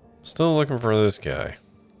 Still looking for this guy.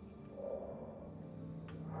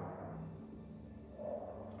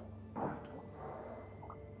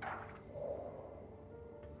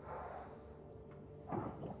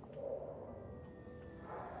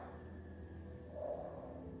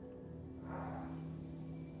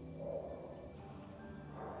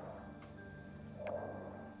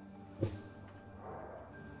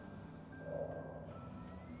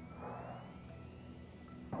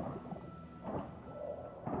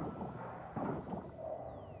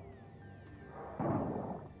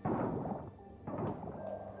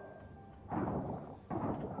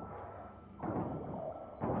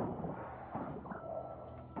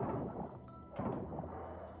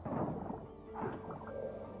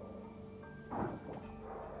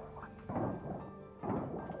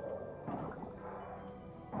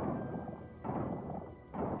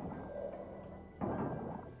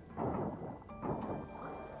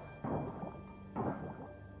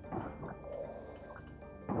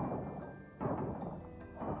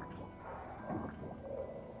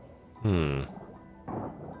 Hmm.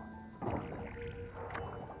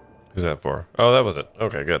 Who's that for? Oh, that was it.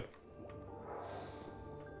 Okay, good.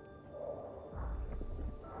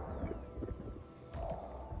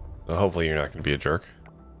 Well, hopefully you're not going to be a jerk.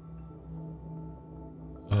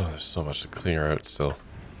 Oh, there's so much to clear out still.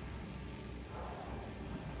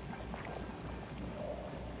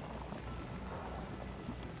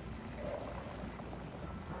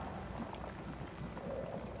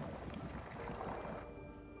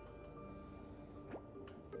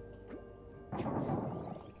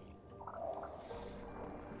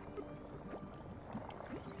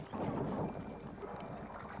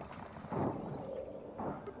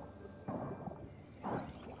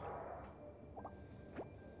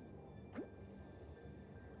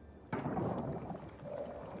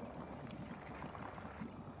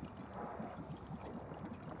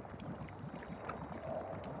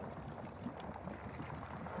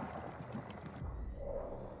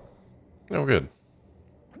 Oh, good.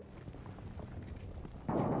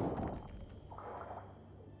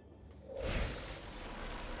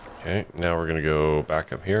 Okay, now we're gonna go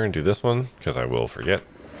back up here and do this one, because I will forget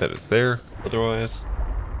that it's there otherwise.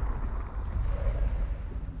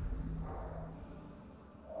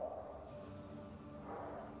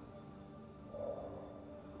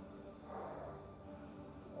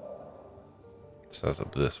 So that's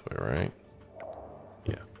up this way, right?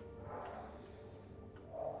 Yeah.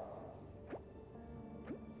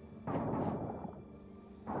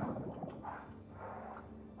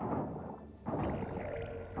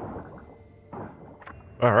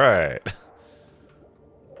 All right.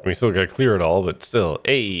 We still gotta clear it all, but still,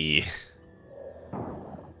 hey.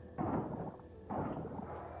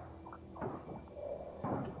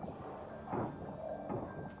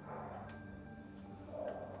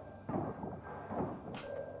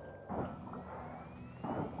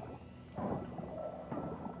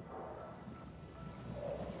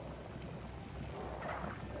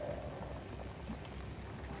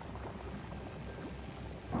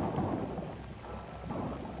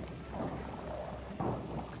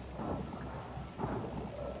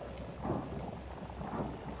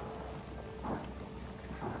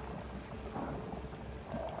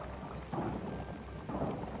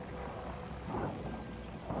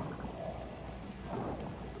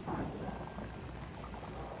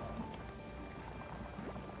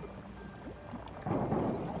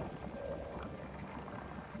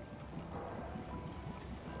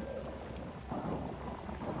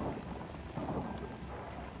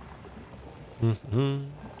 Mm-hmm.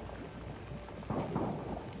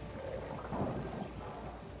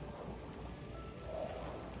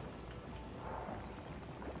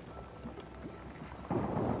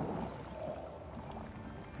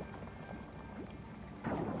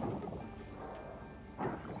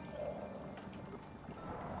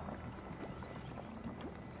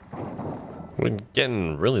 We're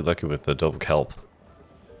getting really lucky with the double kelp,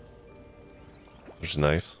 which is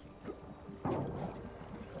nice.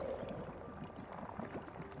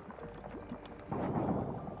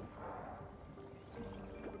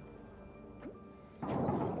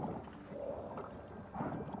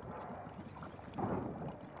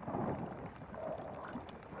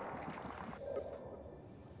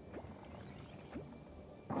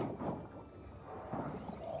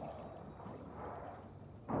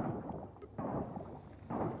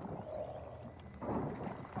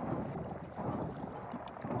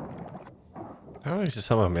 How did I just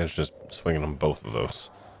somehow manage to swing on both of those?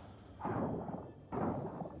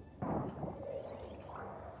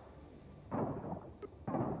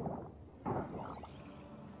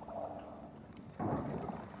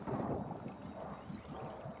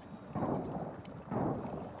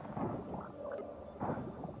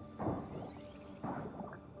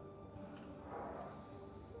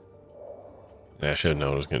 Yeah, I should have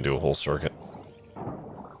known I was going to do a whole circuit.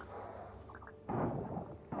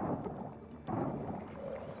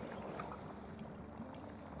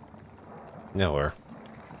 Nowhere.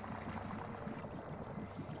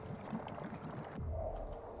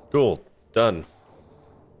 Cool. Done.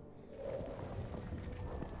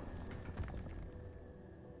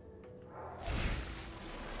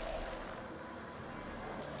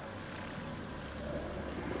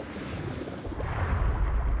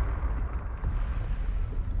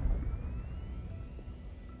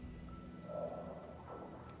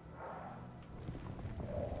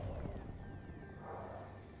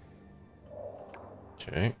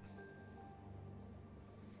 Okay.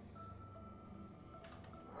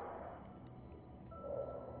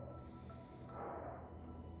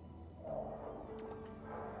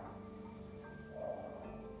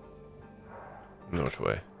 Which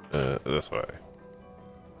way? This way.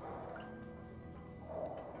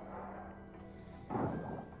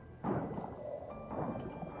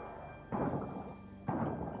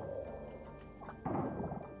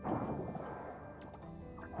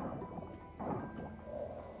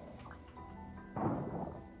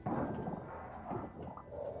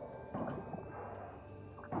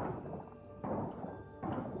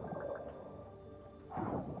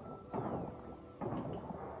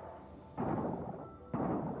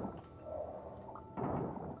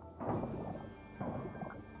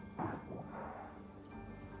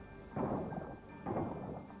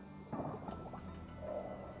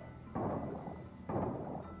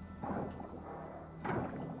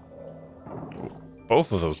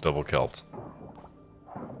 Both of those double kelped.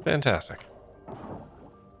 Fantastic.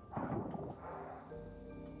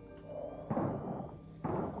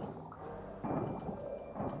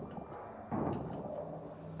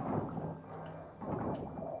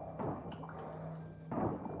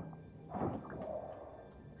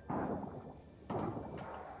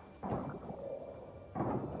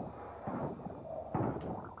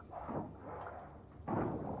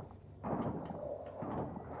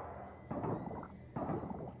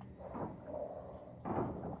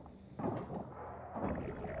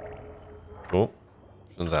 Oh,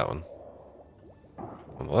 which one's that one?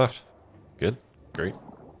 On the left. Good. Great.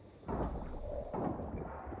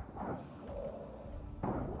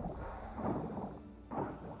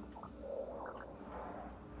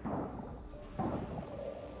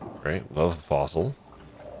 Great. Love fossil.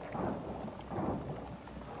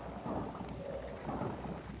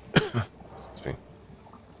 Excuse me.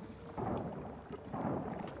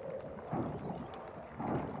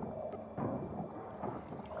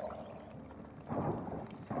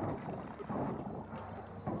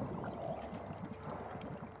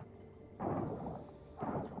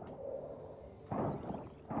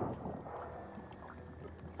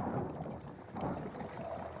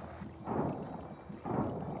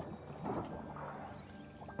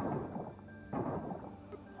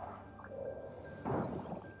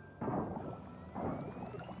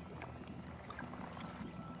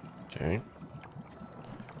 Okay.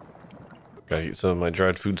 Gotta eat some of my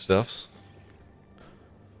dried foodstuffs.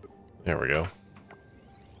 There we go.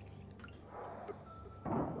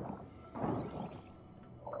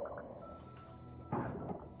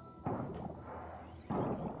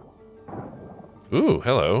 Ooh,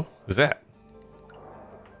 hello. Who's that?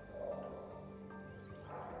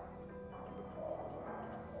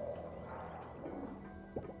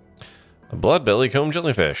 A blood-belly comb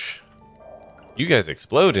jellyfish. You guys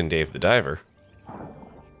explode in Dave the Diver.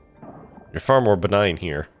 You're far more benign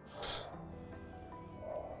here.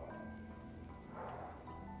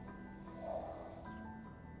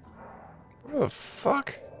 What the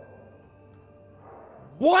fuck?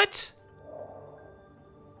 What?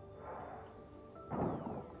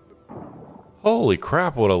 Holy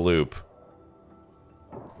crap, what a loop.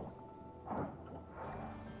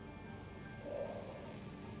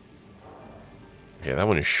 Okay, that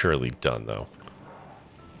one is surely done, though.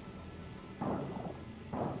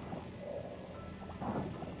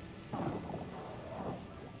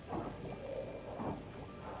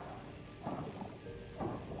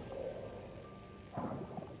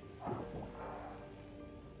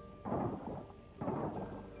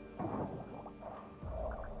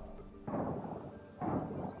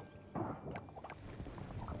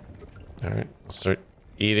 Alright, let's start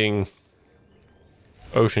eating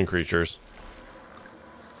ocean creatures.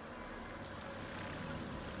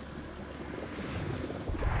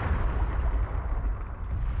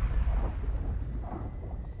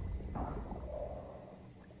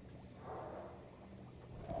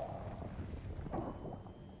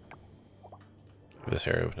 This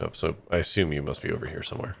area opened up, so I assume you must be over here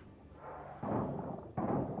somewhere.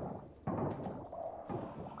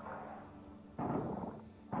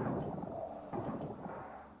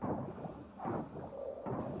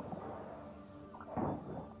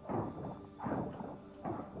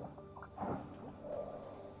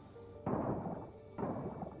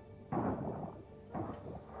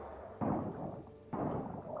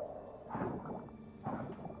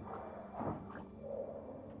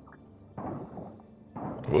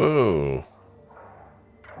 Whoa.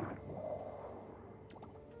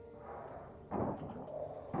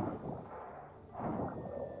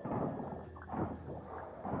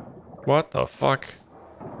 What the fuck?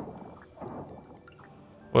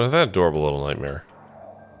 What is that adorable little nightmare?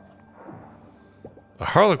 A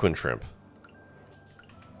harlequin shrimp.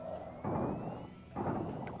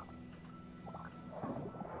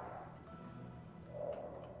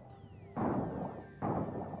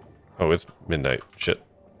 Oh, it's midnight. Shit.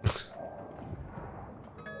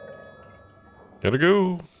 Gotta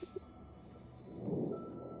go.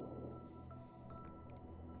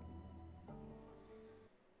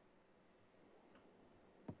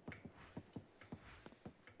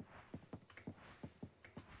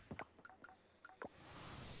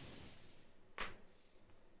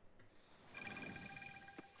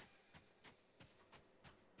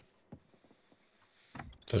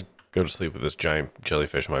 Just go to sleep with this giant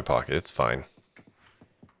jellyfish in my pocket. It's fine.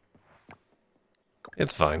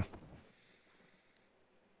 It's fine.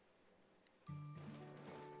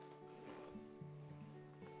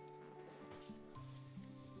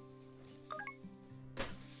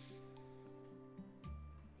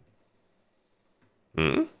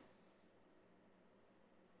 Hmm?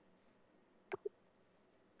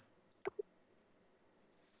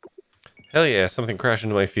 Hell yeah, something crashed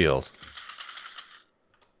into my field.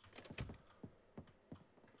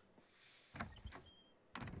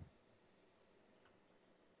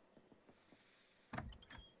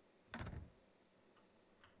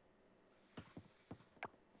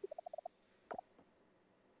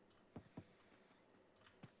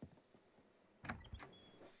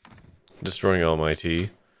 Destroying all my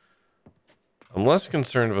tea. I'm less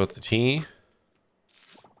concerned about the tea.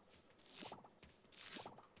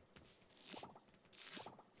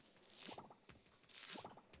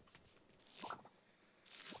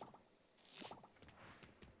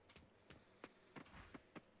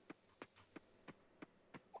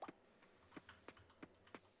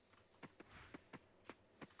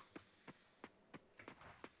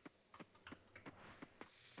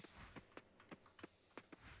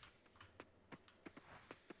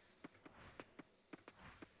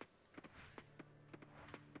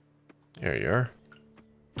 There you are.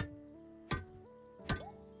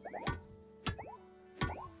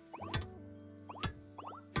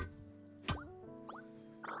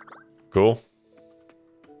 Cool.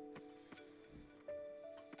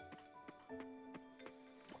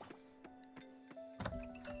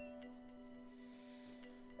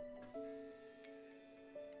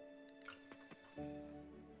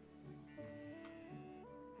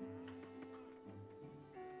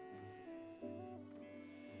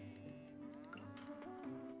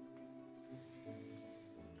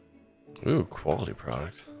 Ooh, quality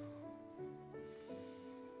product.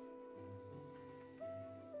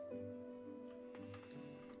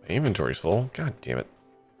 My inventory's full. God damn it.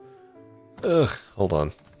 Ugh, hold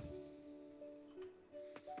on.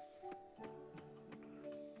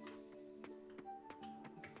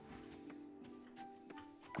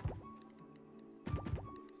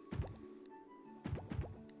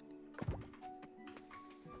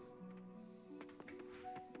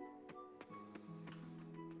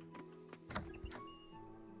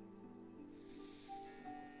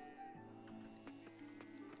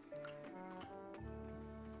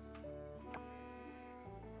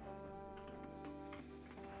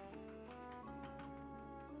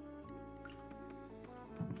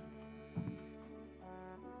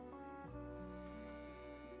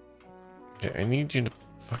 Okay, I need you to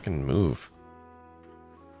fucking move.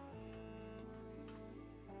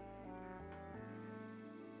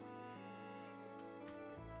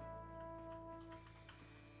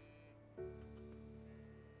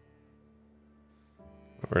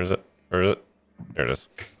 Where is it? Where is it? There it is.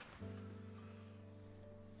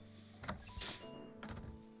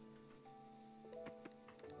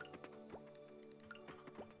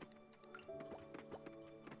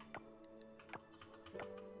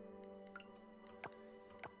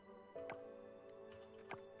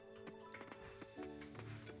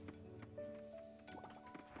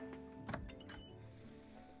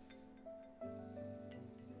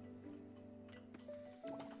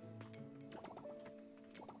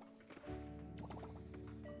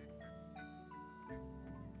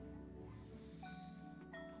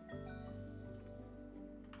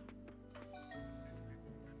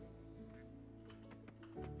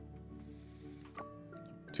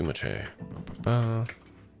 Too much hay. Ba-ba-ba.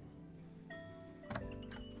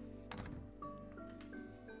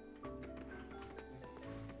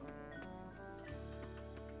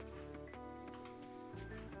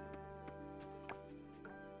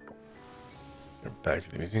 We're back to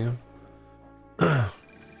the museum.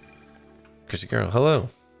 Chrissy girl, hello.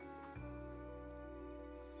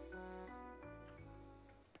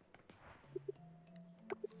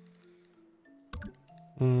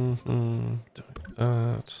 Doing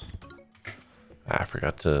that. I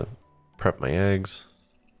forgot to prep my eggs.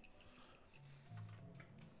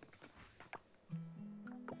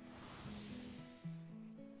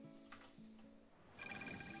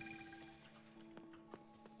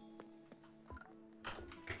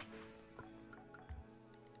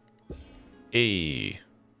 Hey.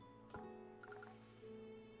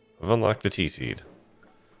 I've unlocked the tea seed.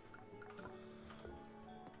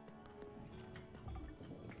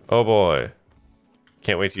 Oh boy.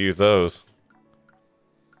 Can't wait to use those.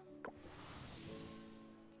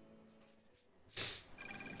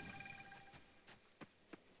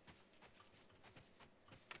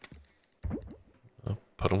 I'll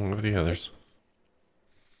put them with the others.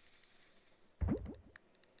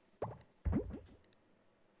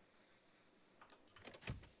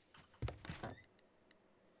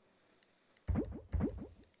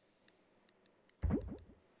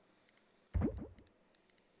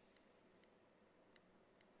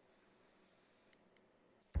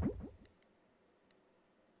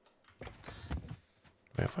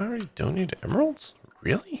 Wait, if I already donated emeralds?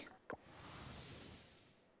 Really?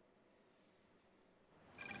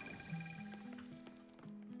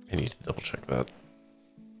 I need to double check that.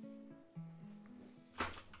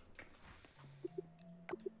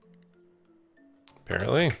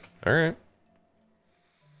 Apparently. Alright.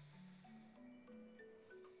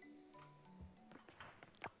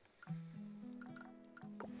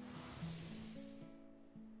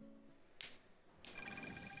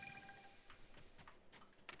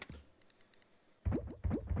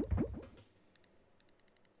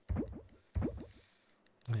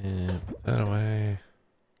 And put that away.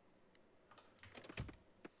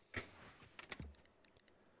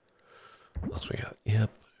 What else we got? Yep.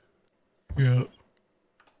 Yep.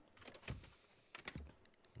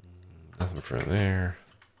 Nothing for there.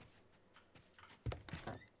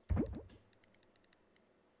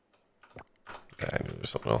 Yeah, I knew there was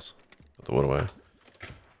something else. Put the wood away.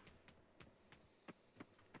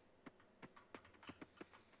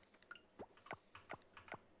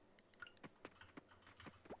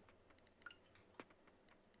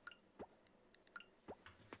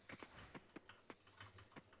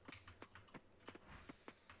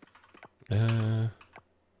 I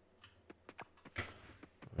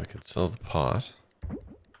could sell the pot.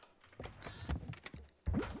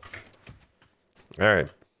 Alright.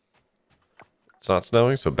 It's not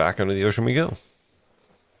snowing, so back under the ocean we go.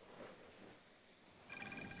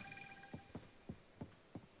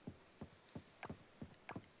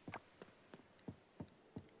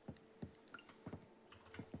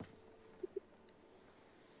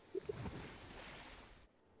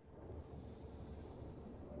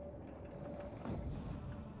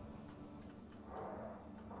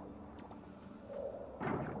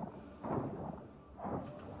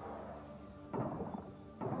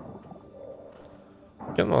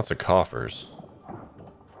 Getting lots of coffers.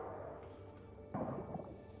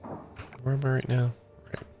 Where am I right now?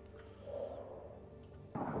 Right.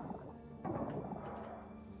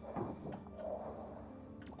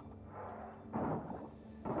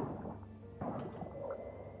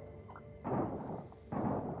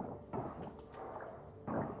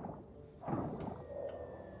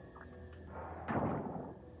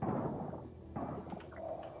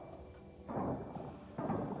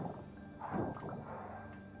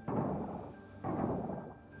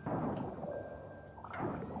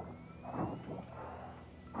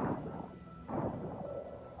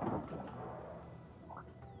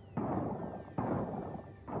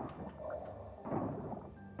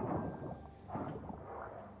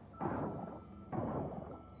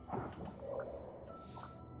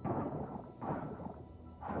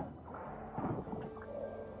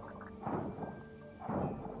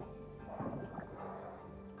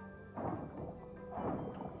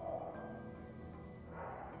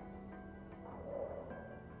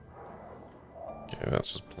 Okay,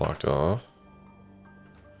 that's just blocked off.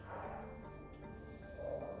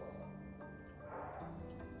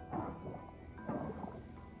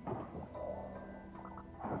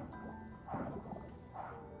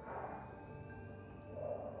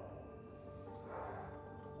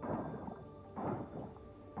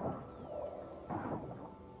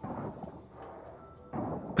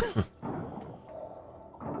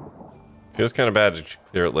 Feels kind of bad to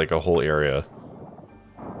clear like a whole area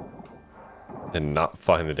and not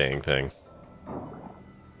find the dang thing.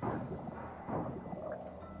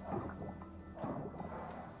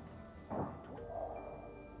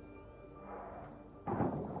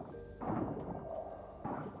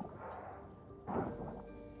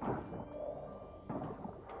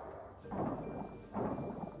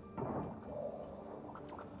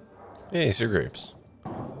 Hey, Sir Grapes.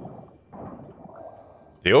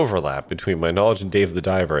 The overlap between my knowledge and Dave the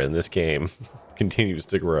Diver in this game continues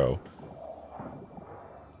to grow.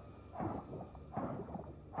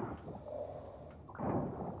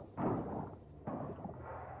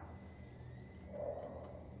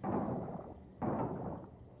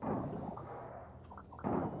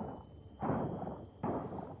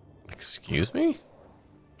 Excuse me?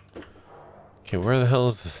 Okay, where the hell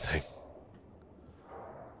is this thing?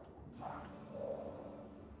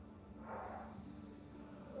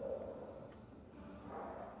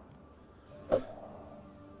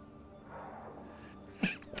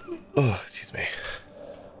 Oh, excuse me.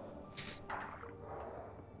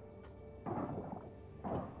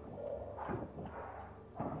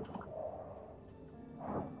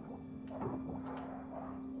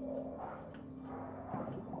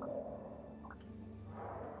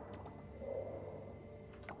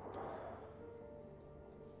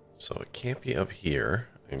 So it can't be up here.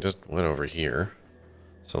 I just went over here.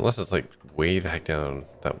 So unless it's like way back down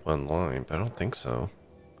that one line, but I don't think so.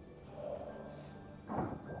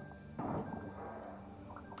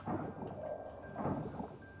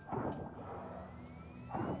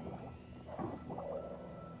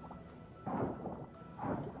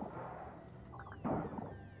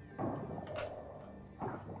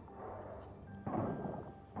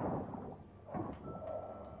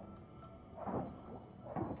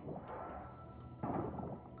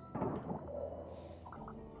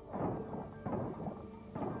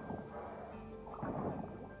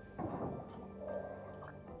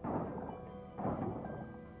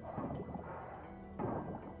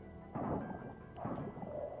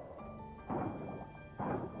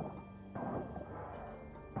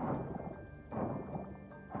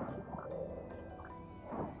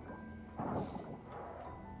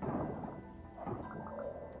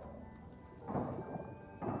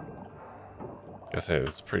 Guess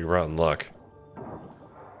it's pretty rotten luck.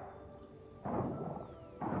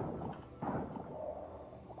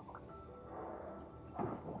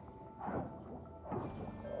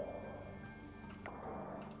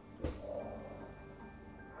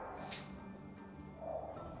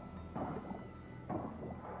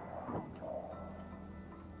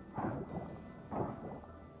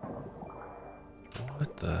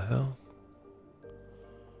 the hell?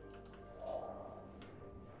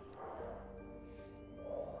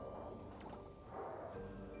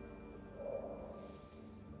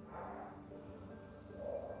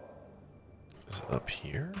 Is it up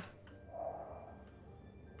here?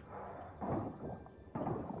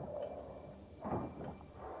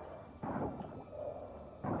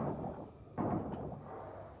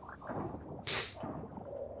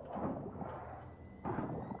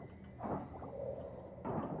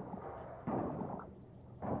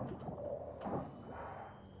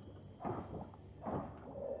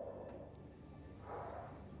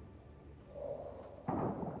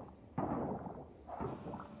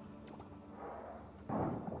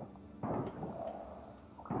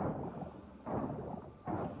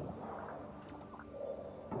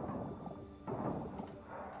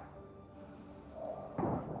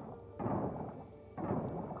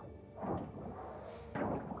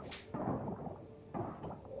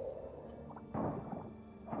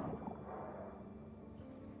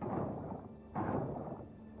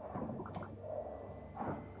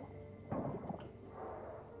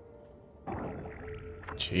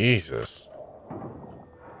 Jesus.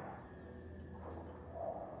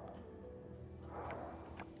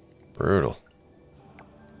 Brutal.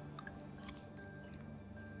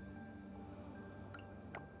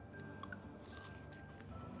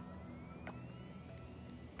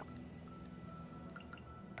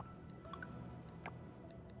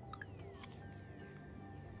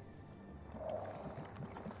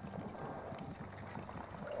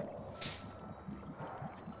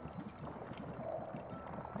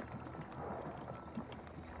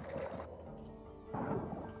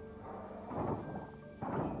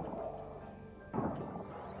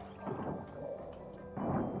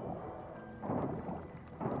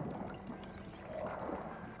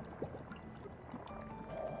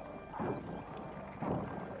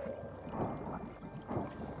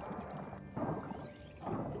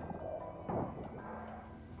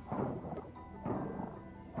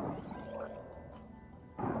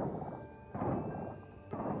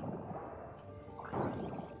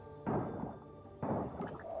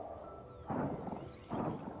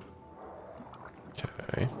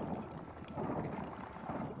 Okay.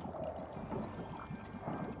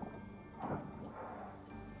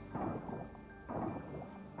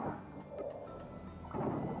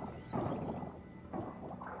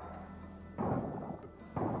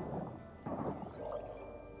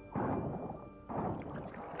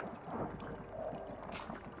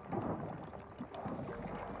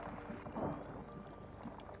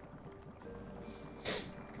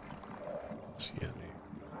 Excuse me.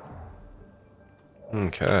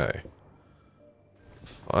 Okay.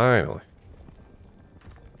 Finally.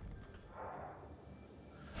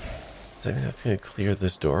 Does that mean that's gonna clear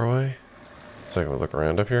this doorway? So I can look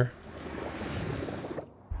around up here?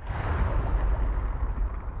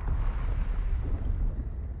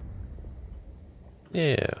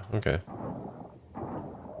 Yeah, okay.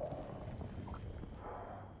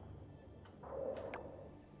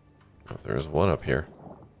 Oh, there's one up here.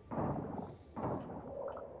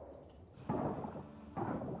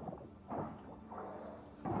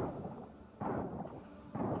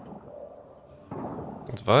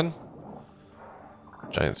 It's fun.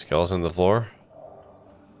 Giant skeleton on the floor.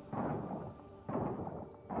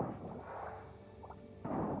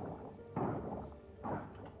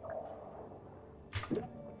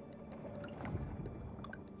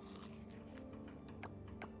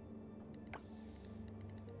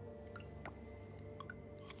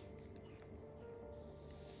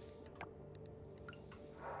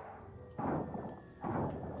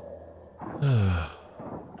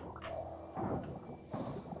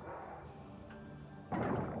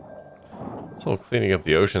 This whole cleaning up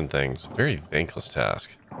the ocean thing's a very thankless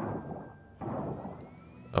task.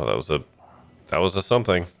 Oh, that was a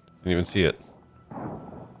something. Didn't even see it.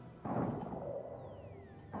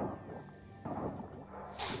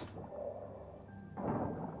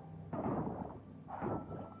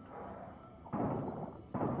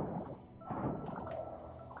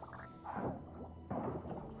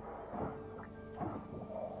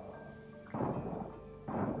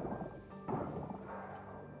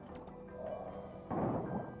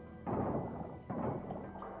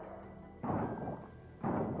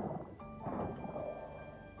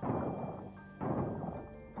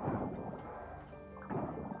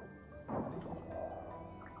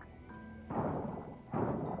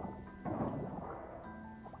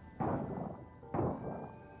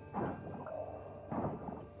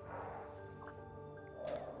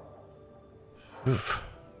 Oof.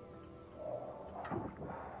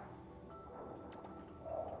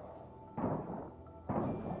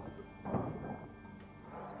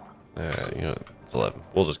 You know, it's 11.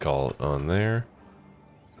 We'll just call it on there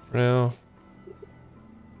for now.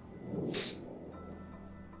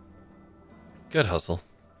 Good hustle.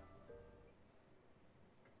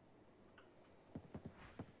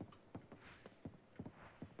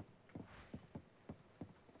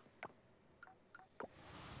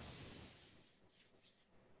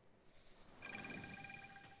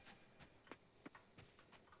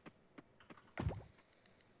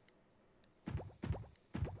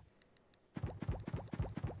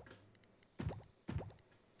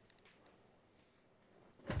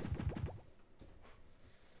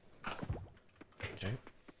 Okay.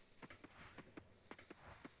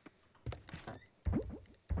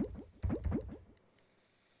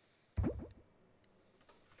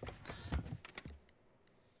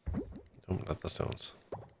 Oh, not the stones.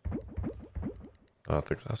 Not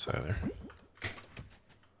the glass either.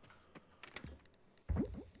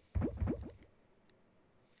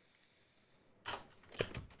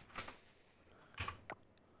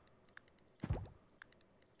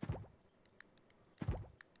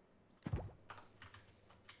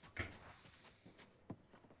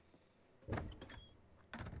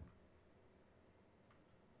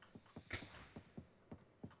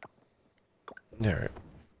 All right.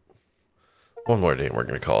 One more day and we're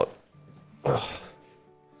going to call it.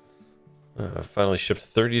 Finally shipped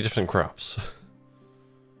 30 different crops.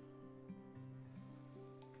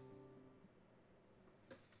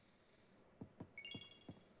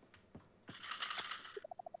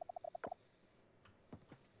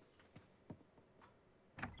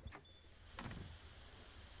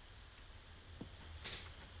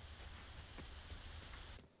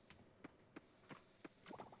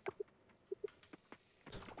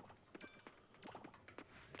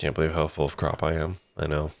 Can't believe how full of crop I am. I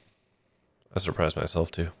know. I surprised myself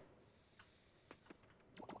too.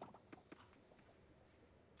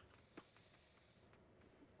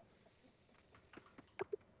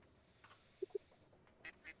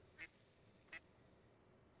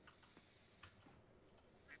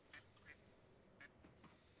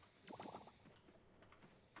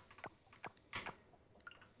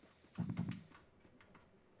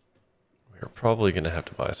 We're probably going to have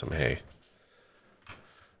to buy some hay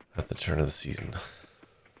at the turn of the season.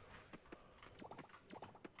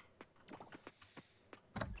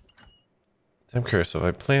 I'm curious, if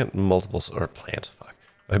I plant multiple, or plant, fuck.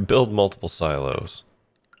 If I build multiple silos,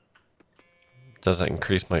 does that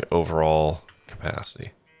increase my overall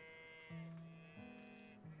capacity?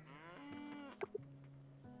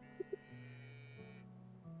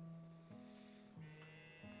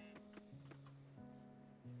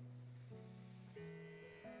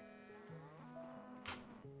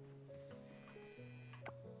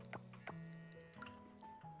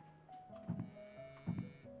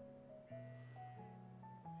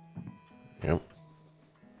 Yep.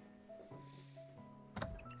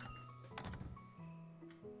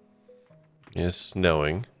 It's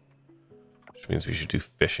snowing, which means we should do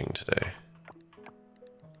fishing today.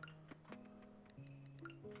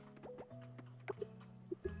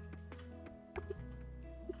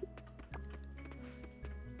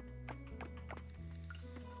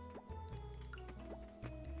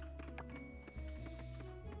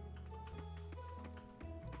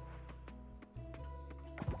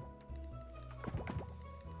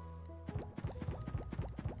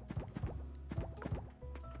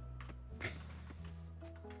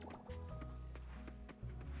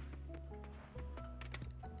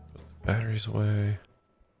 Batteries away.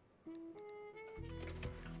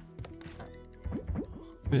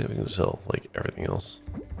 Yeah, we can sell like everything else.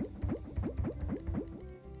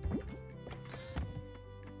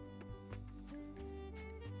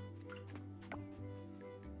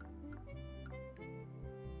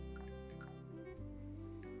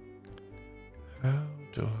 How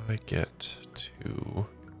do I get to...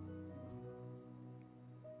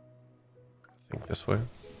 I think this way.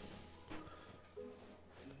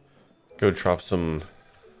 Go drop some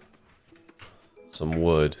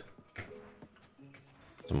wood,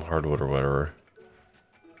 some hardwood or whatever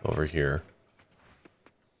over here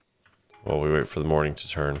while we wait for the morning to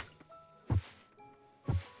turn.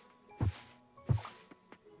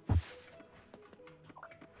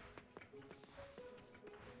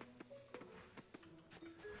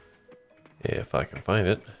 If I can find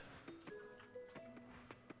it.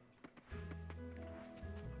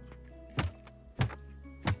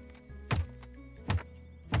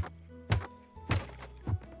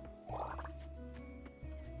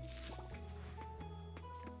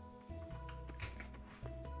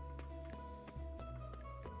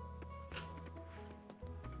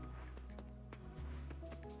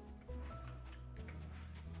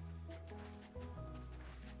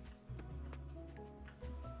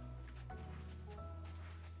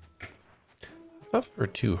 thought there were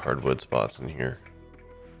 2 hardwood spots in here.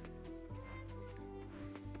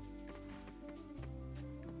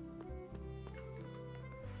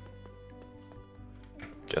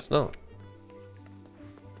 Guess not.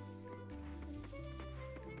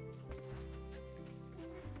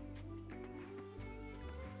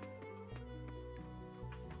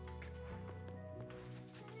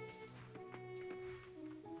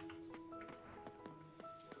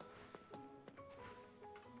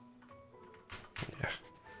 Yeah.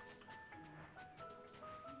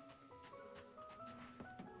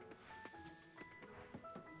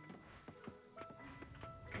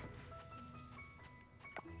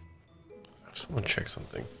 Someone check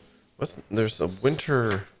something. There's a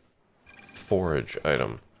winter forage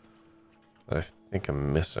item that I think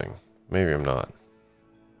I'm missing. Maybe I'm not.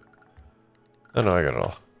 Oh no, I got it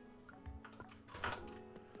all.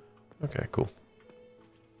 Okay, cool.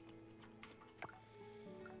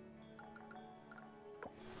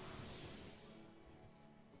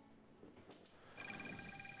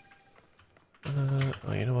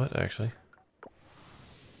 Oh, you know what, actually?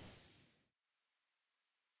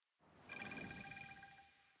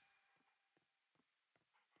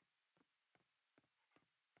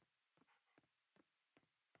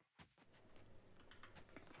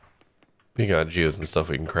 We got geodes and stuff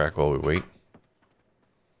we can crack while we wait.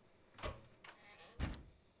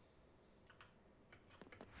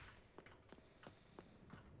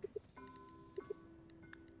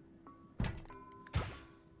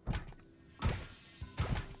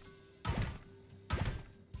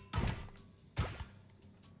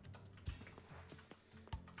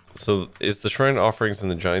 So, is the shrine offerings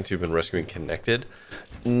and the giants you've been rescuing connected?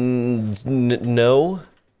 No.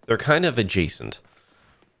 They're kind of adjacent.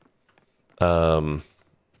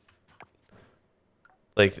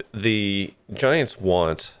 Like, the giants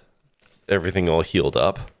want everything all healed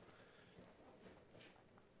up.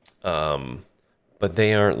 But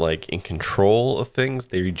they aren't, like, in control of things.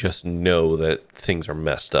 They just know that things are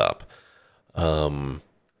messed up. The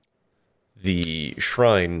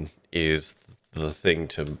shrine is the thing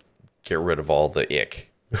to get rid of all the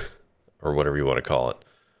ick. Or whatever you want to call it.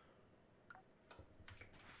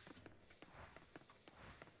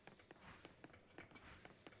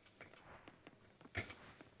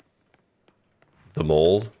 The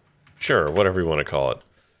mold? Sure, whatever you want to call it.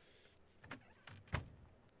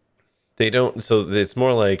 They don't, so it's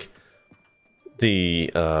more like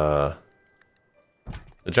the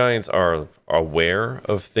giants are aware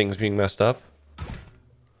of things being messed up,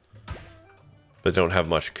 but don't have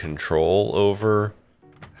much control over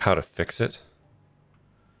how to fix it,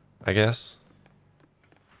 I guess.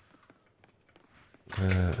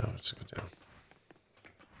 Let's go down.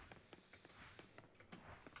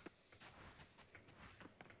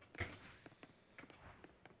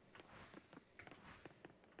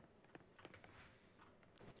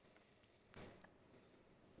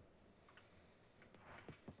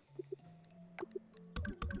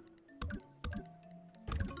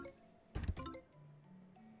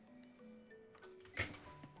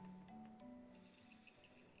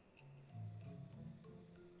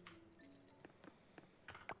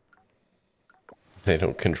 They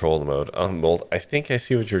don't control the mode. Mold, I think I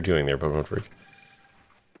see what you're doing there, Pokemon Freak.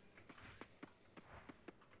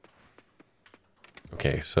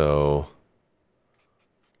 Okay, so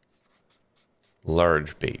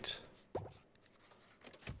large bait.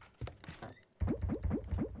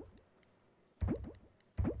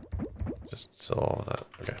 Just sell all of that.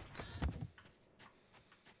 Okay.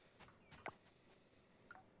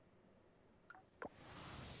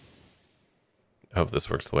 I hope this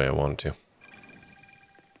works the way I want it to.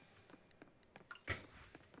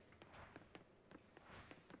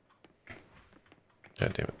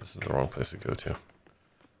 God damn it, this is the wrong place to go to.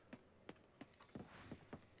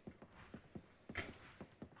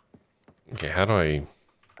 Okay, how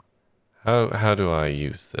do I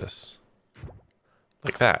use this?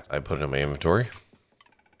 Like that. I put it in my inventory.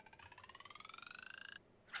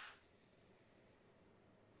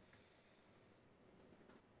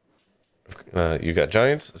 You got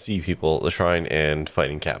giants, sea people, the shrine, and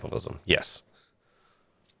fighting capitalism. Yes.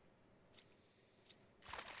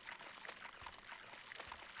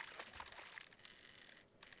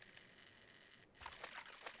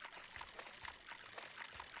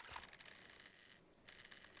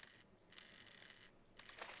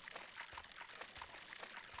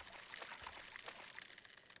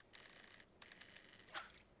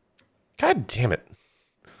 God damn it.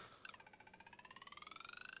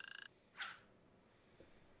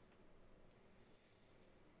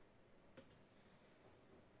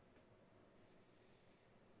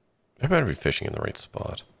 I better be fishing in the right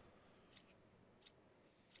spot.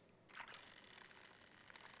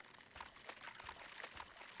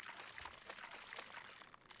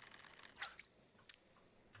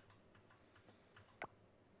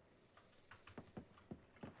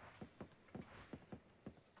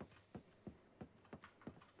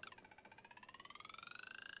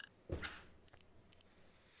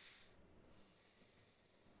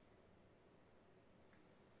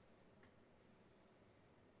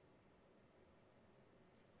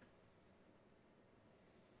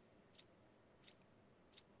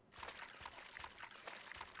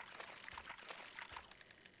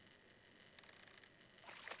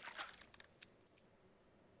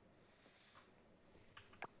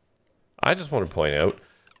 I just want to point out,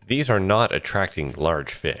 these are not attracting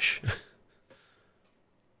large fish.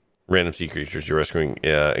 Random sea creatures you're rescuing,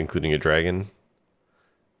 including a dragon.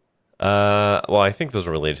 Well, I think those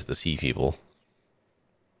are related to the sea people.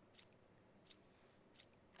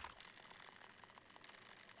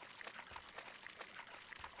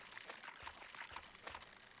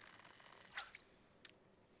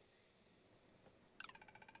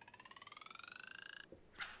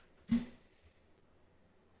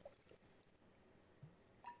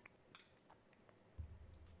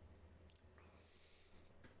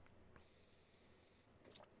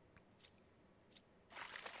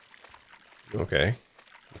 Okay.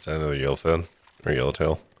 Is that another yellowfin? Or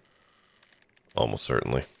yellowtail? Almost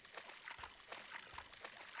certainly.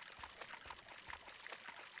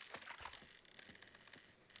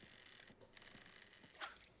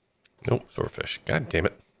 Nope, swordfish. God damn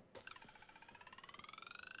it.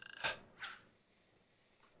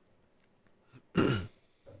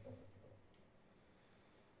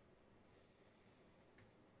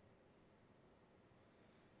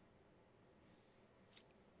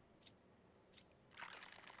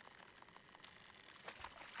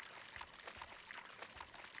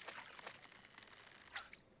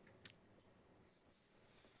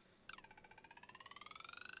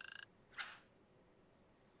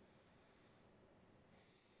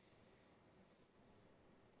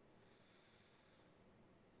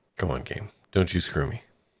 Come on, game. Don't you screw me.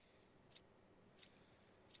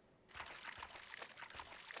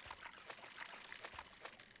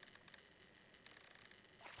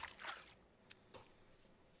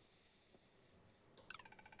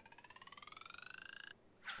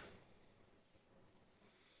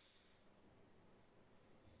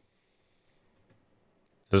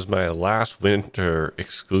 This is my last winter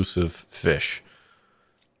exclusive fish.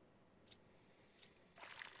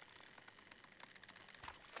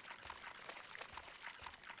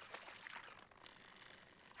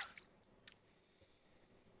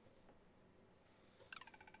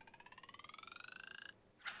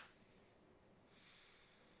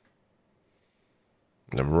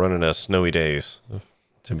 And I'm running out of snowy days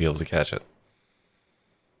to be able to catch it.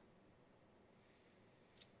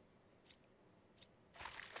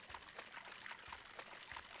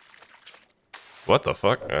 What the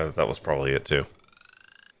fuck? That was probably it too.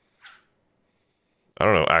 I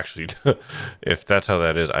don't know, actually, if that's how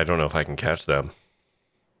that is, I don't know if I can catch them.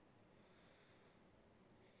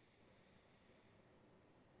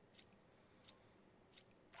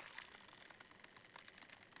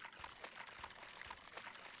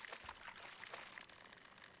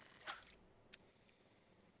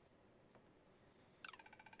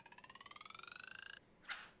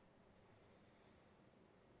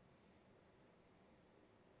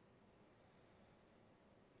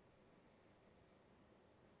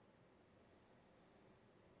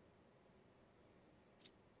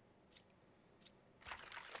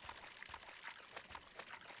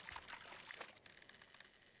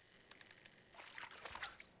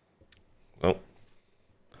 Nope.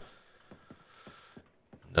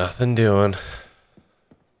 Nothing doing.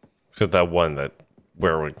 Except that one that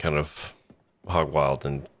where we kind of hog wild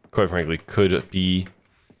and quite frankly could be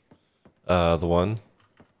the one.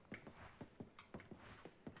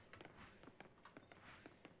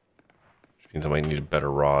 Which means I might need a better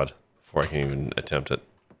rod before I can even attempt it.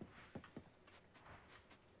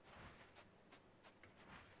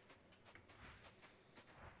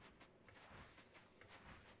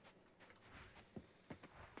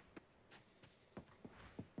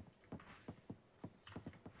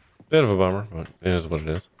 Bit of a bummer, but it is what it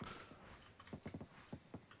is.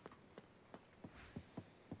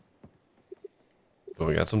 But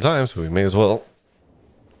we got some time, so we may as well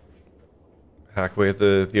hack away at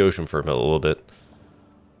the ocean for a little bit.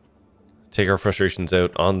 Take our frustrations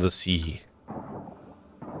out on the sea. Come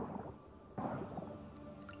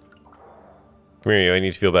here, you. I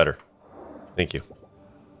need to feel better. Thank you.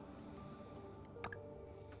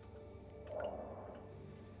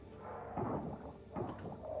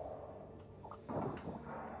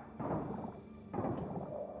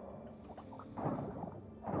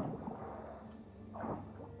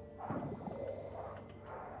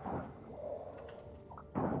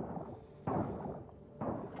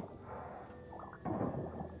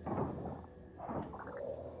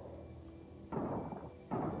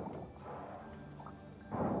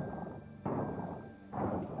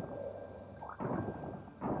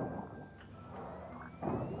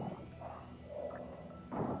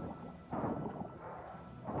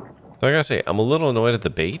 So I gotta say, I'm a little annoyed at the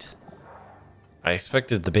bait. I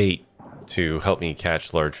expected the bait to help me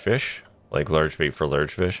catch large fish, like large bait for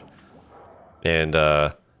large fish. And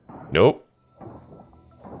Nope.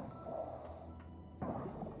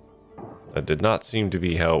 That did not seem to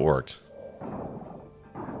be how it worked.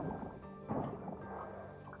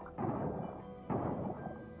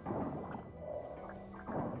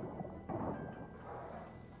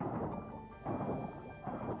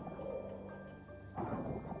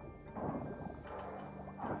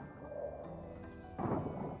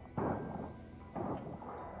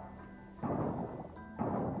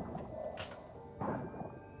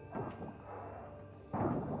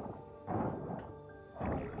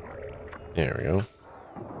 There we go.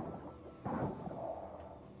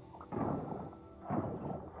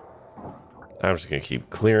 I'm just going to keep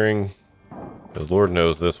clearing, because Lord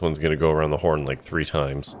knows this one's going to go around the horn like 3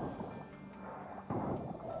 times.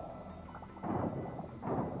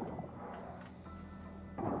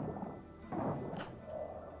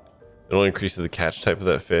 It only increases the catch type of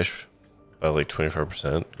that fish by like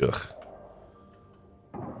 25%. Ugh.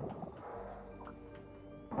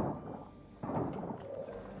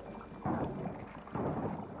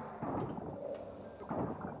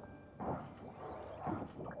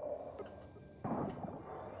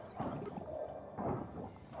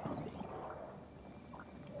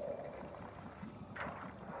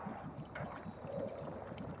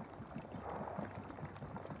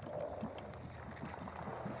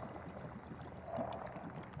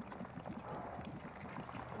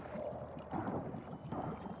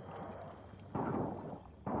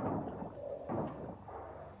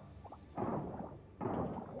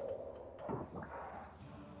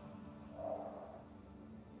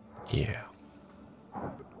 Yeah.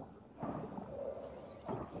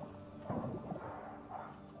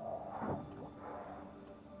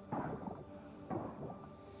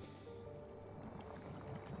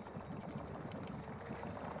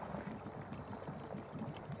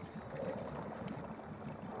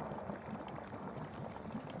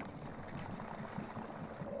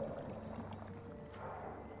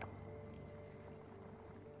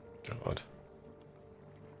 God.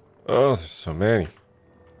 Oh, there's so many.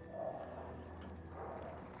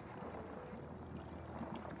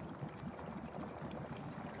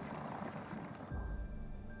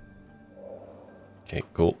 Okay,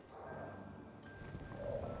 cool.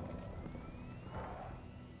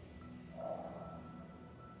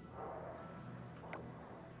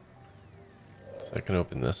 So I can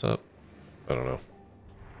open this up. I don't know.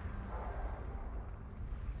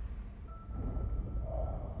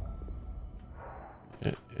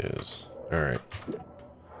 It is. Alright.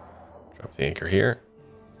 Drop the anchor here.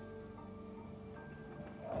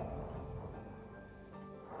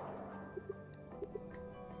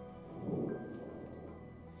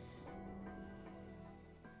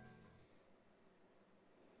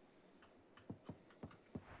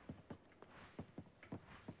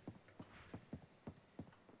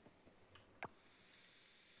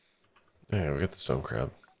 Yeah, we got the stone crab.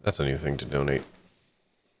 That's a new thing to donate.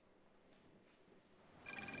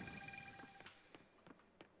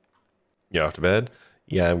 You off to bed?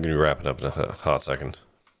 Yeah, I'm gonna be wrapping up in a hot second.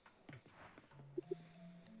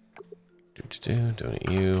 Donate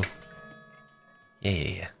you.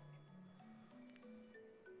 Yeah.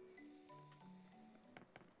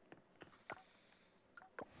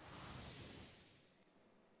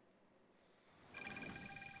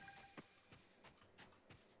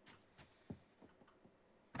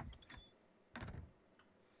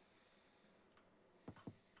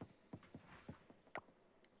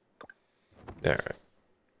 All right.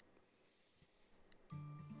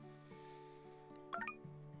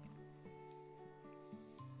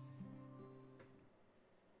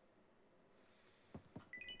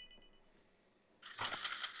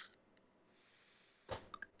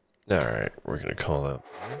 All right, we're gonna call that.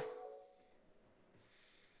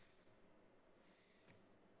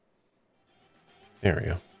 There we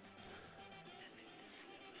go.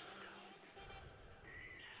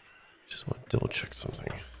 Just want to double check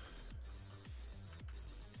something.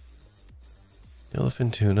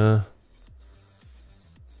 Elephant tuna.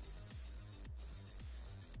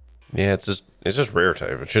 Yeah, it's just rare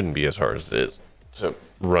type. It shouldn't be as hard as it is to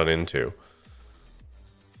run into.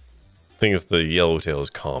 Thing is, the yellowtail is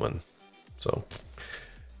common. So,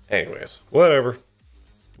 anyways, whatever.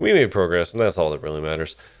 We made progress, and that's all that really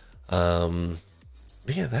matters.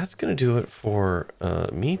 But yeah, that's gonna do it for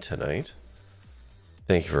me tonight.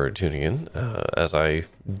 Thank you for tuning in as I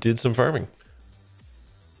did some farming.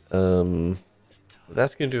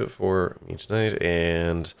 That's gonna do it for me tonight,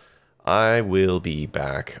 and I will be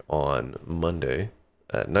back on Monday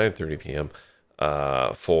at 9:30 p.m.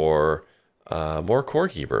 For more Core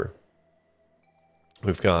Keeper.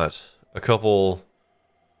 We've got a couple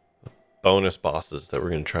bonus bosses that we're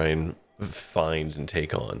going to try and find and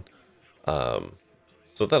take on.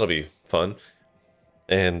 So that'll be fun.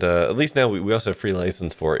 And at least now we also have free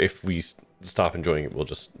license for if we stop enjoying it, we'll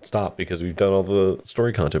just stop because we've done all the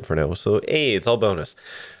story content for now. So, hey, it's all bonus.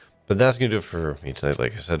 But that's going to do it for me tonight.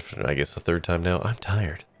 Like I said, for I guess the third time now, I'm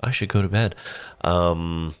tired. I should go to bed. I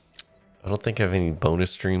don't think I have any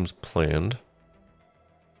bonus streams planned.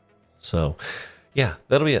 So, yeah,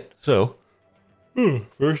 that'll be it. So,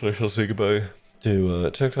 first I shall say goodbye to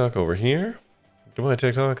TikTok over here. To my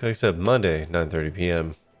TikTok, like I said, Monday, 9:30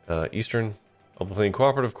 p.m. Eastern. I'll be playing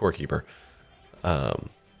Cooperative Core Keeper.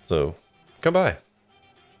 So, come by.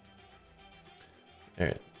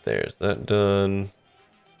 Alright, there's that done.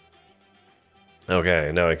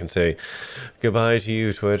 Okay, now I can say goodbye to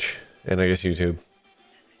you, Twitch, and I guess YouTube.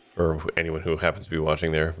 Or anyone who happens to be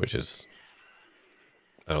watching there, which is...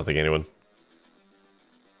 I don't think anyone.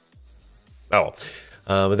 Oh,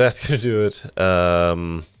 but that's going to do it.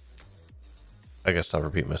 I gotta stop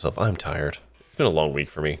repeating myself. I'm tired. It's been a long week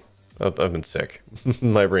for me. I've been sick.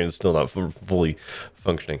 My brain is still not fully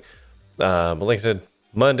functioning. But like I said,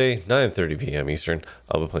 Monday, 9:30 p.m. Eastern,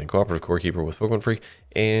 I'll be playing Cooperative Core Keeper with Pokemon Freak,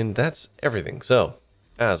 and that's everything. So,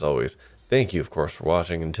 as always, thank you, of course, for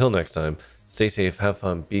watching. Until next time, stay safe, have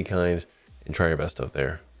fun, be kind, and try your best out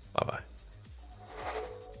there. Bye-bye.